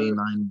Batman Joker.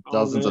 89 Oh,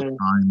 dozens of man.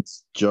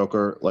 times.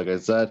 Joker, like I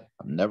said,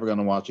 I'm never going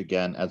to watch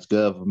again. As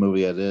good of a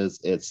movie it is,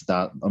 it's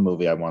not a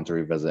movie I want to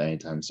revisit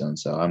anytime soon.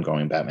 So I'm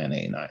going Batman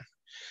 89.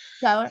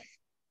 Tyler.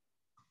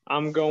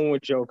 I'm going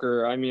with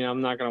Joker. I mean,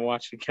 I'm not gonna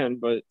watch it again,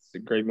 but it's a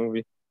great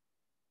movie.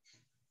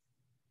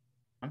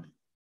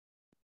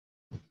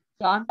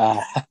 John.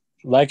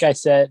 Like I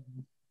said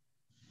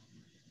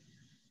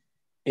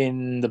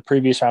in the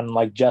previous round,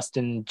 like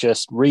Justin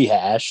just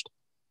rehashed,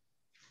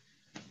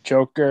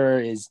 Joker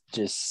is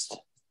just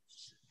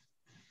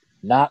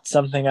not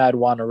something I'd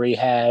want to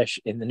rehash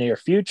in the near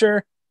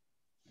future.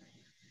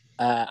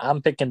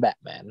 I'm picking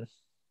Batman.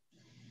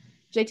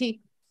 JT.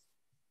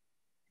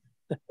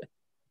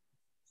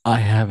 I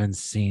haven't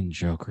seen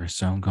Joker,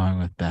 so I'm going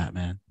with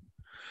Batman.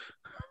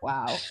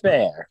 Wow.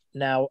 Fair.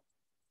 Now,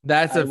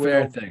 That's I a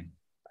fair will- thing.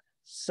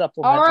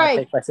 supplement All right.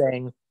 my pick by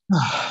saying,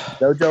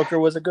 though Joker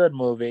was a good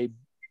movie,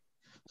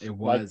 It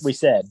like was. we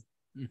said,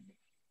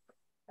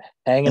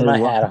 hanging my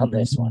hat on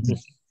this one.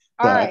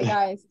 All right,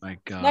 guys. My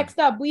God. Next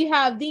up, we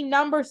have the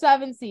number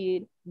 7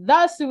 seed,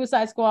 The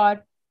Suicide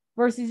Squad,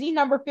 versus the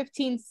number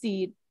 15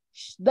 seed,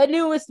 the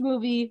newest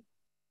movie,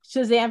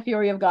 Shazam: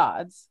 Fury of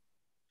Gods.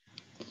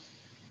 I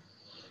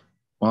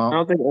Well,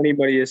 don't think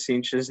anybody has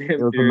seen Shazam. it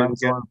was a Fury nice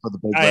yet. run for the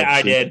big red I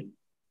sheep. did.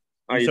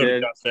 Oh, you So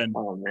did? Justin.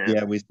 Oh man.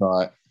 Yeah, we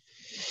saw it.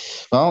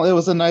 Well, it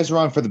was a nice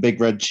run for the big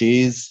red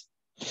cheese.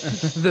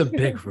 The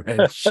big red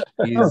No,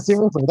 cheese.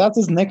 seriously, that's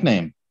his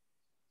nickname.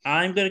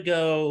 I'm going to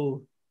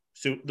go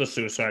the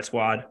Suicide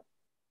Squad.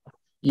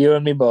 You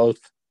and me both.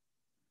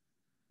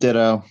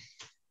 Ditto.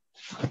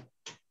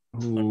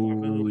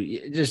 Ooh,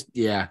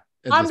 yeah.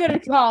 I'm going to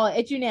call it.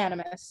 It's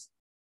unanimous.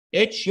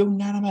 It's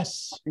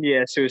unanimous.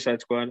 Yeah,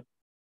 Suicide Squad.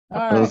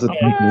 All Those are right.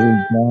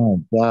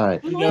 the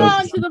died. Moving Those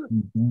on to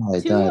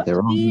the died.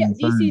 They're all DC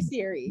friends.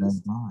 series. They're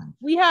fine.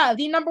 We have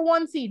the number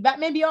 1 seed,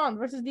 Batman Beyond,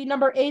 versus the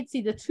number 8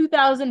 seed, the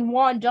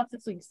 2001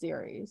 Justice League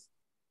series.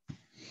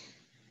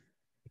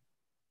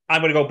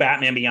 I'm going to go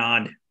Batman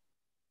Beyond.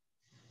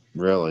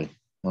 Really?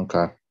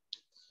 Okay.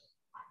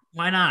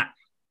 Why not?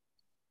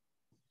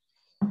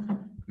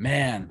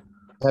 Man.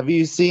 Have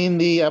you seen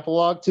the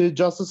epilogue to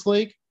Justice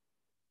League?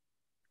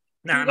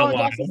 Not You in a going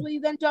while. Justice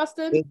League then,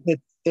 Justin?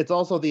 It's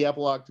also the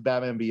epilogue to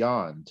Batman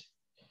Beyond.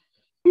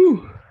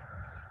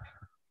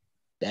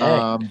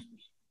 Dang.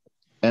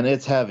 And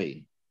it's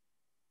heavy.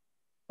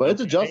 But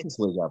it's a Okay. Justice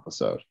League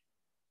episode.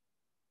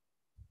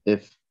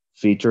 It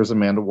features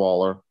Amanda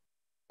Waller,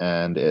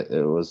 and it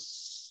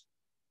was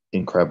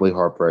incredibly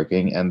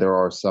heartbreaking. And there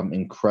are some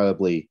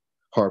incredibly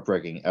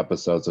heartbreaking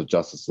episodes of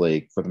Justice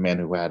League for the man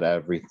who had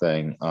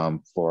everything.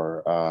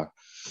 For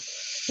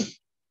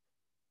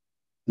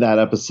that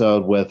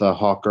episode with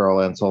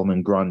Hawkgirl and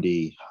Solomon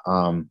Grundy.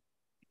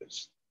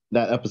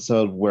 That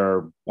episode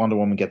where Wonder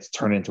Woman gets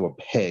turned into a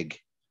pig.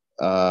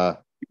 I'm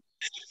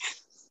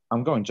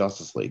going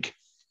Justice League.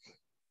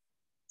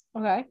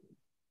 Okay.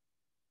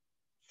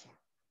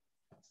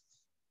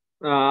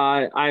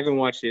 I haven't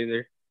watched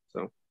either.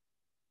 So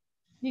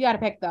You got to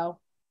pick, though.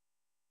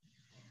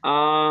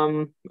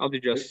 I'll do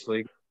Justice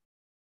League.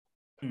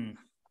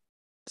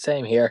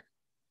 Same here.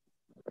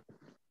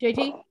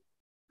 JT?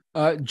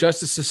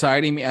 Justice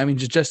Society. I mean,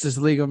 just Justice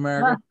League of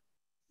America.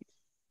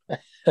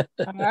 All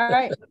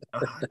right.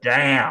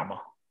 Damn.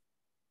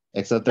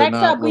 Except they're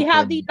Next not. up, we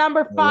have the looking-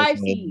 number they're 5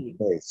 looking in seed.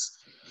 space.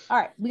 All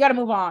right, we got to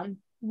move on.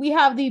 We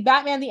have the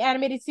Batman the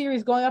Animated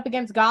Series going up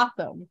against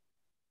Gotham.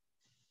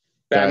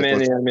 Batman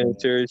let's- the animated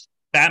series.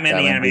 Batman the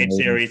Batman Animated the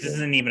Series. Animated This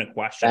isn't even a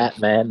question.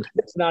 Batman.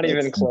 It's not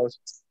even close.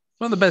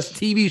 One of the best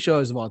TV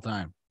shows of all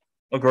time.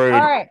 Agreed. All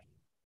right,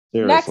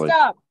 Seriously. next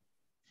up,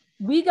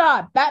 we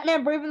got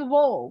Batman Brave and the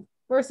Bold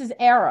versus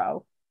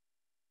Arrow.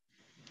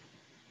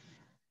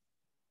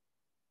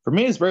 For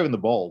me, it's Brave and the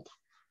Bold.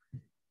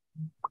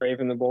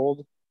 Brave and the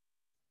Bold.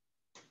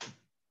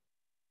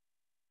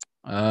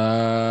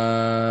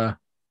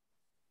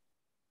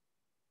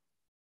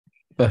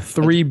 The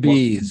 3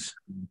 Bs.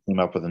 Came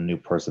up with a new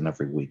person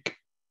every week.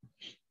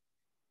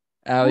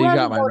 Al, you Who got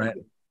has mine, voted? right?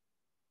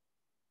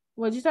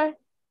 What'd you say?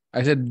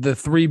 I said the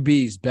 3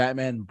 Bs: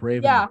 Batman,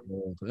 Brave, Yeah.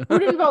 and the Bold. Who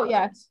didn't vote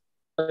yet?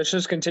 Let's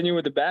just continue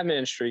with the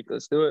Batman streak.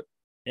 Let's do it.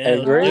 Yeah, I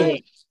let's agree. do Alright.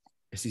 it.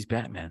 Yes, he's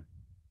Batman.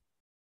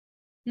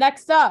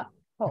 Next up,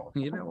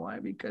 You know why?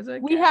 Because I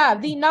we can.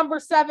 have the number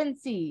 7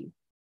 seed,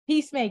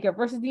 Peacemaker,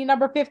 versus the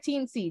number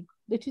 15 seed,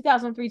 the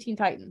 2003 Teen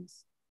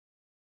Titans.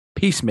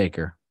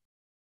 Peacemaker.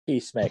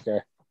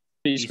 Peacemaker.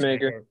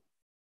 Peacemaker.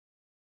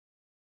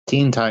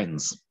 Teen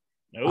Titans.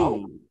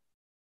 No.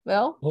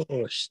 Will? Oh, You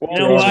know strange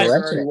what?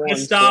 direction.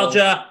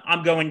 Nostalgia.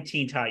 I'm going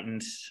Teen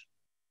Titans.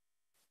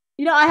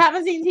 You know, I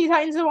haven't seen Teen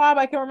Titans in a while,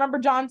 but I can remember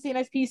John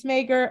Cena's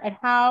Peacemaker and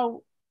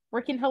how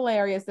freaking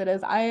hilarious it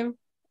is. I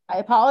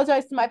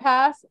apologize to my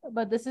past,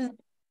 but this is,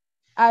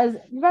 as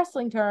in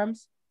wrestling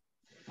terms,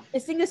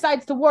 this thing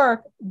decides to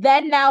work,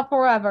 then, now,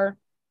 forever.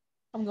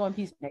 I'm going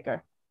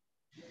Peacemaker.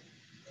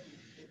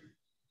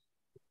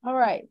 All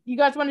right. You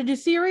guys want to do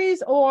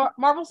series or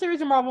Marvel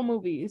series or Marvel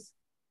movies?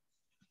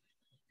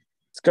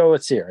 Let's go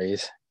with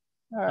series.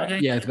 All right. Okay.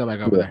 Yeah, let's go back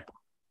over there.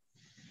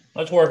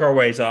 Let's work our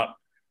ways up.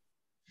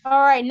 All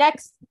right.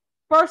 Next,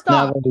 first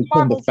Now off, that we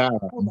come to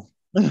Marvel.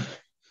 Farron.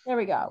 There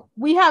we go.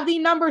 We have the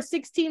number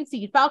 16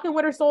 seed, Falcon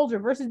Winter Soldier,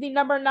 versus the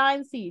number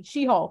 9 seed,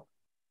 She-Hulk.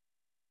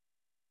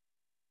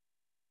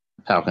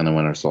 Falcon and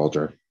Winter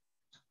Soldier.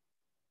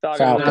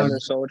 Falcon. Falcon.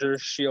 Soldier.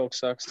 Shield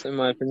sucks, in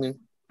my opinion.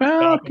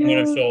 Falcon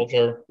Winter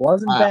Soldier.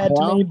 Wasn't bad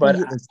to me, but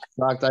it's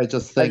sucked. I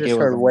just I think just it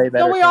heard was way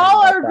better. So we things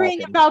all about are agreeing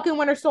Falcon. on Falcon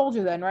Winter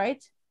Soldier then,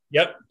 right?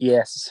 Yep.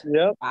 Yes.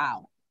 Yep.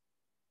 Wow.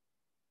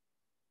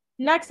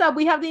 Next up,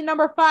 we have the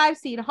number 5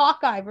 seed,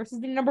 Hawkeye, versus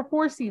the number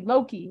 4 seed,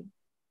 Loki.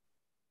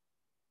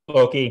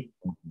 Loki.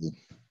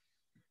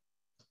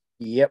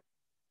 Yep.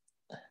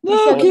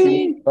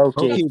 Loki. Loki.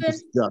 Loki was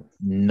just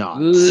nuts.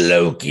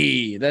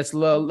 Loki. That's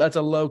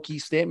a low-key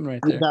statement right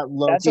You there. got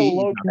Loki. That's a you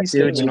low got key See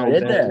what you statement.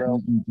 did right there.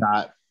 You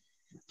got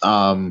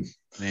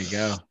There you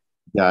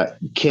go.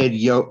 Kid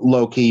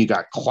Loki. You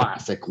got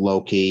classic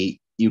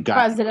Loki. You got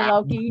President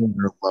Loki.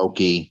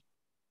 Loki.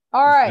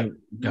 All right.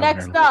 Governor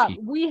Next up, Loki.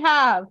 we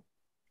have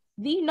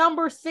the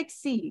number 6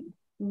 seed,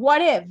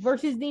 What If,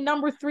 versus the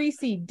number 3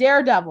 seed,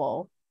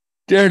 Daredevil.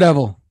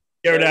 Daredevil.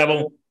 Daredevil.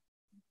 What'd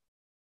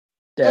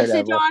you say,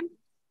 Daredevil. John?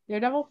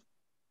 Daredevil?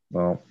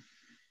 Well,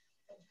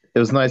 it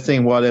was nice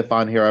seeing What If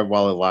on here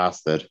while it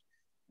lasted.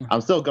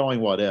 I'm still going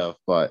What If,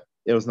 but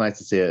it was nice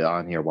to see it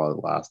on here while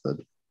it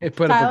lasted. It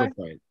put up Tyler? a good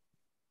fight.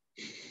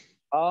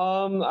 I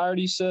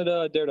already said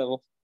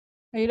Daredevil.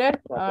 Are you did?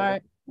 All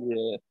right.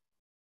 Yeah.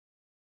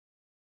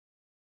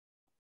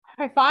 All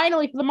right.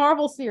 Finally, for the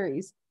Marvel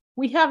series,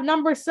 we have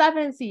number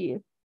 7 seed,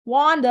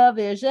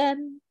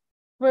 WandaVision,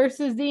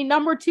 versus the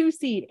number 2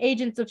 seed,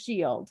 Agents of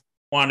S.H.I.E.L.D.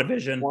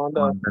 WandaVision.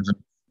 Wanda.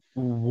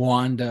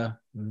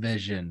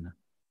 WandaVision.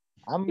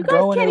 I'm You guys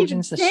going can't even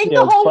Agents of sing the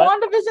S.H.I.E.L.D., whole but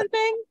WandaVision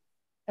thing?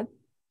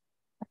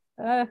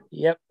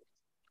 yep.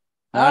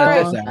 All Not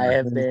right. this I hour.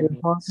 have been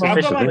How come I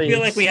sufficiently. feel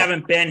like we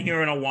haven't been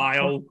here in a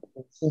while?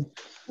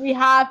 We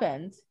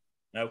haven't.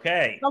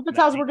 Okay. Something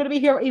tells us we're going to be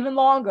here even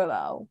longer,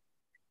 though.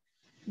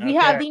 We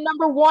Okay. have the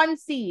number 1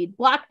 seed,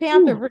 Black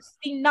Panther, versus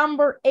the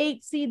number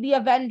 8 seed, The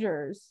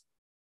Avengers.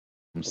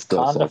 I'm still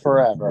Wakanda sold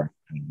forever.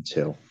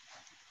 too.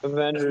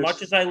 Avengers. As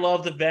much as I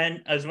love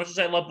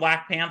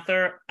Black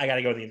Panther, I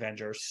gotta go with the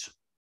Avengers.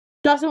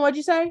 Justin, what'd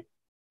you say?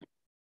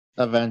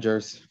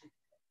 Avengers.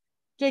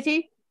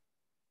 JT?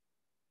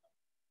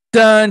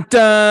 Dun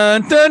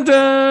dun dun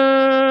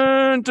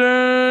dun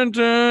dun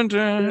dun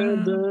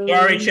dun.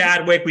 Sorry,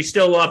 Chadwick. We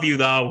still love you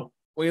though.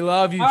 We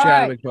love you, All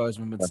Chadwick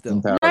Boseman, but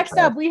still. Next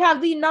up, we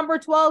have the number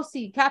 12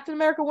 seed, Captain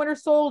America Winter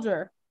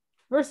Soldier,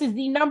 versus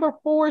the number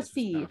 4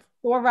 seed,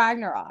 Thor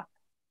Ragnarok.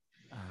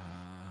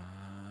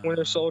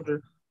 Winter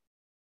Soldier.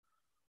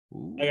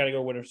 I gotta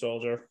go Winter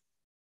Soldier.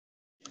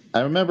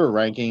 I remember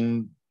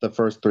ranking the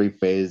first 3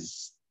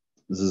 phases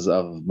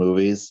of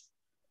movies.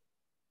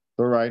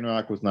 Thor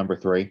Ragnarok was number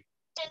 3.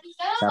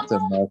 Captain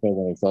America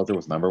Winter Soldier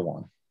was number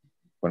 1.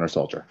 Winter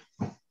Soldier.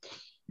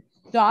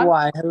 John?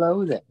 Why,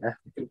 hello there.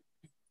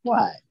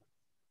 Why?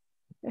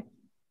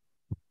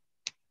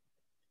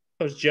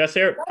 Was Jess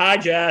here? Hi,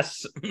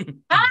 Jess. Let's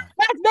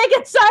make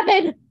it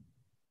 7.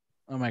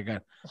 Oh my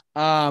god.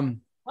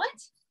 What?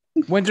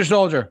 Winter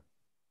Soldier.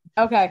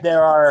 Okay.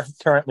 There are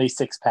currently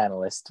 6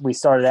 panelists. We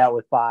started out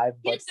with 5,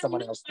 but Yes,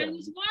 someone else I joined.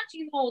 was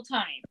watching the whole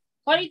time.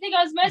 Why do you think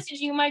I was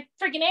messaging you my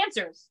freaking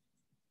answers?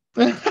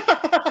 Okay.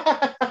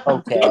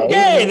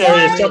 Okay,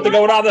 there is something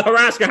going on in the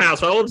Haraska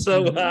household.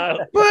 So,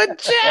 But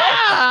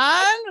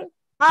John!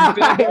 All You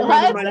remember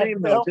right, my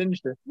name though, didn't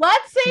you?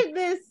 let's save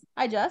this.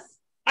 Hi, Jess.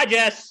 hi,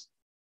 Jess.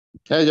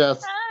 Hey,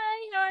 Jess.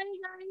 Hi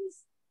guys.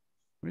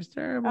 It was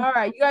terrible. All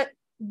right. Do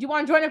you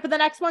want to join in for the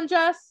next one,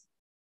 Jess?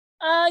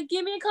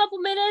 Give me a couple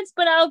minutes,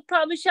 but I'll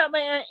probably shout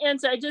my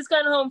answer. I just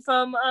got home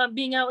from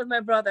being out with my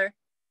brother.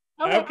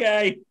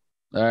 Okay,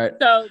 All right.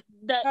 So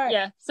that All right.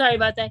 yeah, sorry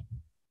about that.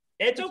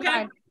 it's okay.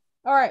 Fine.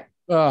 All right.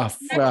 Oh,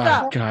 Next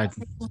up. God.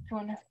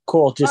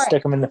 Cool. Just All right.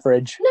 stick them in the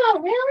fridge. No,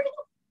 really?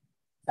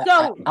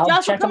 So, I'll Josh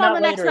will check come them on out the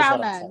next later is round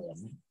what I'm then.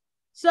 saying.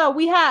 So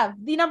we have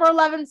the number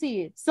 11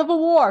 seed, Civil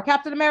War,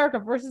 Captain America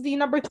versus the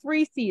number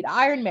 3 seed,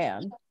 Iron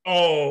Man.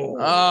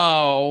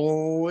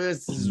 Oh,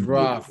 this is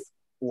rough.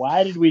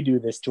 Why did we do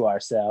this to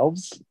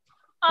ourselves?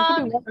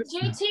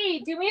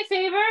 JT, do me a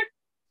favor.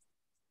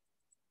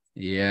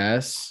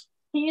 Yes.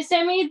 Can you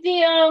send me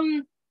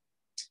the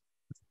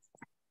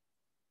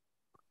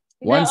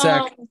One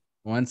sec.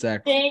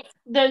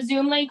 the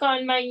Zoom link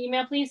on my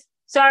email, please?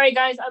 Sorry,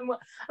 guys. I'm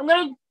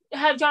gonna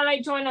have John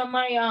Knight join on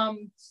my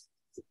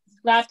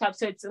laptop,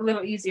 so it's a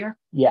little easier.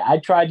 Yeah, I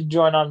tried to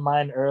join on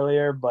mine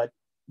earlier, but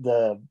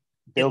the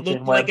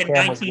built-in looked like a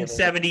webcam was giving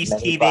 1970s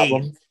many TV.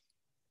 problems.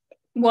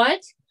 What?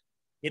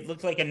 It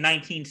looked like a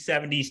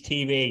 1970s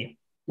TV.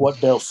 What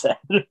Bill said.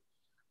 Bill,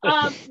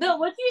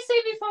 what did you say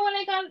before when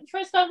I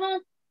first got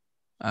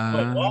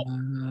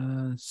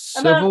home?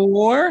 Civil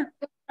War?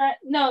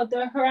 No,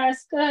 the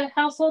Haraska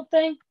household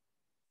thing.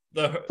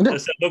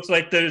 It looks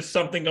like there's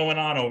something going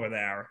on over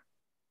there.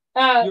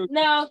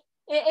 No,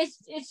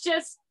 it's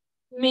just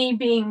me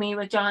being me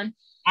with John.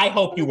 I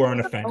hope you weren't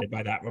offended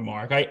by that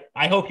remark.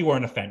 I hope you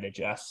weren't offended,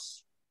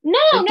 Jess.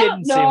 It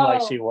didn't seem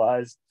like she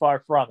was.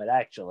 Far from it,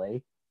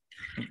 actually.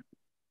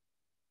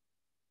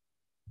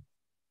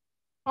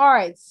 All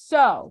right,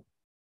 so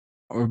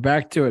we're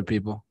back to it,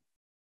 people.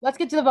 Let's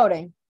get to the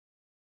voting.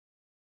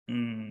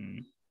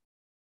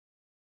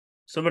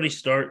 Somebody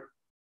start.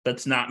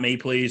 That's not me,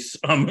 please.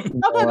 Okay,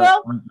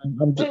 Bill.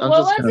 I'm just what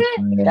was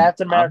it?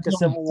 Captain America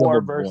Civil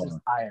War versus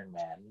Iron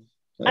Man.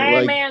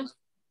 Iron Man.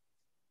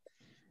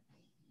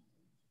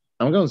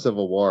 I'm going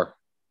Civil War.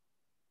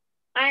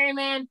 Iron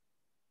Man.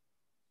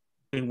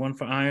 One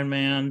for Iron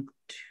Man.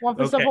 One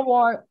for Civil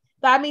War.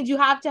 That means you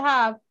have to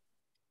have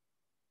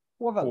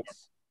 4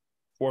 votes.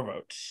 4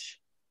 votes.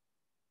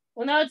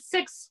 Well, no, it's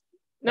 6.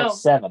 No,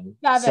 That's 7.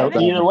 7. So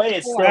either way,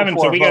 it's still 7.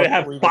 So we gotta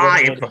have 5.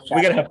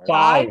 We gotta have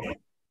 5.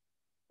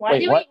 Why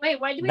do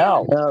we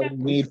No. have We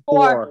need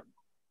 4.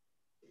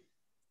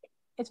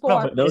 It's 4.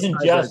 No, but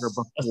isn't just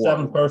a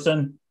 7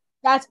 person?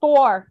 That's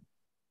 4.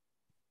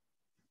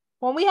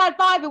 When we had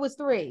 5, it was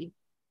 3.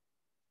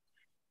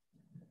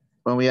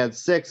 When we had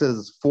 6,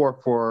 is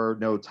 4 for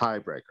no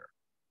tiebreaker.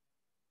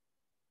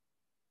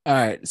 All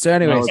right. So,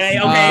 anyways,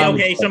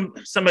 okay.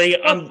 Somebody.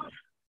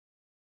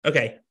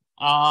 Okay.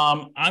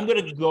 I'm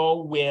gonna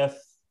go with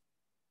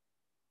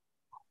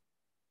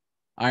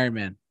Iron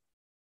Man.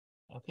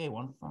 Okay,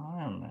 1 for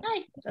Iron Man.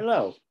 Hi.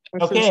 Hello.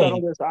 Okay.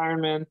 Settle this,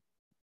 Iron Man.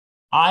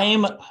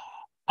 I'm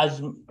as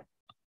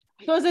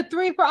So is it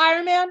 3 for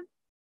Iron Man?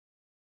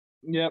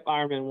 Yep,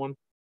 Iron Man 1.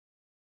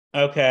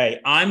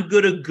 okay. I'm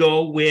gonna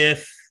go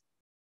with.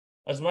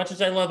 As much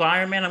as I love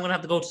Iron Man, I'm gonna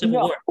have to go with Civil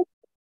War.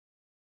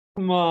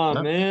 Come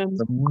on, man.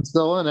 Someone's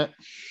still in it.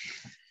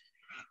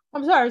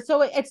 I'm sorry.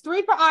 So it's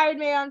 3 for Iron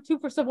Man, 2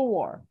 for Civil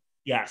War.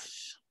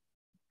 Yes.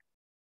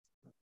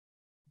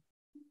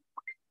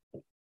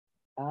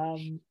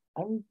 I'm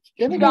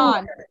gonna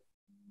John.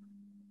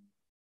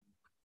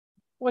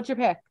 What's your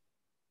pick?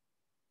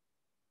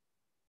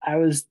 I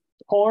was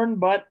torn,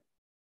 but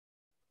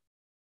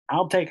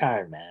I'll take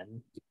Iron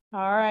Man.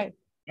 All right.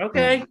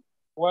 Okay.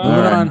 Well,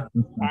 Moving on.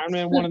 Iron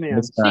Man 1 in the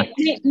end.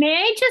 May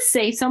I just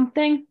say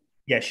something?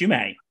 Yes, you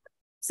may.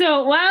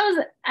 So while I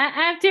was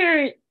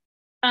after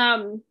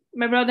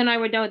my brother and I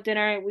were done with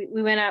dinner,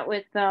 we went out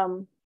with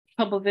a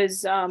couple of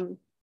his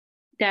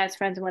dad's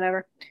friends and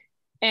whatever.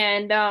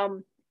 And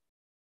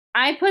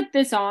I put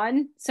this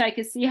on so I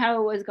could see how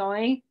it was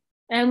going.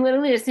 And I'm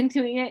literally listening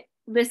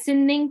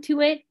to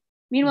it.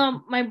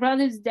 Meanwhile, my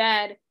brother's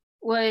dad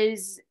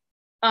was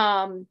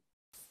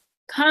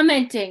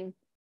commenting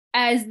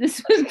as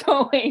this was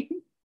going.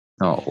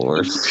 Oh,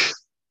 Lord.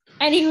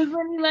 And he was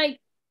really like,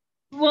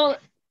 well,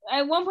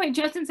 at one point,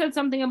 Justin said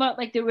something about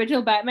like the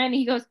original Batman. And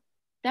he goes,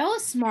 that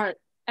was smart.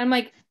 I'm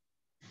like,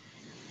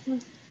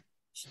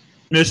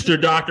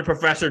 Mr. Dr.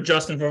 Professor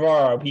Justin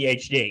Favaro,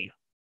 PhD.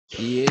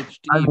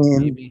 I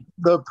mean,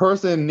 the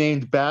person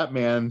named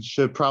Batman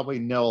should probably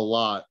know a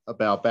lot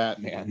about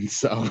Batman.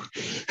 So, All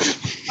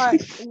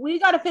right. We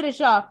got to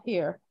finish up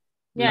here.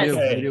 yes.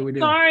 We do.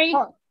 Sorry.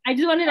 I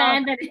just wanted to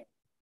add that.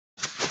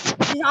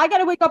 I got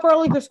to wake up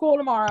early for school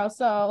tomorrow.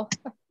 So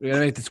We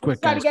gotta make this quick,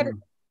 let's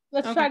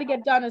guys. try to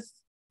get done as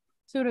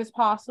soon as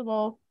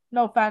possible.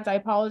 No offense. I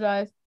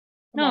apologize.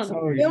 No,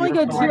 We only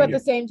go 2 at the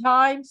same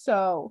time.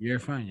 So, You're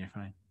fine.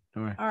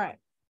 Don't worry. all right.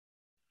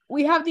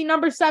 We have the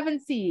number 7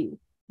 seed,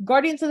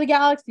 Guardians of the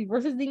Galaxy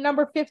versus the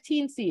number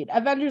 15 seed,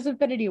 Avengers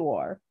Infinity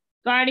War.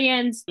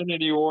 Guardians.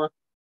 Infinity War.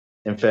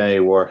 Infinity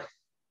War.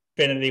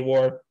 Infinity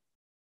War.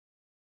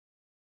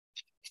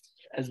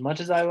 As much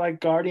as I like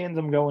Guardians,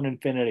 I'm going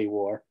Infinity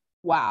War.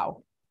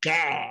 Wow.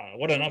 Ah,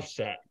 what an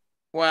upset.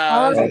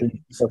 Wow. All right.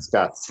 Just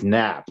got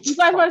snapped. You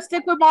guys want to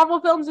stick with Marvel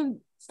films and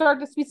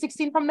start the Sweet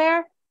 16 from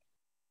there?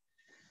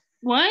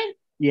 What?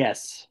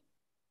 Yes.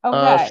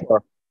 Okay.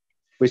 Sure.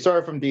 We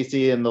started from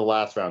DC in the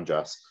last round,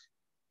 Jess.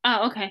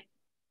 Oh, okay.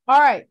 All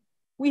right.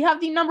 We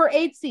have the number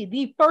 8 seed,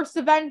 the first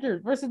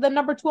Avengers versus the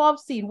number 12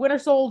 seed, Winter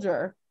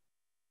Soldier.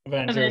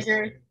 Avengers.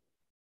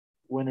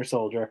 Winter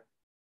Soldier.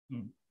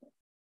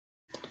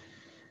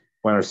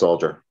 Winter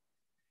Soldier.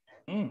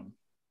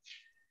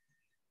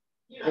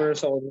 Winter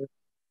Soldier.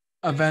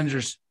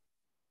 Avengers.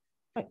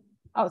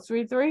 Oh,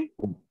 3-3.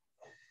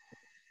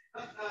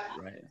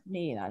 Right.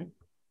 Me then.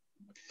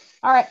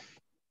 All right.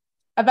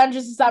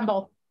 Avengers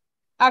Assemble.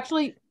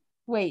 Actually,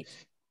 wait.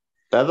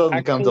 That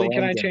doesn't come to Actually,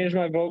 can I Endgame. change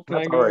my vote? Can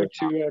That's I go alright.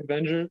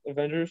 to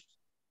Avengers?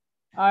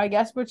 I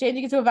guess we're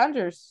changing it to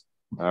Avengers.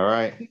 All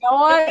right. You know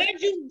what?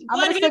 Glad you I'm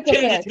gonna change stick with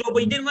it it. to go,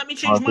 but you didn't let me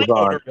change Chances my vote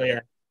are.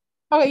 earlier.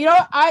 Okay, you know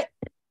what?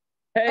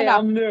 Hey, Enough.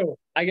 I'm new.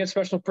 I get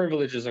special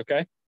privileges,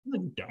 okay?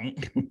 You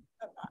don't.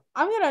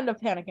 I'm gonna end up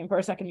panicking for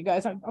a second, you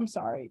guys. I'm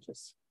sorry.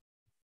 Just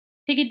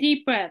Take a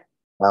deep breath.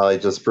 Allie,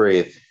 just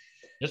breathe.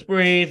 Just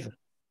breathe.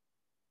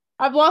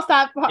 I've lost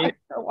that part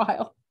for a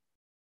while.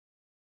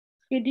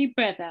 Take a deep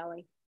breath,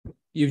 Allie.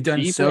 You've done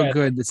Deep so breath.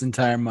 good this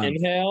entire month.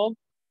 Inhale.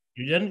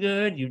 You've done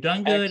good. You've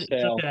done good.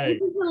 Exhale. It's okay.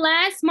 This is the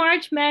last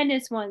March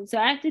Madness one. So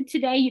after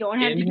today, you don't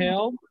have to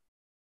Inhale.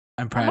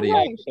 I'm proud of you.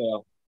 Okay.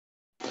 Exhale.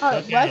 All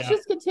right, Okay, let's yeah.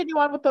 just continue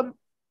on with the.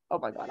 Oh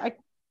my god,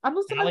 I'm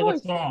losing my Allie, voice.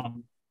 what's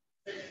wrong?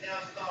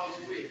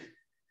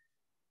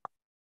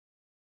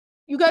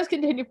 You guys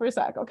continue for a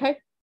sec, okay?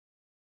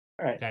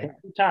 All right, Okay. take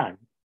your time.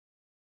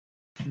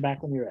 Come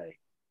back when you're ready.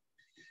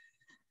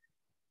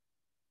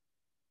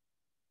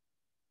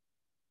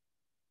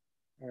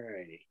 All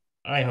righty.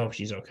 I hope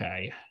she's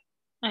okay.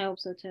 I hope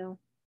so too.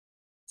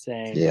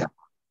 Saying Yeah.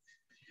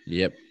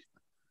 Yep.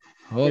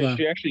 Hold Wait, on. is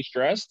she actually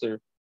stressed or?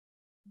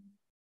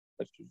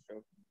 That's just a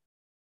joke.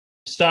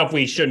 Stuff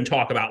we shouldn't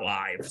talk about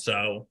live.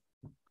 So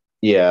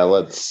Yeah,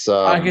 let's.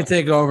 I can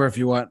take over if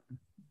you want.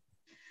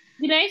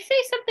 Did I say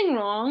something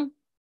wrong?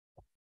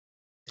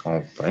 I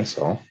don't think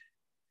so.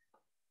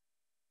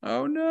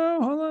 Oh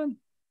no, hold on.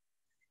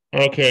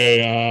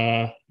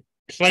 okay.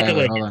 Select the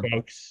Hold link, on.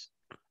 folks.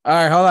 All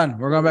right, hold on.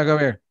 We're going back over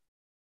here.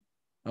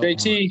 Oh, hold on.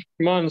 JT,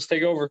 come on, let's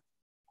take over.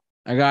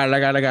 I got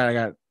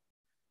it.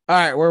 All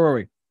right, where were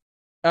we?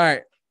 All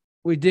right.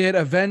 We did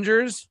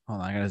Avengers.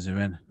 Hold on, I gotta zoom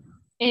in.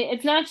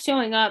 It's not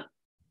showing up.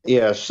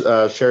 Yeah,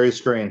 share your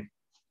screen.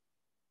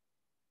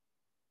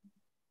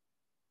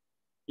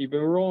 Keep it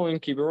rolling.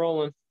 Keep it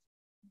rolling.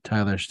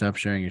 Tyler, stop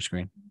sharing your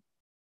screen.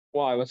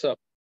 Why? What's up?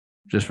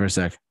 Just for a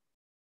sec.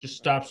 Just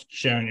stop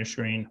sharing your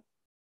screen.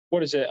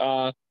 What is it?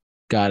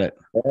 Got it.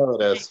 There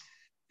it is.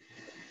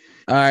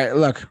 All right,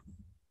 look.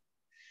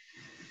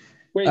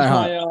 Wait, is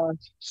Uh-huh. my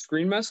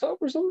screen messed up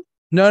or something?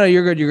 No,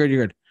 you're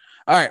good.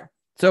 All right.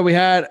 So we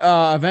had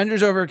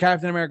Avengers over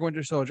Captain America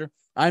Winter Soldier.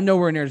 I'm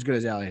nowhere near as good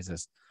as Ali is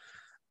this.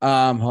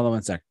 Hold on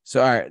one sec.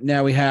 So all right,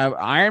 now we have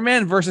Iron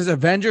Man versus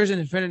Avengers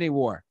Infinity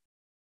War.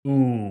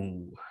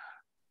 Ooh.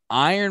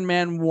 Iron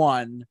Man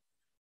 1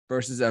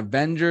 versus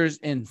Avengers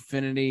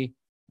Infinity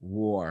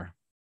War.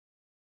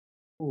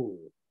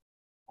 ooh.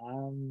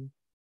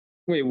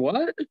 Wait,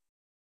 what?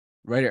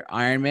 Right here.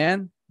 Iron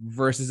Man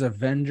versus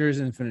Avengers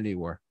Infinity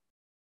War.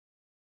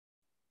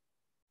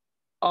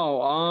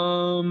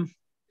 Oh,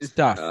 It's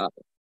tough.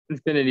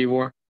 Infinity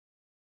War.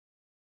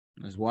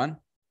 There's one.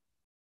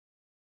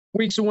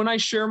 Wait, so when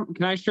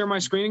can I share my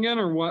screen again,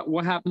 or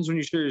what happens when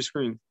you share your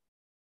screen?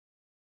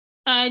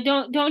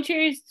 Don't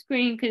share your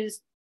screen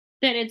because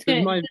then it's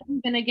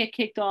gonna get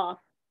kicked off.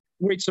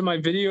 Wait, so my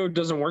video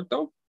doesn't work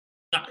though?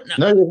 No.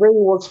 No, your video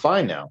works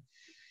fine now.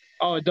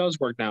 Oh, it does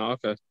work now.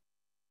 Okay.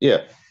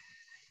 Yeah.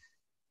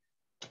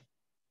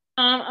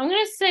 I'm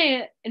gonna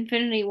say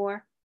Infinity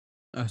War.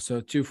 So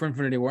 2 for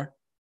Infinity War.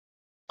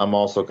 I'm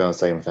also going to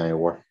say Infinity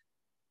War.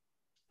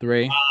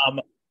 3. I'm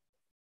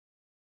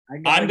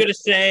gonna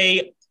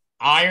say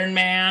Iron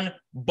Man,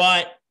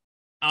 but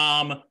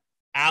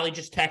Allie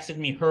just texted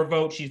me her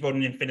vote. She's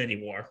voting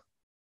Infinity War.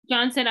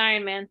 John said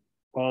Iron Man.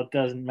 Well, it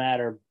doesn't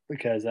matter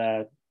because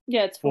Yeah,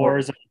 it's 4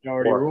 is a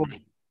majority Four. rule.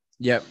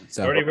 Yep.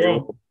 So Already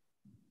ruled.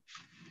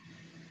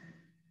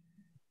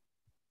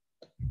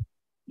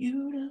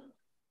 You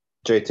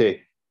JT,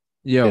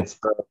 yo, it's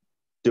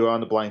do it on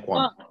the blank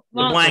one.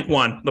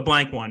 the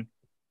blank one.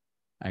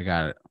 I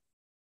got it.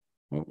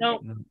 Oh,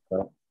 Nope.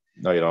 no.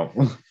 No, you don't.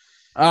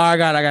 Oh, I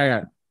got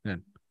it.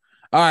 Good.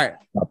 All right.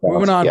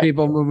 Moving on, Yeah.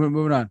 people.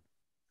 Moving on.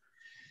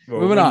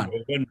 Moving on.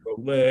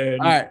 Rolling.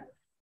 All right.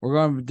 We're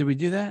going. Did we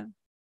do that?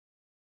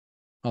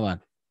 Hold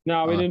on.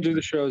 No, we didn't do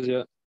the shows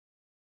yet.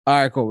 All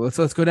right, cool.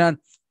 Let's go down.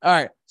 All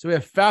right. So we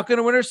have Falcon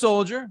and Winter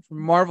Soldier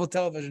from Marvel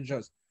television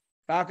shows.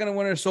 Falcon and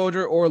Winter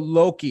Soldier or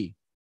Loki.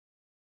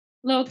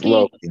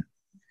 Loki.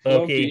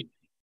 Loki.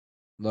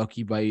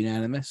 Loki by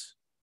unanimous.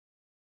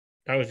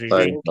 That was easy.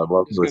 Like,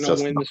 Loki Who's was gonna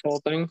just win this whole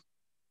thing?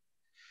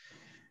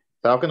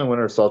 Falcon and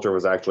Winter Soldier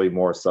was actually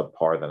more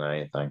subpar than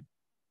anything.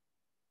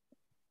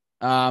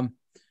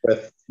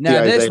 With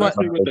Now the this Isaiah one,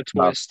 Especially with the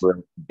stuff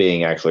twist.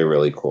 being actually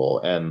really cool,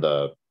 and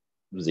the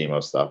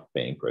Zemo stuff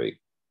being pretty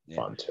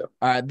fun too.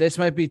 this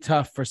might be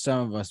tough for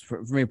some of us,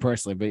 for me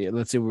personally, but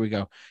let's see where we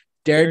go.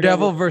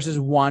 Daredevil versus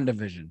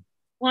WandaVision.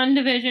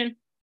 WandaVision.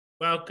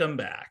 Welcome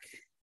back.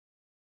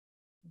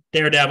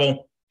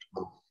 Daredevil.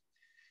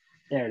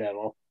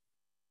 Daredevil.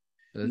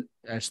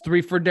 That's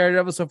 3 for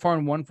Daredevil so far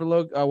and 1 for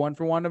one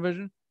for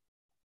WandaVision.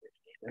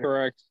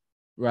 Correct.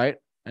 Right?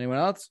 Anyone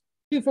else?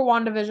 2 for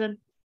WandaVision.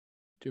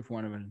 2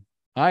 for WandaVision.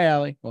 Hi,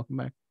 Allie. Welcome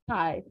back.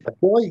 Hi. I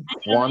feel like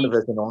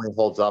WandaVision only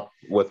holds up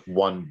with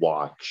one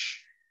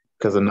watch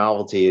because the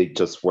novelty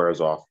just wears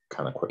off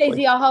kind of quickly.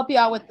 Daisy, I'll help you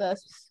out with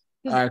this.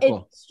 'Cause All right,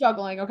 cool. it's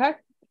struggling, okay?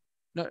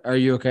 No, are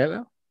you okay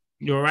though?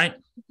 You all right?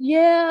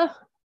 Yeah.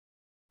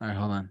 All right,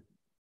 hold on.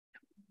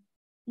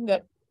 I'm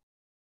good.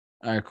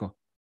 All right, cool.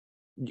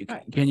 All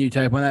right. Can you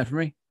type on that for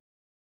me?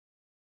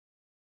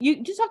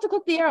 You just have to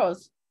click the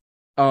arrows.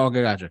 Oh,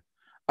 okay, gotcha.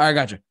 All right,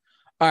 gotcha.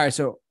 All right,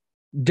 so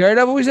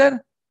Daredevil, we said?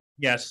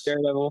 Yes.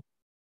 Daredevil.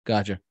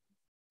 Gotcha.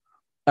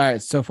 All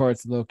right, so far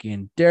it's Loki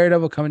and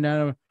Daredevil coming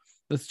down.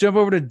 Let's jump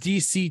over to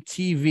DC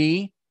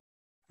TV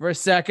for a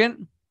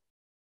second.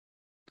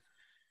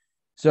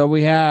 So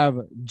we have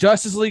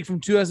Justice League from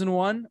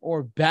 2001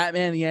 or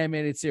Batman the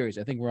Animated Series.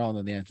 I think we're all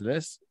know the answer to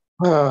this.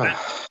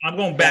 I'm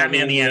going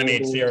Batman the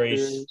animated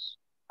series.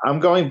 I'm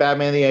going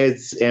Batman the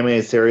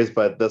animated series,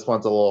 but this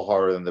one's a little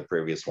harder than the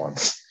previous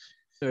ones.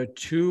 So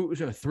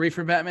three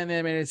for Batman the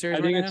Animated Series.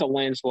 I think right it's now? a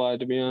landslide,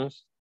 to be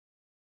honest.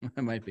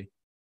 It might be.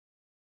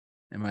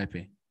 It might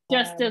be.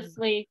 Justice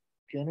League.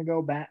 Gonna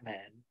go Batman.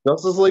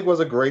 Justice League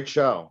was a great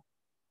show.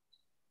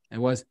 It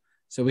was.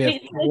 So we have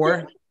Wait,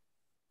 four.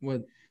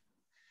 With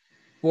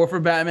 4 for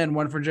Batman,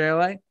 1 for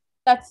JLA.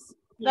 That's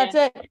Yeah.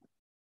 it.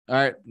 All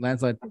right,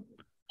 landslide.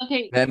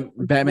 Okay. Batman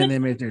the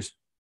Animated Series.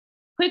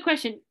 Quick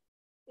question.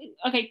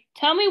 Okay,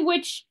 tell me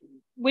which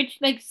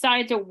like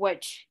sides are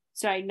which,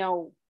 so I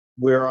know.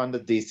 We're on the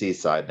DC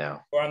side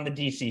now. We're on the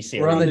DC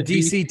series. We're on the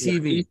DC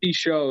TV. DC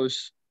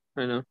shows.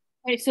 I know.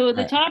 Okay, so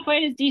the Right. top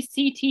right is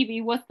DC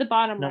TV. What's the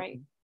bottom No. right?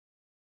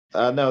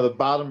 No, the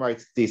bottom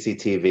right's DC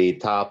TV.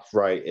 Top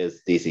right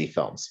is DC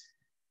Films.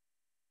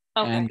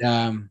 Okay.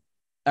 And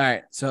all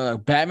right, so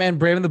Batman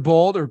Brave and the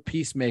Bold or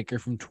Peacemaker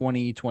from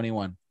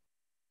 2021.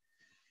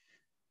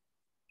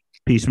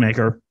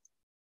 Peacemaker.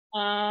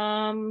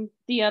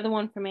 The other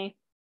one for me.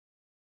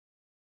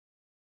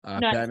 No,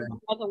 Batman. the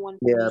other one.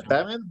 For Yeah, me.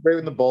 Batman Brave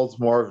and the Bold's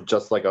more of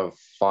just like a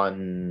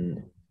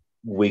fun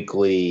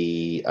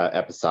weekly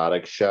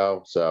episodic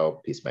show.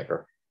 So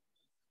Peacemaker.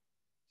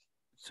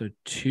 So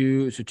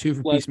two for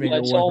Peacemaker.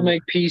 Let's one all for-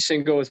 make peace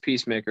and go with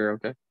Peacemaker,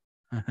 okay?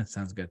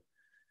 Sounds good.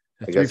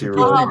 So I 3 guess for you're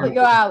I'll really- Peacemaker. help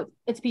you out.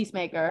 It's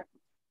Peacemaker.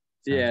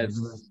 Sounds Yeah,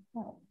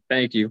 good.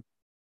 Thank you.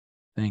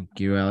 Thank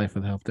you, Ellie,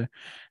 for the help there.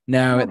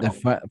 Now, at the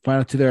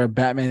final two, there are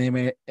Batman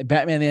the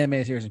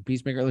Animated Series and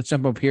Peacemaker. Let's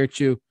jump up here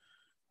to.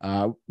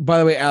 By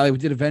the way, Allie, we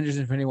did Avengers: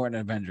 Infinity War and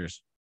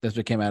Avengers. That's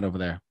what came out over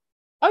there.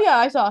 Oh yeah,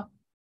 I saw.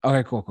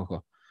 Okay,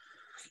 cool.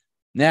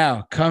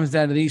 Now comes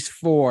down to these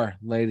 4,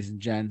 ladies and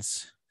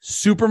gents: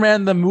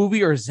 Superman the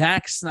movie or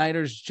Zack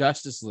Snyder's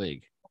Justice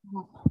League.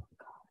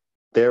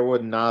 There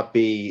would not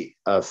be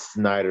a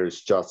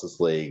Snyder's Justice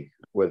League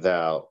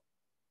without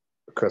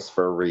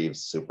Christopher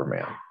Reeve's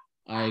Superman.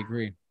 I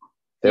agree.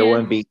 There Yeah.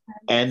 wouldn't be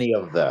any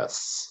of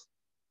this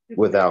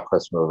without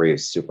Christopher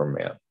Reeve's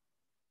Superman.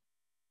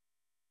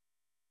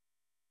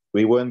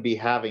 We wouldn't be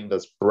having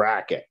this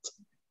bracket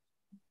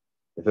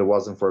if it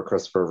wasn't for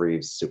Christopher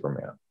Reeve's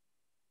Superman.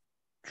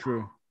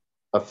 True.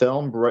 A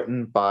film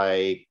written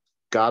by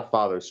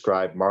Godfather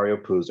scribe Mario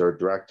Puzo,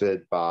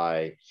 directed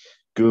by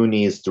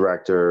Goonies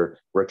director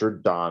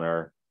Richard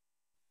Donner,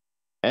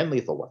 and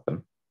Lethal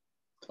Weapon.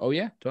 Oh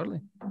yeah,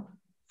 totally.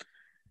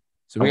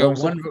 So we got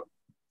one.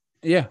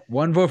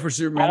 One vote for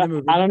Superman the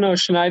movie. I don't know.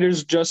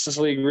 Schneider's Justice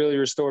League really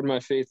restored my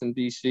faith in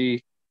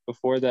DC.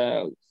 Before that,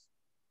 I was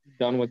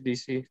done with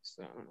DC.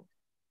 So I don't know.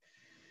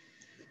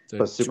 So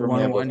But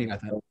Superman 1-1, was you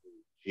got that.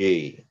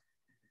 Gee.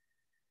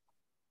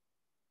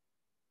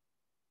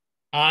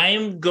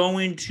 I'm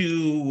going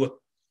to,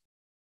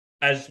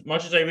 as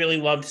much as I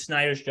really loved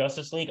Snyder's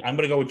Justice League, I'm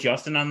going to go with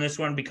Justin on this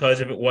one because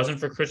if it wasn't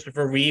for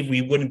Christopher Reeve,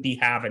 we wouldn't be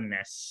having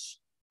this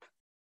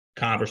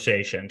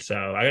conversation. So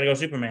I got to go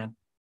Superman.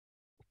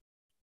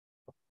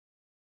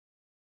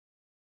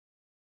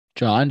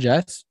 John,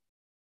 Jess.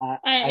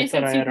 I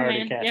said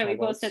Superman. Yeah, we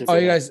both said Oh,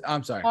 you guys.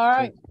 I'm sorry. All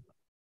right,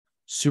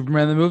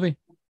 Superman the movie.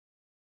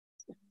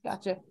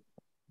 gotcha.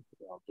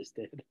 Just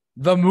did.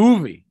 The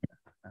movie.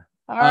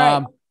 All right.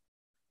 All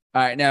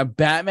right. Now,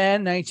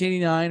 Batman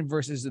 1989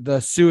 versus the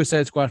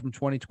Suicide Squad from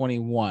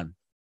 2021.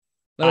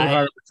 A little bit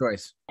harder of a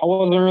choice. I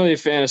wasn't really a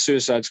fan of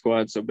Suicide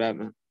Squad, so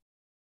Batman.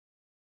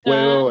 Wait.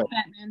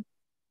 Batman.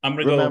 I'm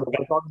going to Remember, go.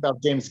 we're talking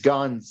about James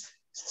Gunn's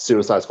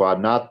Suicide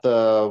Squad, not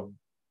the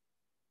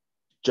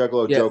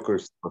Juggalo Yeah.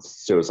 Joker's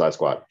Suicide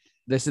Squad.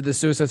 This is the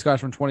Suicide Squad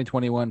from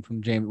 2021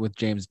 from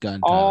James Gunn.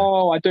 Tyler.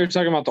 Oh, I thought you were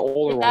talking about the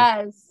older one.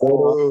 Yes.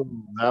 Oh,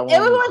 that If it,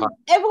 one. was,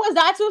 if it was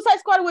not Suicide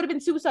Squad, it would have been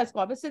Suicide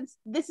Squad. But since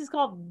this is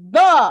called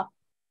the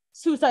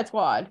Suicide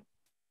Squad,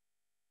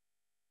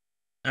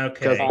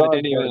 Okay. Because- I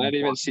didn't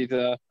even see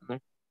the. All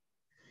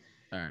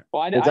right.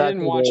 Well, I It's didn't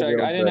actually watch.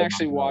 really I didn't good.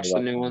 actually watch the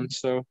new one,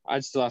 so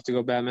I'd still have to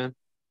go Batman.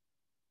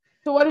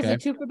 so what is Okay.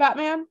 it? 2 for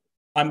Batman?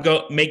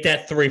 Make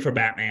that 3 for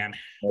Batman.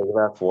 Look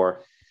at that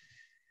for.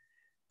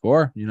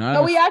 4. You know.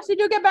 No, we actually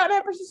do get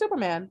Batman versus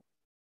Superman.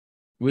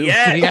 we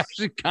Yes.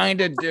 actually kind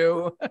of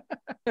do.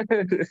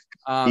 The Is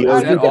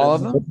that OG all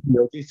of them?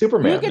 the OG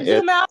Superman. You can It's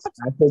zoom out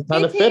actually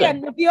kind of 18 fitting.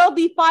 and reveal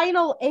the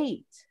final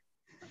 8.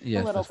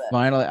 Yes. little The bit.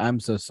 finally, I'm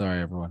so sorry,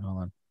 everyone. Hold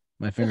on.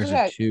 My It's fingers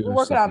okay. are too. We're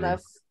working on slippery.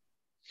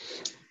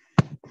 this.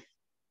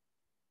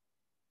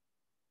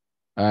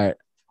 All right,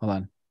 hold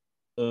on.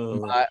 Uh, So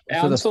the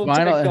I'm still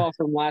final. ticked off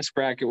from last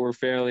bracket where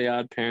Fairly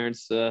Odd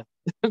Parents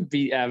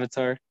beat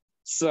Avatar.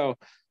 So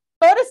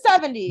Go to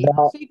 70 That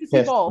so you can see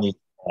pissed both. me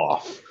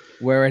off.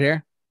 Where right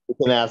here? You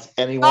can ask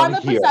anyone On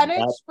the here. percentage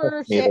That for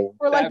pissed me shit the-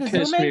 for like that the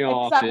pissed zoom me in,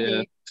 off.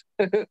 it's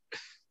 70.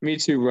 Me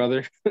too,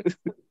 brother.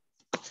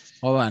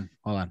 Hold on,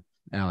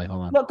 Allie,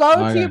 hold on. Look, go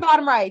Oh, I to your got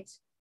bottom right.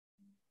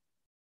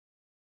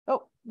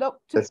 Oh, nope.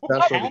 Especially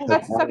That's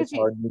because the second sheet.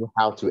 Avatar knew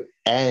how to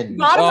end.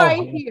 Bottom Oh,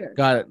 right here.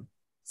 Got it.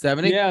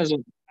 70. Yeah,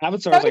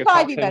 Avatar is like a 75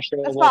 top 10 even. show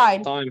That's of all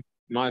fine. time, in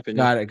my opinion.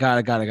 Got it.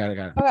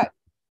 Okay.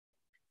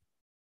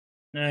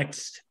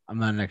 next. I'm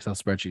not an Excel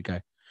spreadsheet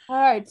guy. All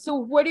right. So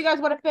where do you guys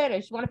want to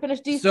finish? You want to finish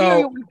DC So- or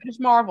you want to finish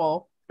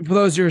Marvel? For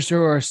those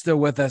who are still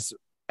with us,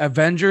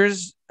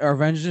 Avengers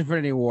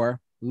Infinity War,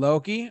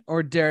 Loki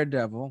or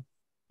Daredevil,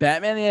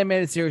 Batman the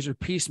Animated Series or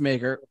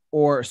Peacemaker,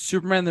 or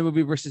Superman the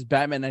movie versus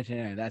Batman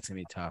 1999. That's gonna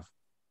be tough.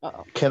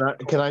 Uh-oh.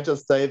 Can I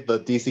just say the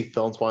DC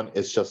Films one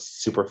is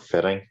just super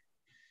fitting?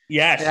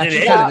 Yes, It it actually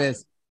is. kind of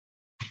is.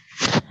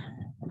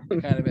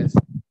 Kind of is.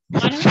 Why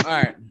don't All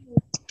right.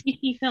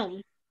 DC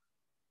film?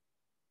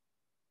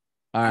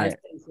 All I right.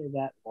 was gonna say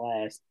that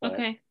last. but-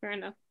 Okay, fair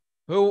enough.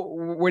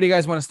 Where do you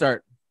guys want to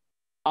start?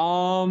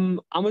 I'm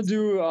gonna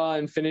do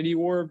Infinity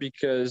War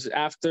because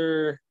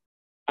after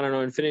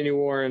Infinity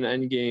War and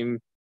Endgame,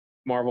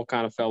 Marvel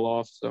kind of fell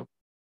off. So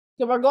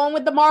So we're going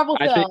with the Marvel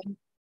I film. think-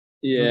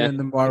 yeah, And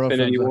the Marvel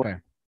Infinity films. War. Okay.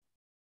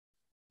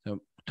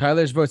 So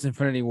Tyler's votes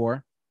Infinity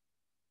War.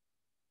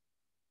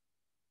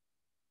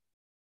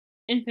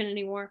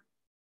 Infinity War.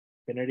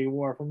 Infinity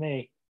War for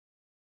me.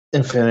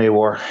 Infinity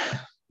War.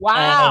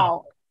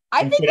 Wow.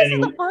 I think this is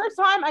Infinity- the first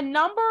time a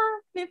number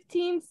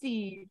 15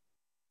 seed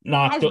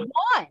Knocked. has won.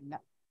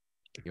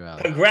 Thank you,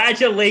 Allie.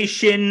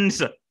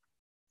 Congratulations,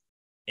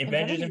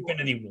 Avengers Infinity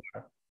Infinity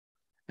War.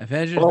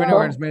 Avengers Infinity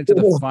War has made it to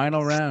the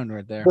final round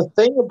right there. The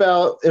thing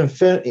about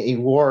Infinity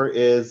War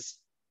is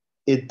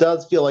it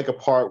does feel like a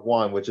part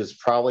one, which is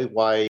probably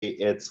why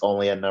it's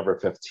only at number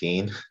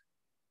 15.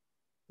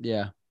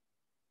 Yeah.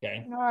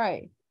 Okay. All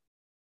right.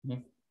 All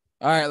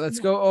right, let's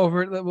go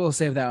over. We'll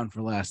save that one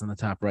for last on the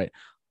top right.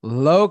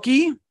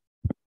 Loki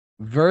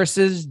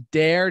versus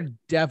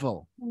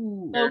Daredevil.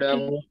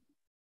 Daredevil.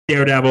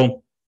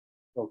 Daredevil.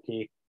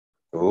 Okay.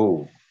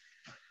 Ooh.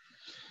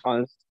 Oh,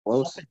 that's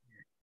close.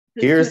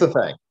 Here's the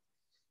thing.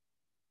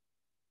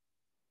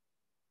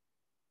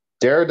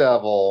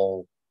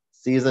 Daredevil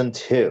season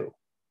 2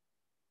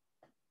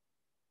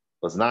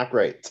 was not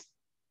great.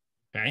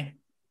 Okay.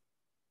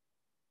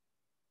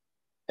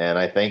 And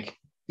I think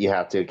you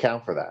have to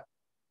account for that.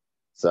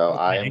 So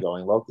I am Okay.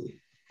 going Loki.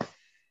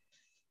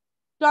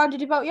 John,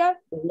 did you vote yet?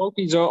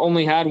 Loki's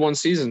only had one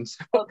season,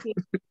 Loki.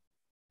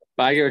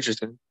 but I get what you're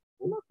saying.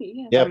 Loki,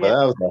 yeah. Yeah, but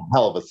that was a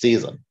hell of a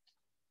season.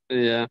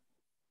 Yeah.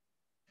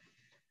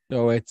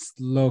 So it's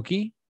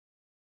Loki.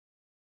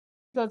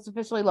 So it's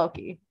officially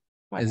Loki.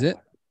 Is it?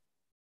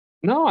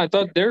 No, I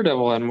thought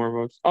Daredevil had more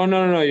votes. Oh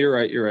no, you're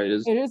right. You're right.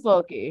 It is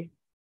Loki.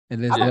 It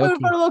is I'm going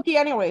Loki. for Loki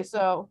anyway,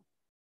 so.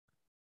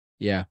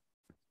 Yeah.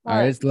 All All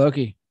right, right. it's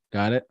Loki.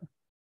 Got it.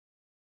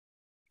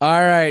 All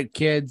right,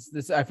 kids.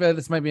 I feel like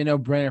this might be a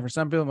no-brainer for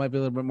some people. It might be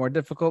a little bit more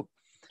difficult.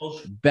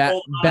 Bat.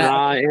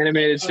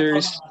 Animated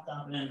series.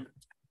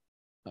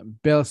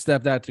 Bill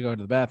stepped out to go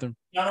to the bathroom.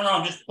 No,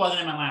 I'm just plugging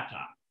in my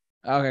laptop.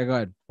 Okay, go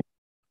ahead.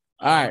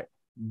 All right.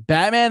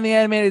 Batman the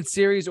Animated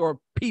Series or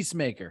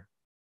Peacemaker?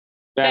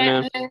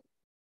 Batman.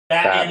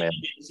 Batman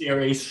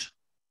series.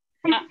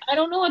 I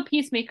don't know what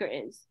Peacemaker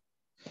is.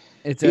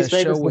 It's a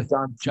Peacemaker's show the with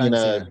John John Cena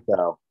Cena.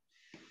 show.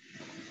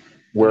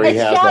 Where he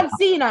It's has John a-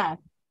 Cena.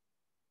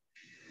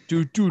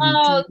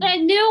 Oh, that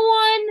new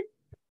one.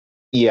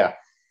 yeah.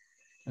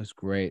 That's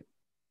great.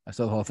 I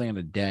saw the whole thing in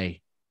a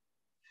day.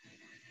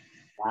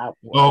 Wow.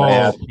 Oh, I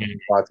had to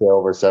watch it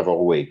over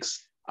several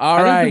weeks. All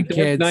How right, did the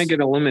Dark kids. Knight get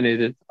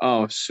eliminated?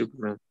 Oh,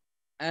 Superman.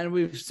 And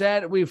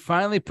we've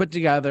finally put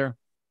together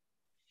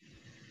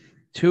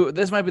two.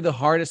 This might be the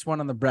hardest one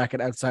on the bracket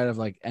outside of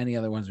like any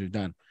other ones we've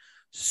done.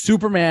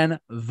 Superman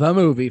the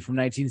movie from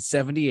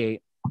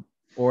 1978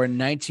 or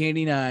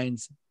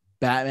 1989's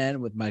Batman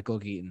with Michael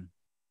Keaton.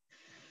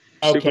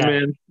 okay.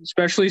 Superman,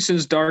 especially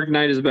since Dark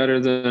Knight is better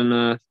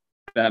than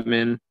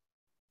Batman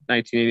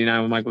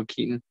 1989 with Michael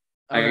Keaton.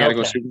 I gotta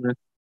go Okay. Superman.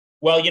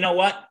 Well, you know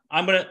what?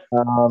 I'm going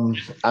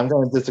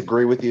to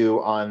disagree with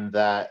you on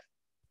that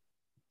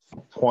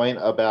point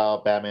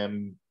about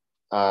Batman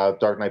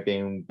Dark Knight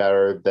being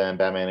better than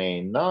Batman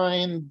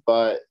 89,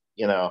 but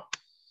you know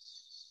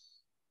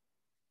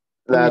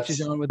Which is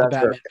on with the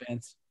that's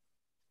Batman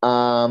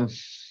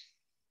fans.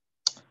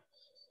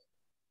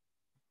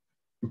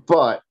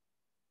 but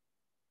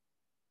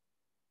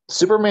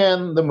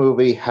Superman the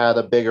movie had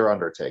a bigger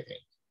undertaking.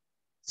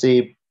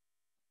 See,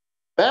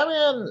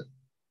 Batman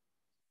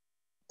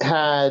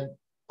had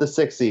the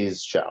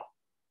 60s show,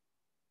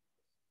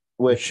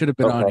 Which which should have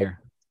been on okay,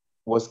 here.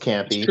 was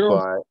campy, It's true.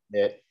 but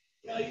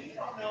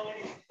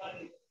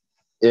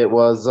it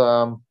was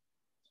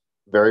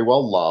very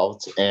well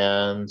loved,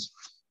 and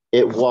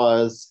it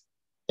was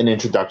an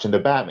introduction to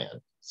Batman.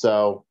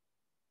 So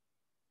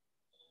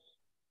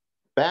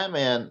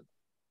Batman,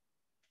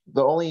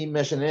 the only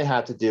mission it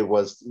had to do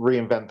was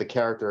reinvent the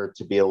character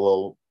to be a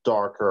little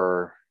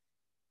darker.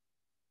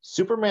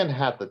 Superman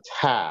had the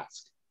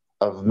task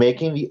of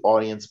making the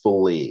audience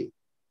believe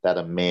that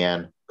a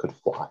man could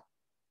fly.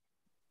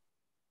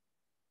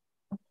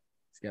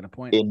 He's got a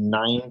point. In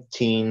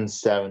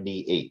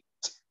 1978.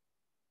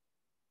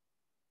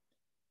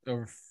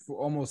 Over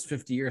almost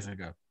 50 years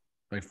ago.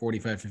 Like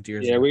 45, 50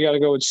 years Yeah, ago. we got to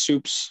go with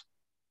Soups.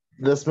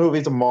 This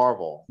movie's a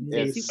marvel.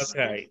 It's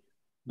Okay.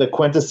 the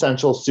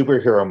quintessential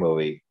superhero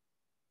movie,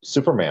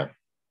 Superman.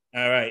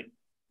 All right.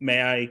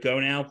 May I go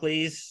now,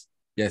 please?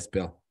 Yes,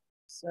 Bill.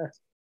 Sir.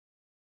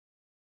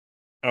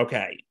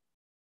 Okay.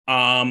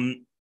 I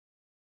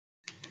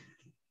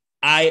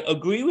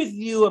agree with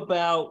you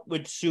about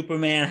with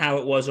Superman how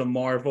it was a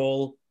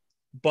Marvel,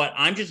 but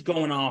I'm just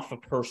going off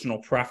of personal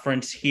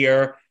preference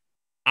here.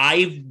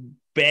 I've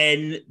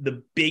been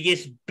the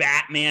biggest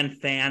Batman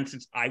fan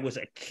since I was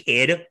a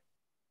kid.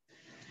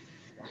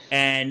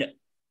 And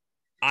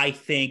I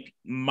think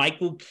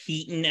Michael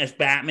Keaton as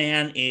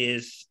Batman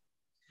is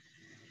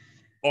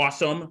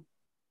awesome.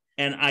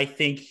 And I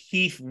think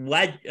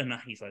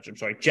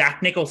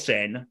Jack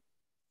Nicholson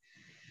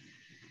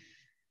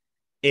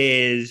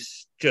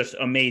is just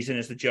amazing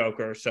as the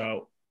Joker.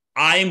 So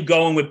I'm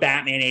going with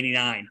Batman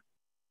 89.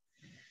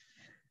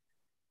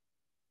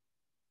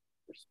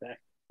 Respect.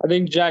 I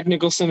think Jack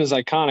Nicholson is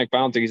iconic, but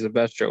I don't think he's the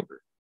best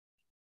Joker.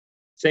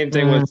 Same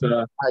thing with,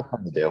 I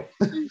kind of do.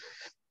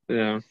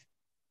 yeah.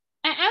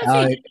 I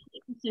would say Jack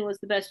Nicholson was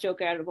the best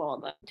Joker out of all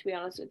of them, to be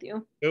honest with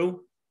you.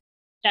 Who?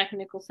 Jack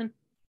Nicholson.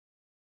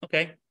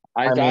 Okay.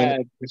 I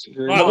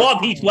disagree. Well, I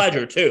love Heath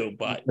Ledger too,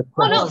 but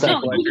Oh, no. Heath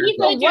Ledger. Heath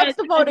So Ledger what's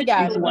the vote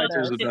again? Heath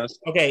Ledger's the best.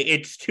 okay,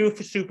 it's 2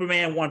 for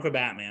Superman, 1 for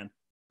Batman.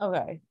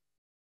 Okay.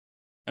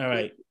 All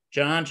right.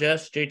 John,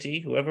 Jess,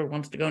 JT, whoever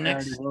wants to go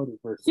next.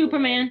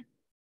 Superman.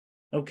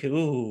 Okay.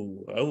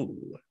 Ooh. Oh.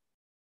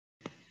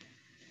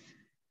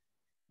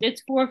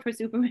 It's 4 for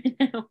Superman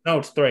now. No,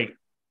 it's 3.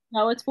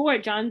 No, it's 4.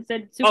 John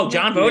said Superman. Oh,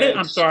 John voted?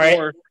 I'm sorry.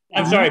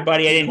 I'm sorry,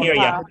 buddy. I didn't hear you.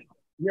 Wow.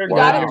 You're You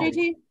Wow. got it,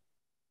 JT?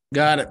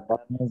 Got it.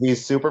 Movie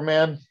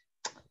Superman.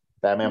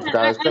 Batman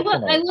forgot his I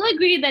kryptonite. will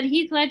agree that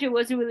Heath Ledger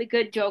was a really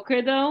good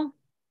Joker, though.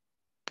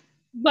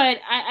 But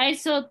I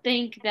still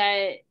think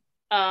that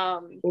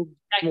Jack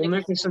Well,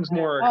 Nicholson's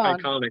more Oh.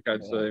 iconic,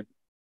 I'd say.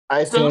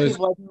 I So think is- Heath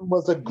Ledger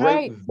was a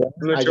great villain.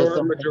 I just don't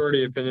think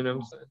Majority opinion,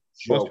 I'm saying.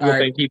 Most Joker. people All right.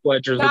 think Heath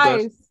Ledger's the best.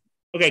 Guys,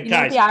 Okay, you know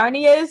what guys. the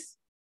irony is?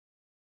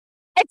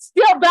 It's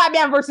still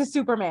Batman versus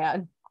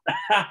Superman.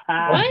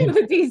 What?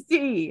 The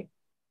DC.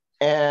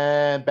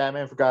 And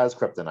Batman forgot his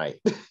kryptonite.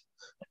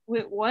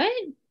 Wait, what?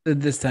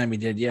 This time he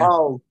did, yeah.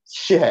 Oh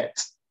shit!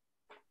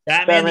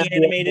 Batman the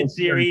Batman Animated the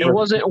Series. It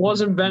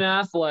wasn't Ben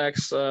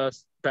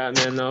Affleck's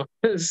Batman though.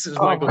 This is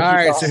Oh, Michael. my All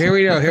right, God. so here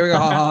we go.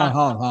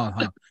 Hold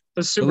on.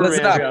 The So Superman's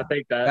listen up. gotta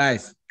take that.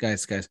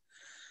 Guys.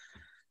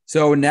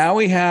 So now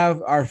we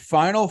have our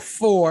final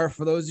 4.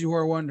 For those of you who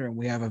are wondering,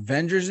 we have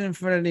Avengers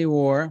Infinity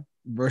War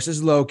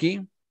versus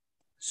Loki,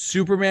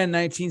 Superman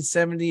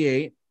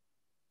 1978,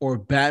 or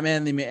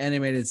Batman the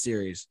Animated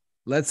Series.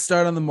 Let's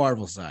start on the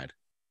Marvel side.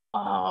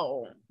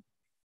 Oh.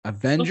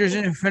 Avengers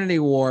Infinity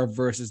War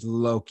versus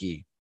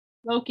Loki.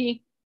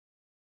 Loki.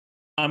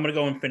 I'm going to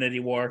go Infinity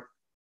War.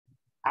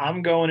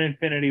 I'm going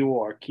Infinity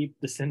War. Keep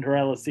the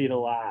Cinderella seed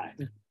alive.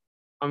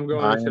 I'm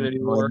going I am Infinity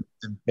going War.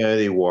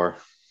 Infinity War.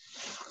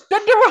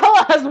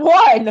 Cinderella has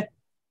won.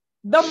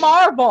 The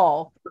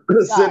Marvel.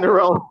 The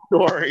Cinderella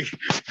story.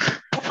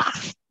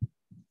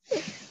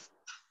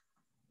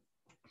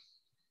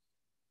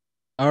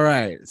 All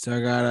right, so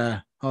I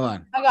gotta hold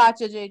on. I got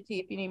you, JT,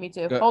 if you need me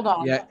to. Go- Hold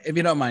on. Yeah, if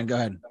you don't mind, go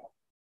ahead.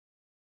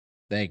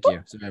 Thank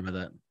you. Sorry about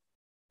that.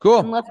 Cool.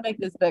 And let's make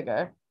this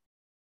bigger.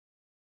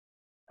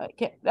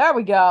 Okay, there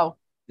we go.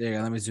 There you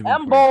go. Let me zoom in.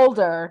 And for you.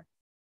 bolder.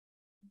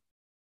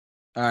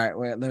 All right,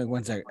 wait, let me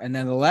 1 second. And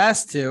then the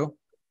last 2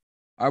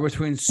 are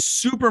between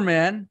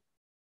Superman,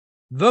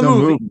 the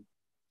movie,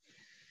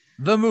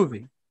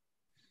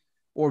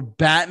 or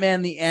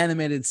Batman the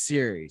Animated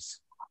Series.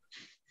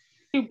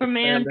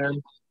 Superman.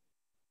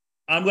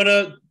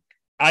 And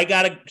I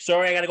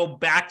gotta go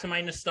back to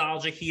my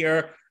nostalgia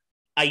here.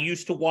 I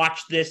used to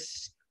watch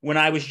this when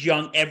I was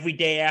young every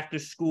day after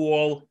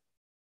school.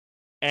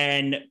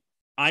 And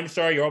I'm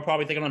sorry, you're all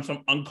probably thinking I'm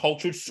some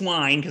uncultured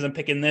swine because I'm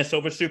picking this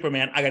over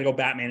Superman. I gotta go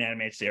Batman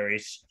animated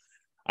series.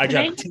 I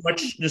just have too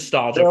much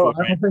nostalgia So,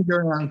 for I it. don't think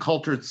you're an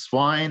uncultured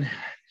swine.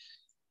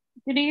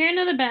 Did you hear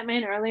another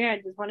Batman earlier?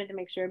 I just wanted to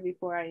make sure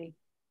before I.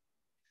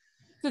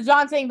 So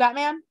John saying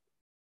Batman?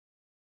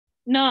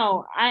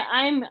 No,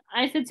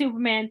 I said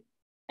Superman,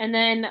 and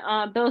then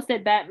Bill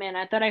said Batman.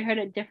 I thought I heard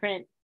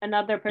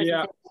another person.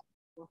 Yeah.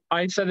 say-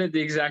 I said it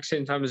the exact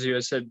same time as you. I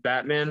said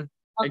Batman.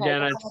 Okay,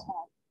 Again, okay.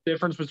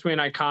 difference between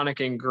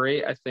iconic and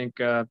great. I think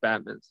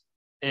Batman's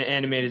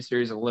animated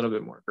series is a little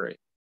bit more great.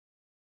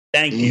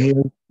 Thank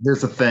you.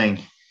 Here's the thing.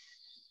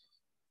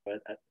 But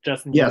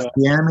Justin, Yes,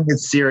 the animated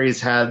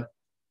series had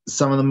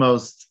some of the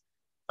most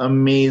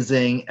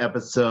amazing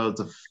episodes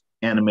of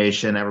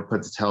animation ever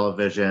put to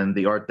television.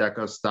 The Art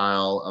Deco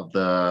style of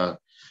the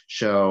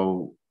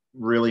show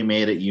really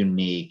made it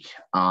unique.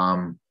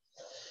 Some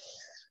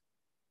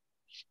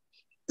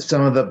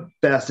of the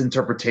best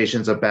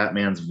interpretations of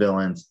Batman's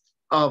villains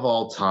of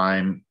all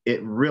time.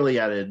 It really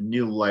added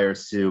new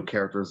layers to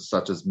characters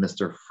such as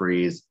Mr.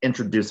 Freeze,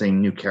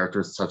 introducing new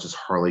characters such as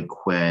Harley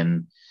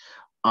Quinn.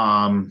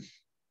 But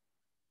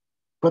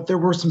there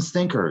were some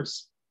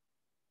stinkers.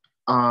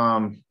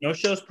 No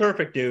show's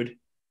perfect, dude.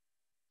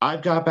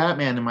 I've Got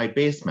Batman in My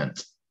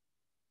Basement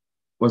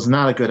was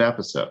not a good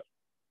episode.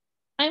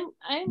 I'm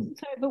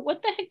sorry, but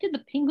what the heck did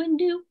the Penguin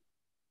do?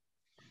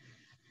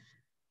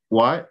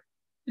 What?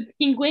 The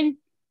Penguin,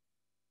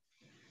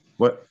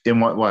 What? In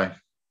what way?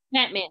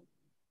 Batman,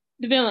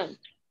 the villain.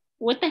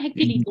 What the heck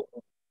did he do?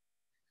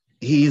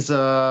 He's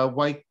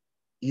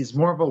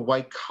more of a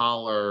white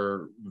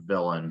collar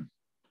villain.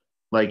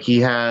 Like he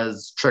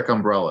has trick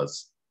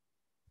umbrellas.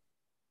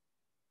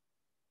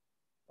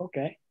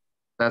 Okay.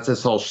 That's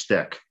his whole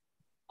shtick.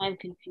 I'm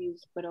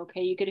confused, but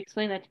okay, you could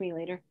explain that to me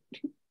later.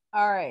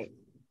 All right.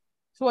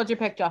 So what's your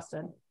pick,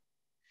 Justin?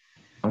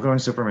 I'm going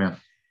Superman.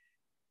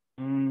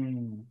 I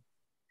don't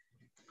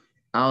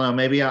know.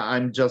 Maybe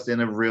I'm just in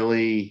a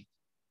really.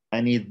 I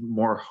need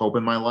more hope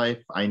in my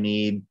life.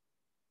 The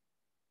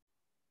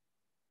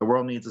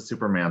world needs a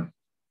Superman.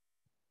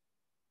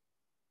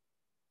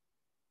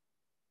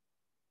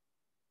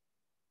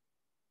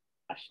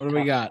 What do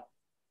we got?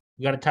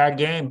 You got a tied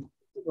game.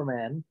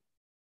 Superman.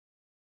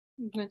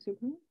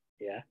 Superman?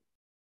 Yeah.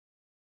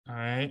 All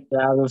right. Yeah,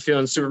 I have a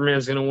feeling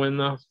Superman's gonna win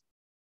though.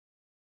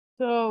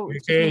 So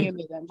it's Okay. between you and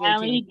me then, JT.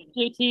 Allie,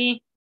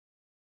 JT.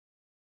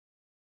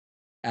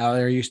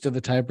 Allie, are you still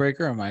the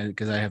tiebreaker? Or am I?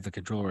 Because I have the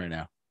control right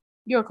now.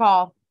 Your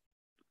call.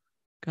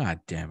 God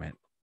damn it!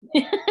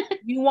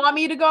 You want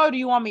me to go? Do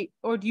you want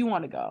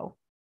to go?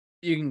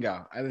 You can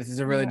go. This is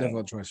a really Okay.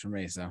 difficult choice for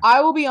me. So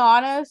I will be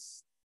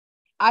honest.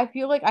 I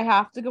feel like I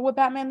have to go with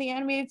Batman the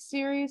Animated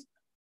Series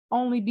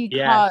only because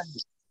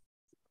Yes.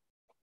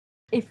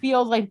 it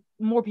feels like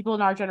more people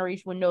in our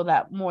generation would know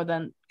that more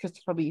than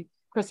Christopher Reeve.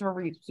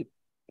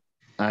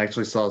 I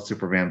actually saw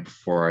Superman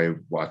before I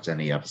watched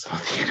any episode of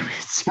the animated I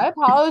series.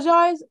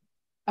 apologize.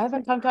 I've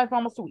been tongue-tied for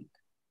almost a week.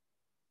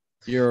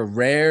 you're a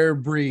rare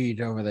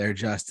breed over there,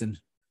 Justin.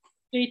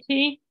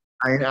 JT.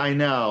 I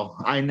know.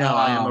 I am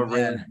Oh, a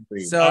rare man.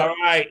 breed. So All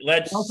right,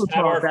 let's Also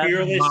have our saw Batman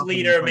fearless Robin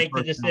leader for the make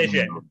the first time.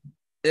 decision.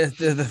 if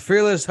the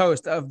fearless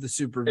host of the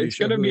Super Review It's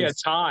show, gonna be who a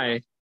is-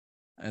 tie.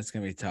 That's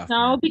gonna be tough.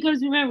 No, man.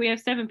 because remember, we have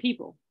 7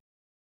 people.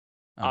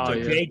 Oh, Oh, my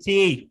yeah. God.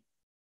 JT,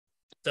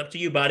 it's up to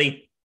you,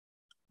 buddy.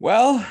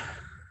 Well,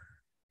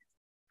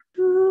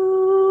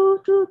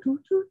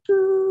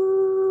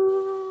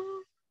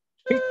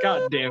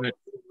 God damn it.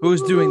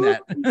 who's doing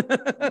that?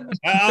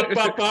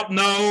 Up.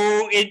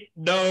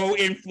 No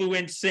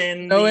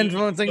influencing. No the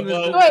influencing the-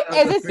 vote. Wait,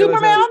 is it Fearless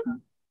Superman?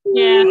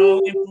 Yeah.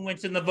 No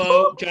influence in the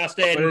vote,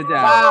 Justin. Put it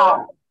down.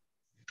 Wow.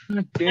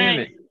 God damn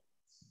it.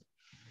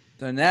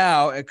 So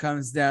now it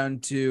comes down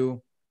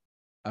to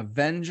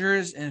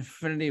Avengers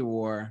Infinity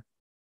War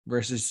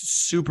versus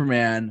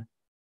Superman,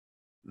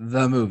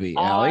 the movie.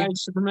 Allie?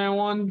 Superman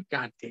won.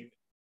 God damn it.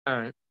 All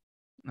right.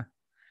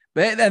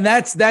 And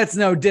that's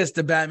no diss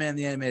to Batman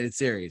the Animated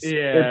Series.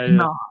 Yeah. It's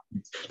not.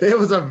 It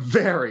was a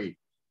very,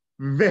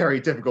 very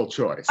difficult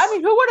choice. I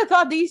mean, who would have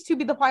thought these two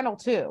be the final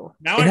two?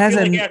 Now It I has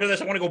feel like a- after this,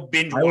 I want to go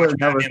binge I watch would've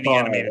never Batman the thought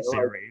Animated it, like-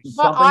 Series.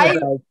 But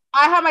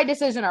I have my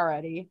decision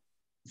already.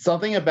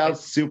 Something about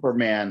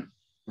Superman,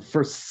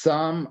 for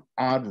some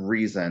odd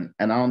reason,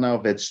 and I don't know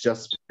if it's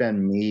just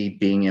been me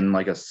being in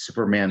like a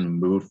Superman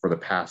mood for the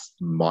past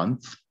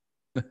month.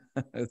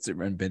 That's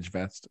Superman Binge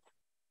Fest.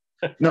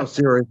 No,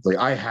 seriously,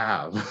 I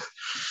have.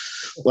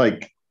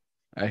 Like,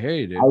 I hear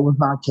you, dude. I was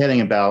not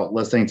kidding about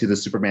listening to the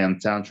Superman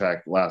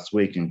soundtrack last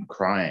week and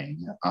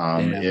crying.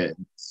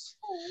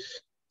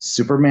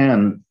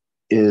 Superman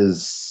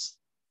is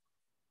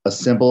a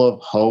symbol of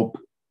hope,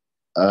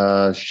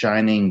 a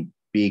shining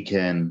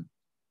beacon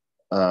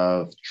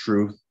of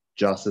truth,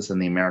 justice,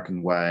 and the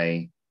American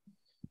way.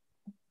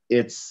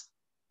 It's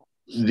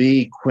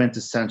the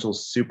quintessential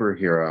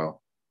superhero.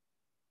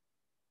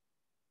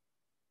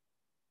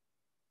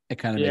 It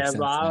kind of Yeah, makes sense.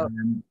 but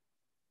now.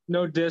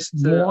 No diss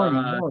to More and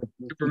more, it's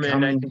Superman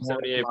becoming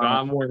 1978, more, but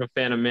I'm more of a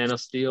fan of Man of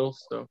Steel,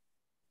 so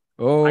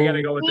Oh, I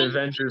gotta go with the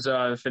Avengers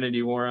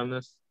Infinity War on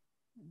this.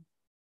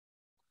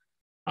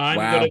 I'm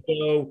Wow. gonna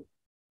go.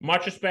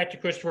 Much respect to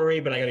Christopher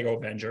Reeve, but I gotta go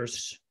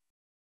Avengers.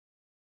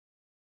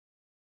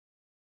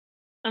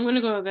 I'm going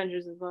to go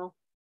Avengers as well.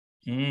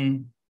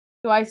 Do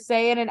I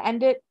say it and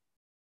end it?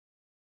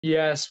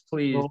 Yes,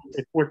 please. Well,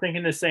 if we're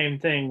thinking the same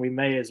thing, we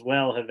may as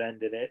well have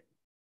ended it.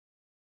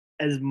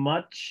 As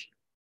much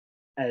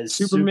as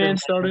Superman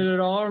started it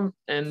all,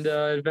 and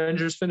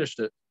Avengers finished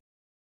it.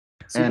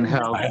 And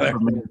how I-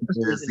 Superman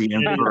is the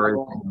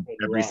inspiration of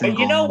every But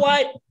single. you know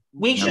what?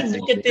 We should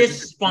look at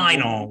this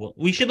final.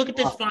 We should look at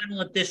this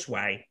final it this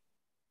way.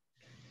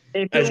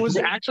 If As it was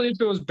great- actually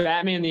if it was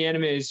Batman the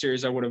animated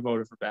series, I would have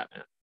voted for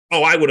Batman.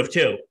 Oh, I would have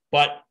too.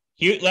 But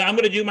here, I'm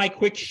going to do my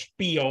quick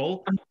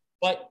spiel.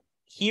 But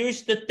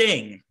here's the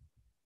thing.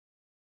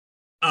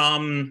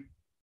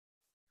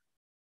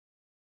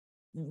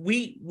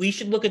 We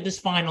should look at this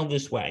final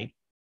this way.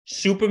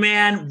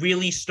 Superman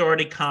really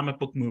started comic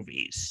book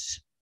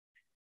movies.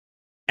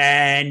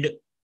 And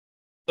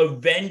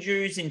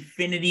Avengers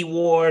Infinity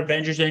War,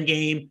 Avengers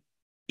Endgame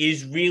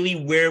is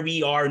really where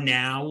we are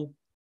now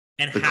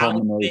and how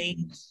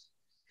things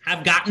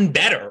have gotten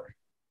better.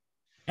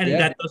 And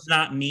that does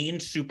not mean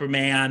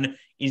Superman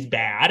is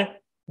bad.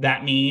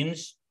 That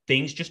means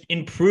things just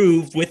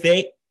improved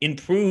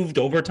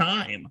over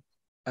time.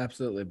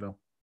 Absolutely, Bill.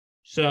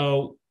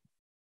 So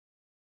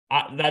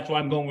that's why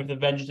I'm going with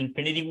Avengers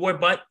Infinity War.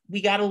 But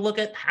we got to look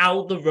at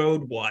how the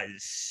road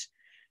was.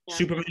 Yeah.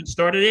 Superman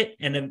started it,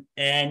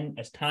 and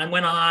as time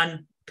went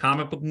on,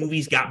 comic book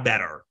movies got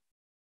better.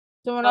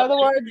 So in other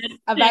words,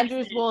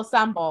 Avengers will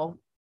assemble.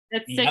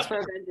 That's 6 for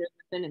Avengers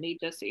Infinity,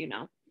 just so you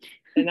know.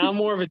 And I'm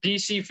more of a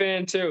DC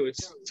fan too.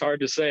 It's hard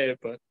to say it,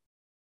 but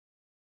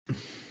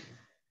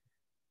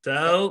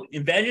so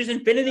Avengers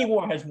Infinity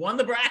War has won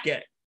the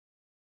bracket.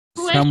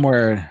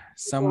 Somewhere,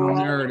 some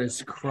nerd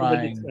is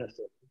crying.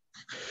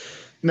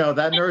 No,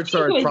 that nerd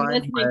started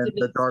crying when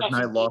The Dark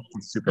Knight lost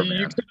to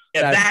Superman.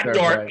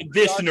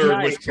 This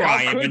nerd was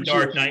crying when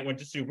Dark Knight went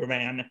to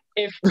Superman.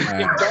 If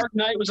Dark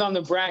Knight was on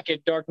the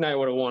bracket, Dark Knight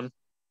would have won.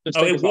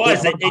 It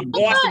was. It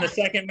lost in the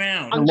second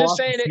round. I'm just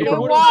saying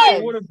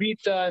it would have beat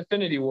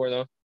Infinity War,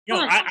 though. You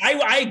know,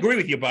 I agree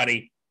with you,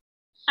 buddy.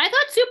 I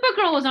thought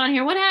Supergirl was on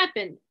here. What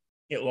happened?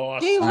 It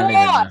lost. He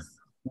lost.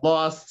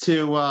 Lost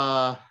to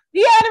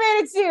the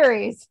animated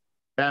series.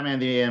 Batman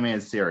the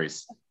Animated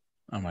Series.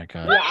 Oh my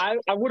god. Yeah,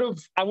 I would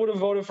have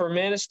voted for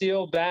Man of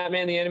Steel,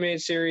 Batman the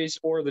Animated Series,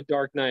 or The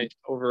Dark Knight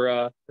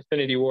over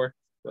Infinity War.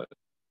 But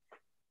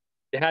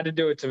you had to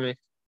do it to me.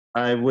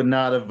 I would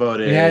not have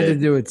voted. We had to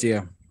do it to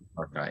you.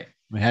 Okay.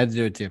 We had to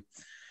do it to you.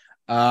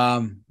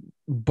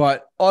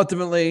 But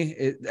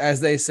ultimately,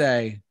 as they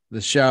say,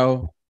 the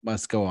show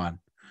must go on.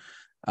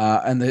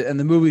 And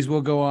the movies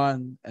will go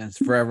on, and it's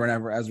forever and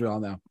ever, as we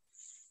all know.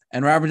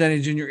 And Robert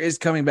Downey Jr. is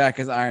coming back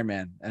as Iron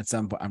Man at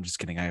some point. I'm just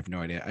kidding. I have no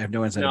idea. I have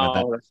no insight about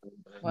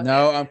that.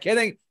 No, I'm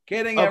kidding.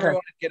 Kidding, okay.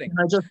 Everyone. Kidding. Can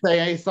I just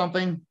say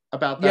something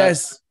about that?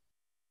 Yes.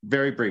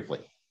 Very briefly.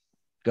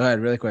 Go ahead,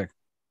 really quick.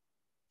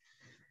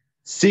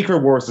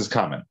 Secret Wars is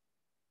coming.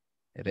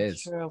 It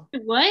is.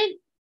 What?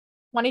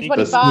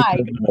 2025.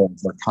 Secret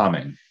Wars are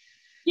coming.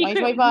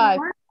 2025.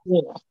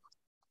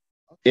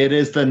 It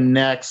is the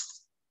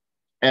next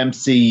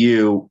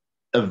MCU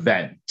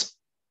event.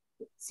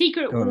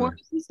 Secret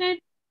Wars, you said?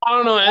 I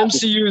don't know.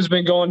 MCU has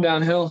been going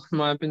downhill, in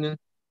my opinion.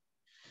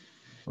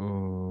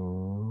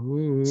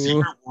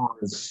 Secret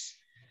Wars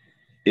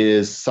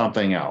is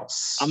something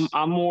else.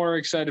 I'm more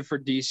excited for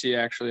DC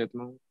actually at the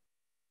moment.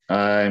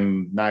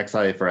 I'm not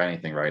excited for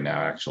anything right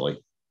now,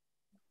 actually.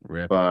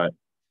 Rip. But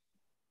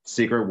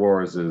Secret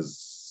Wars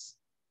is.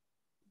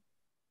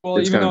 Well,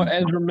 even though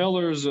Ezra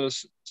Miller's a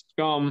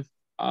scum,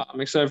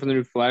 I'm excited for the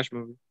new Flash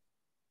movie.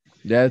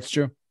 Yeah, it's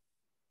true.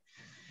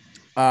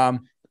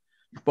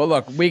 But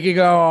look, we could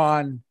go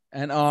on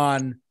and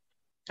on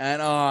and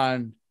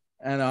on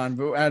and on.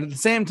 But at the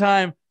same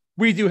time,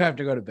 we do have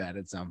to go to bed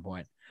at some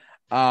point.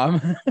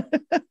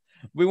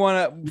 We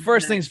want to,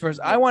 first things first,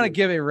 I want to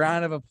give a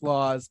round of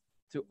applause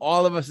to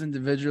all of us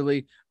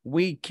individually.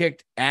 We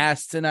kicked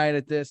ass tonight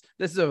at this.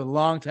 This is a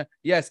long time.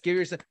 Yes, give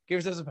yourself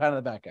a pat on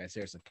the back, guys.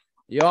 Seriously.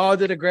 You all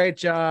did a great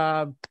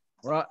job.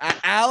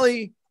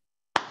 Allie,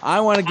 I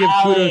want to give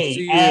kudos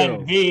to you.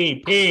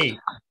 MVP.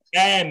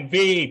 I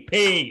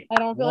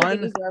don't feel like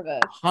they deserve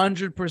it.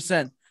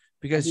 100%,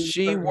 because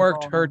she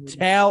worked her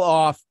tail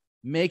off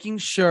making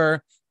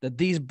sure that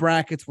these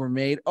brackets were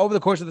made over the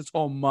course of this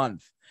whole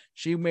month.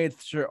 She made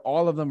sure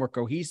all of them were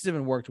cohesive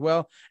and worked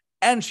well,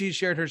 and she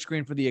shared her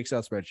screen for the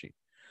Excel spreadsheet.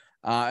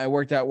 It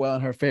worked out well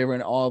in her favor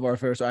and all of our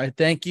favor. So I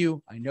thank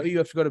you. I know you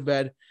have to go to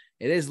bed.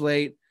 It is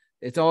late.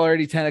 It's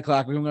already 10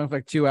 o'clock. We've been going for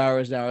like 2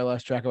 hours now. I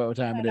lost track of what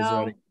time it is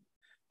already.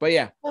 But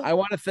yeah, I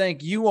want to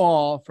thank you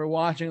all for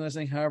watching,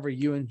 listening, however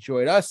you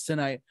enjoyed us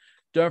tonight.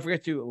 Don't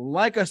forget to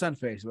like us on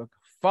Facebook,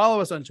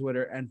 follow us on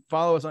Twitter, and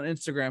follow us on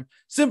Instagram,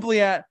 simply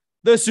at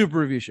The Super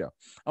Review Show.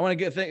 I want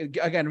to give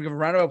a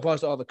round of applause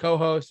to all the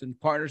co-hosts and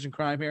partners in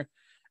crime here.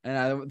 And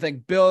I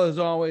thank Bill, as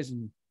always,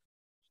 and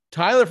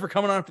Tyler for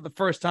coming on for the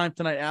first time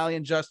tonight, Allie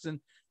and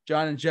Justin,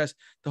 John and Jess.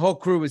 The whole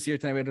crew was here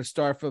tonight. We had to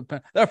start for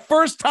the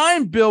first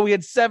time, Bill, we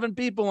had 7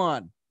 people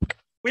on.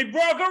 We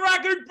broke a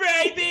record,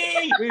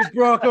 baby! We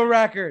broke a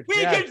record.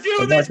 We can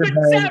do this with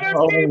 7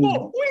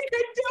 people! We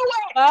can do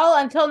it! Well,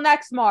 until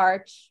next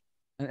March.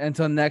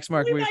 Until next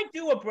March. We might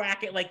do a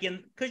bracket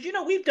because,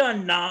 we've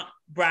done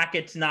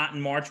brackets not in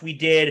March. We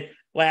did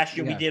last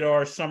year. Yeah. We did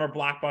our summer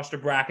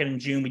blockbuster bracket in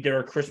June. We did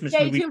our Christmas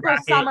movie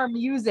bracket. For summer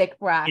music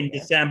bracket. In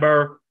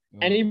December.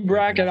 Any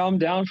bracket I'm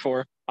down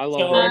for. I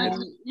love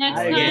brackets.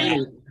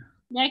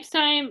 Next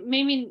time,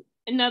 maybe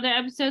another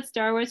episode,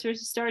 Star Wars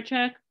versus Star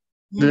Trek.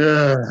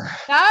 Yeah.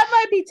 That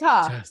might be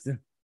tough. Justin.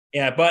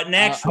 Yeah, but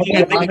next week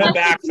okay, I think we're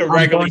back to I'm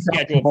regularly going to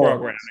scheduled hold.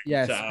 programming.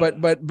 Yes,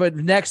 so. but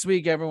next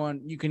week,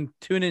 everyone, you can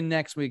tune in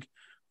next week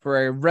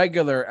for a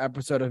regular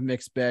episode of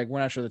Mixed Bag. We're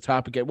not sure the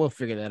topic yet. We'll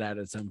figure that out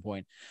at some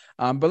point.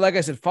 But like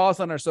I said, follow us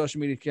on our social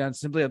media accounts.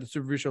 Simply at the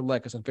Super Review Show.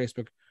 Like us on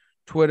Facebook,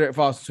 Twitter.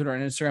 Follow us on Twitter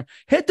and Instagram.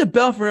 Hit the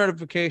bell for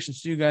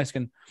notifications so you guys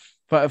can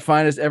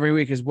find us every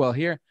week as well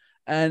here.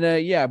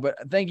 And yeah,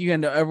 but thank you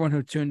again to everyone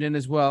who tuned in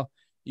as well.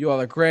 You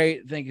all are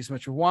great. Thank you so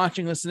much for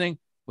watching, listening.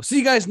 We'll see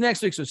you guys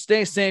next week. So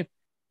stay safe,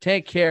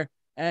 take care,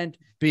 and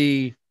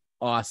be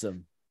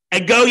awesome.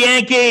 And go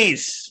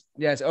Yankees!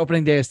 Yes,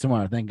 opening day is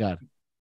tomorrow. Thank God.